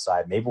basketball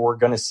side. Maybe we're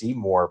going to see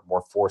more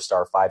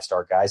 4-star,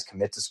 5-star guys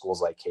commit to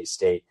schools like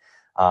K-State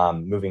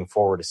moving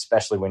forward,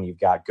 especially when you've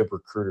got good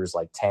recruiters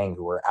like Tang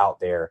who are out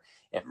there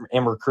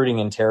and recruiting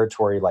in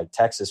territory like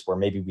Texas, where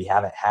maybe we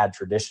haven't had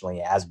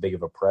traditionally as big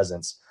of a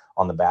presence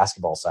on the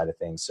basketball side of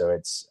things. So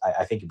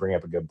I think you bring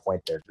up a good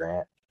point there,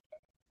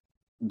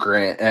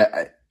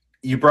 Grant.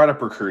 You brought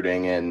up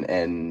recruiting,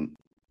 and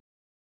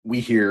we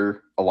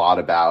hear a lot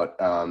about,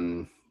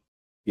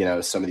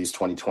 some of these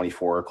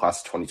 2024 class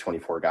of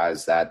 2024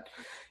 guys that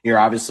you're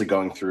obviously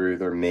going through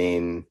their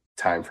main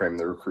time frame,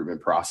 the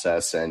recruitment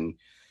process. And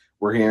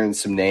we're hearing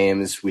some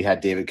names. We had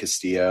David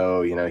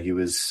Castillo, he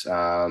was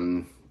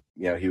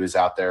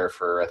out there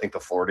for, I think, the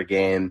Florida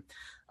game.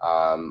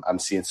 I'm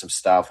seeing some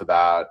stuff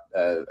about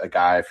a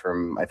guy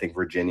from, I think,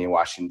 Virginia,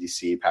 Washington,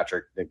 D.C.,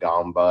 Patrick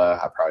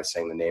Ngamba. I'm probably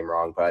saying the name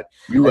wrong, but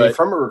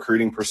from a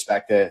recruiting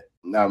perspective,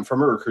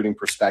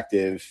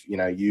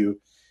 you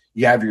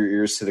have your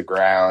ears to the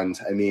ground.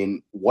 I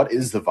mean, what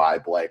is the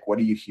vibe like? What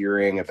are you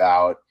hearing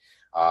about,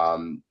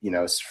 from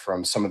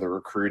some of the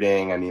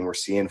recruiting? I mean, we're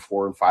seeing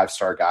 4- and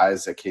 5-star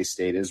guys that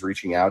K-State is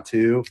reaching out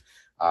to.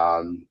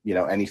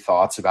 Any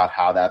thoughts about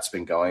how that's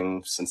been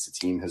going since the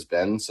team has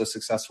been so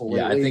successful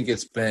lately? Yeah, I think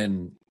it's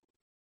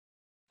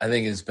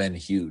been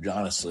huge,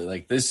 honestly.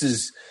 Like, this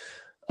is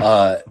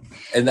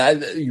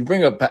and you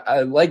bring up,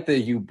 I like that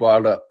you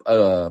brought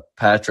up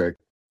Patrick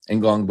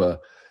Ngongba,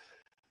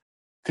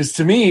 because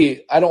to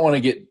me, I don't want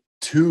to get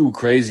too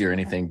crazy or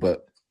anything,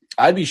 but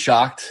I'd be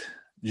shocked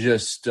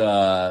just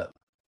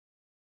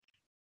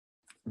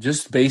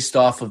based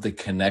off of the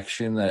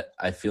connection that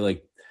I feel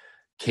like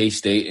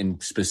K-State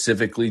and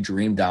specifically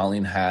Dream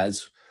Dowling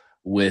has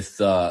with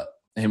him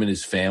and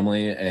his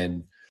family.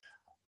 And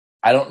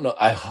I don't know.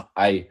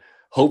 I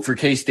hope for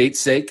K-State's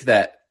sake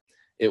that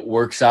it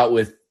works out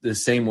with the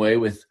same way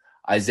with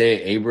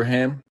Isaiah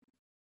Abraham,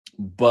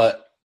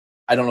 but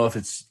I don't know if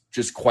it's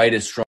just quite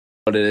as strong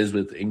as it is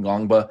with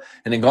Ngongba.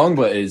 And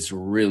Ngongba is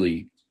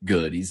really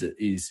good. He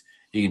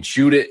can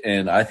shoot it,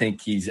 and I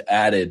think he's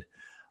added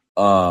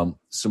some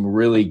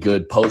really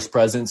good post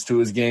presence to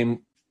his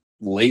game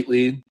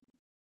lately,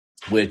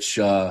 which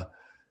I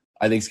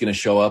think is going to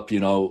show up,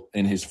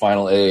 in his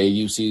final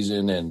AAU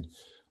season. And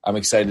I'm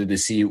excited to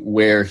see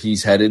where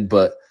he's headed.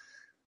 But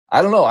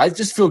I don't know. I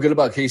just feel good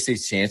about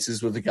K-State's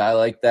chances with a guy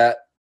like that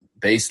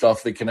based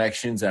off the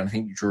connections. And I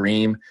think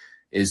Dream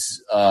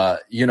is,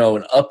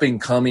 an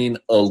up-and-coming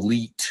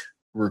elite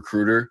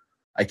recruiter.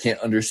 I can't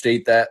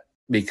understate that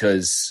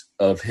because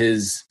of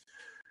his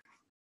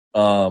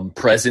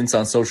presence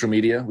on social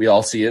media. We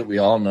all see it. We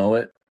all know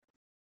it.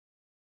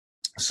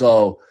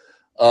 So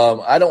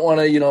I don't want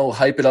to,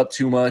 hype it up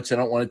too much. I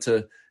don't want it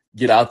to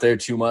get out there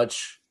too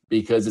much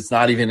because it's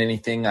not even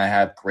anything I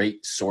have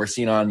great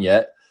sourcing on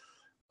yet.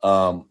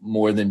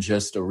 more than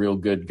just a real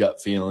good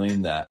gut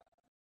feeling. That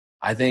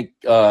I think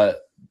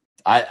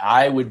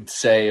I would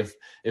say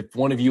if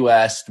one of you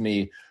asked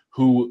me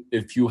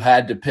if you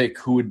had to pick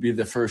who would be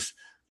the first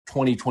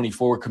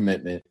 2024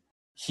 commitment,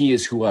 he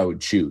is who I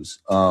would choose.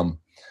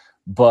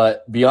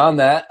 But beyond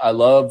that, I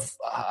love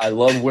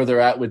where they're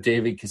at with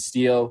David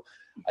Castillo.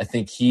 I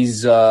think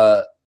he's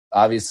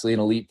obviously an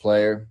elite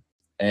player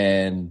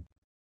and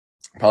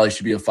probably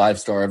should be a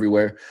 5-star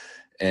everywhere.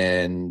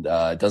 And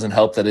it doesn't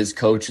help that his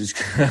coach is,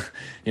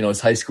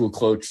 his high school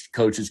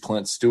coach is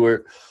Clint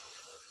Stewart.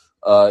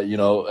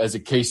 As a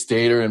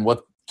K-Stater and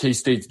what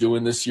K-State's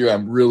doing this year,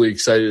 I'm really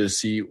excited to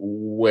see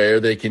where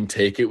they can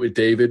take it with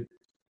David.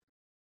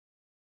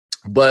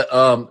 But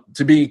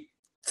to be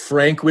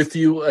frank with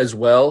you as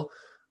well,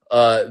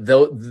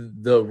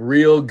 the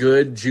real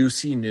good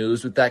juicy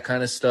news with that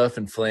kind of stuff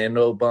and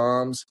Flando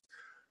bombs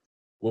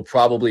will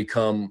probably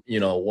come,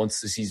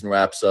 once the season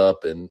wraps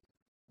up and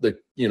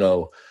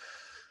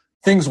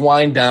things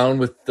wind down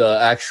with the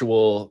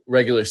actual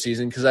regular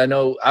season. Because I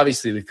know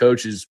obviously the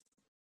coaches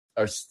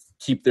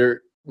keep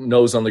their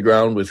nose on the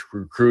ground with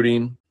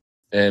recruiting,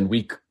 and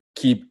we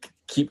keep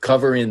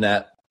covering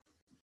that.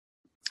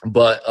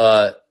 But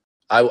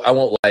I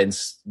won't lie.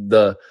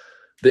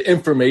 The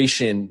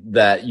information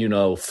that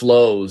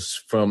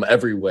flows from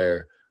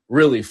everywhere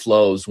really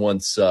flows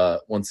once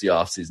the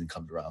off season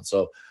comes around.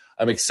 So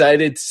I'm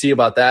excited to see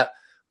about that.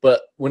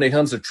 But when it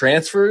comes to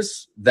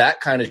transfers,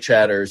 that kind of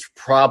chatter is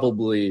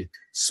probably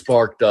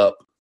sparked up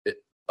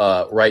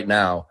right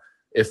now,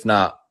 if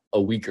not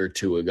a week or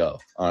two ago,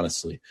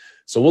 honestly.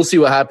 So we'll see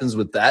what happens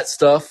with that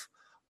stuff.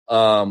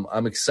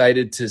 I'm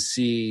excited to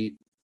see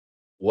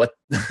what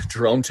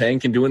Jerome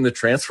Tang can do in the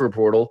transfer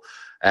portal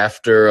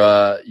after,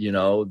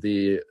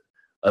 the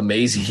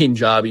amazing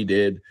job he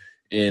did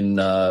in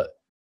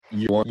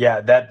year one.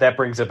 Yeah, that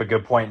brings up a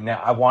good point.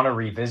 Now, I want to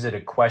revisit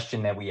a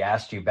question that we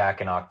asked you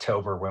back in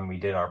October when we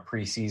did our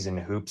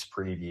preseason hoops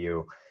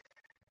preview.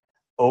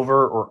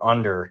 Over or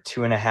under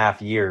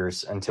 2.5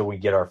 years until we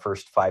get our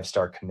first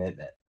 5-star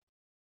commitment?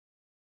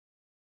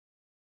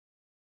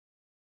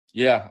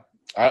 Yeah,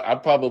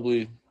 I'd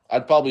probably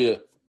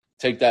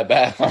take that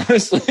back,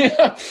 honestly.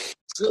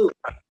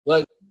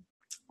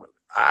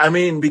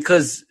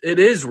 Because it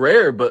is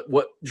rare, but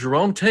what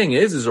Jerome Tang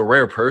is a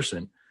rare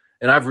person.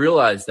 And I've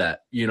realized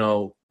that,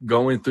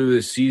 going through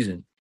this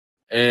season.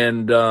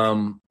 And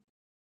I'm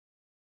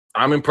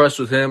impressed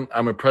with him.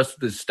 I'm impressed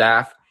with his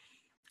staff.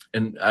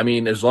 And,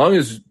 as long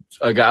as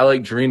a guy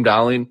like Dream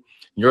Dowling,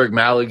 Yorick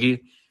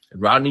Malagy,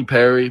 and Rodney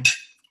Perry,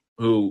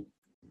 who,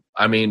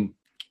 I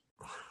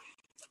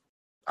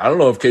don't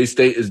know if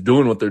K-State is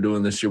doing what they're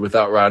doing this year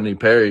without Rodney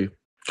Perry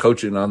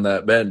coaching on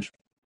that bench.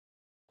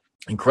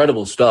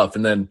 Incredible stuff.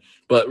 And then,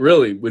 but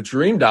really, with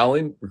Dream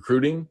Dowling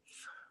recruiting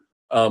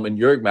and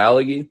Yorick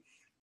Malagy,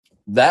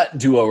 that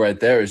duo right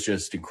there is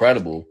just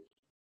incredible.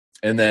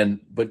 And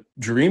then, but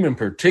Dream in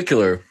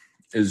particular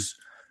is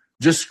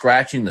just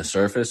scratching the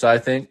surface, I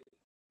think.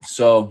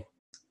 So,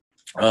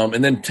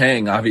 and then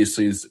Tang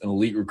obviously is an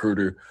elite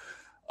recruiter.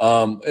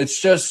 It's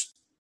just,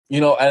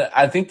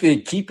 I think they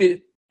keep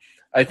it.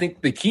 I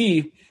think the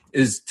key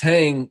is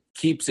Tang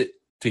keeps it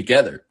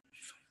together.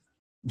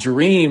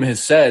 Jareem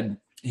has said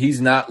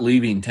he's not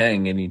leaving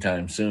Tang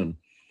anytime soon.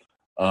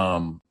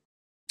 Of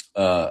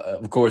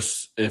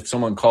course, if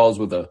someone calls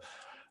with a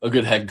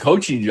good head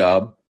coaching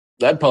job,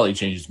 that'd probably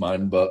change his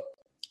mind. But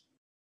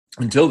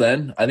until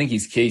then, I think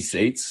he's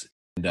K-State's.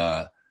 And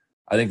I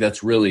think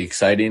that's really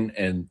exciting.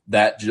 And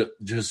that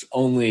just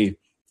only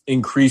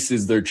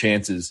increases their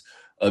chances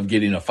of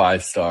getting a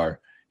 5-star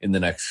in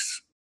the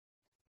next.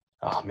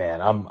 Oh man,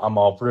 I'm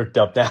all bricked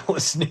up now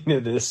listening to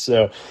this.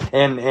 So,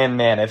 and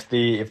man, if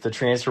the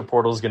transfer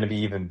portal is going to be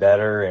even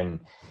better,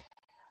 and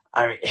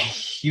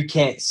you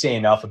can't say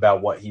enough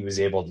about what he was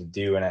able to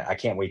do, and I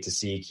can't wait to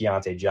see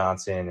Keontae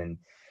Johnson and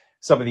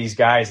some of these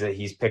guys that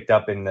he's picked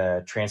up in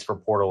the transfer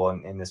portal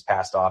in this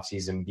past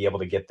offseason be able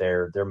to get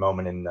their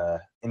moment in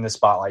the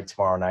spotlight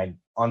tomorrow night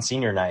on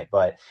senior night.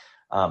 But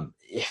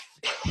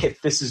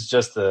if this is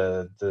just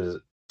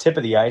the tip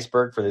of the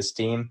iceberg for this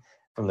team,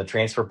 from the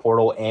transfer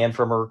portal and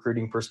from a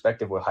recruiting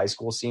perspective with high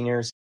school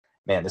seniors,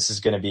 man, this is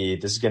going to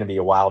be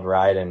a wild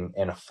ride and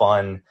a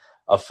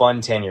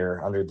fun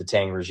tenure under the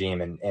Tang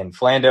regime. And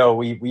Flando,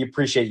 we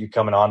appreciate you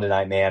coming on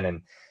tonight, man.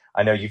 And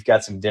I know you've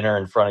got some dinner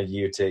in front of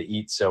you to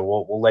eat, so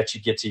we'll let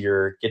you get to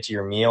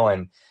your meal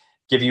and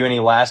give you any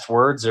last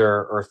words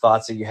or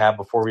thoughts that you have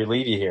before we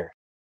leave you here.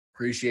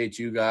 Appreciate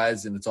you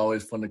guys, and it's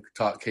always fun to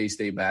talk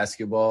K-State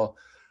basketball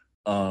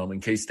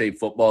and K-State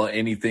football.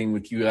 Anything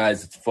with you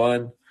guys, it's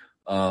fun.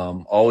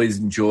 Always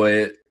enjoy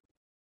it,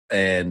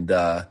 and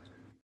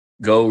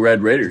go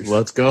Red Raiders.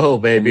 Let's go,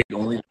 baby.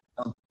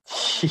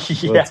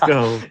 Let's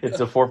go. It's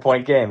a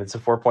 4-point game. It's a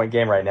 4-point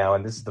game right now,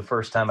 and this is the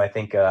first time I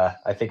think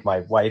my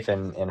wife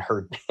and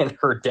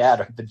her dad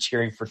have been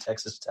cheering for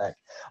Texas Tech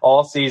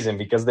all season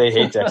because they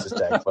hate Texas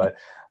Tech. But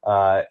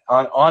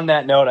on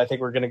that note, I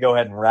think we're going to go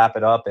ahead and wrap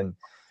it up. And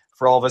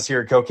for all of us here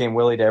at Cocaine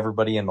Willie, to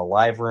everybody in the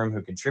live room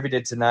who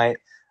contributed tonight,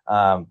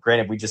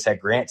 granted we just had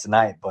Grant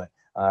tonight, but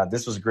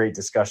This was a great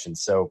discussion.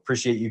 So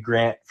appreciate you,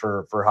 Grant,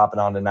 for hopping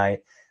on tonight.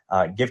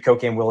 Give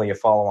Cocaine Willie a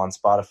follow on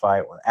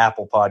Spotify or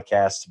Apple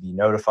Podcasts to be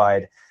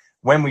notified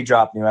when we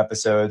drop new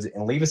episodes,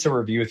 and leave us a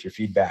review with your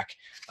feedback.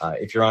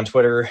 If you're on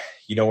Twitter,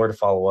 you know where to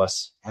follow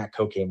us, at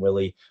Cocaine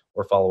Willie,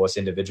 or follow us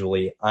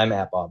individually. I'm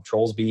at Bob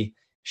Trollsby.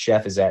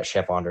 Chef is at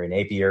Chef Andre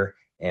Napier,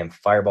 and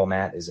Fireball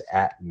Matt is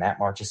at Matt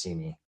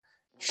Marchesini.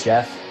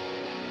 Chef.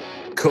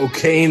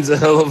 Cocaine's a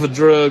hell of a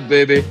drug,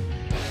 baby.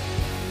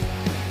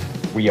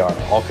 We are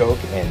all coke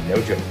and no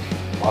joke.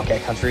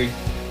 Wildcat Country.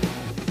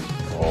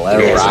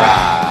 Let's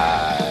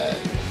ride.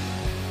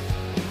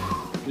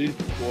 These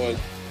boys.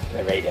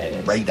 The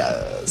Raiders.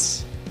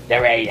 Raiders. The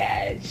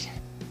Raiders.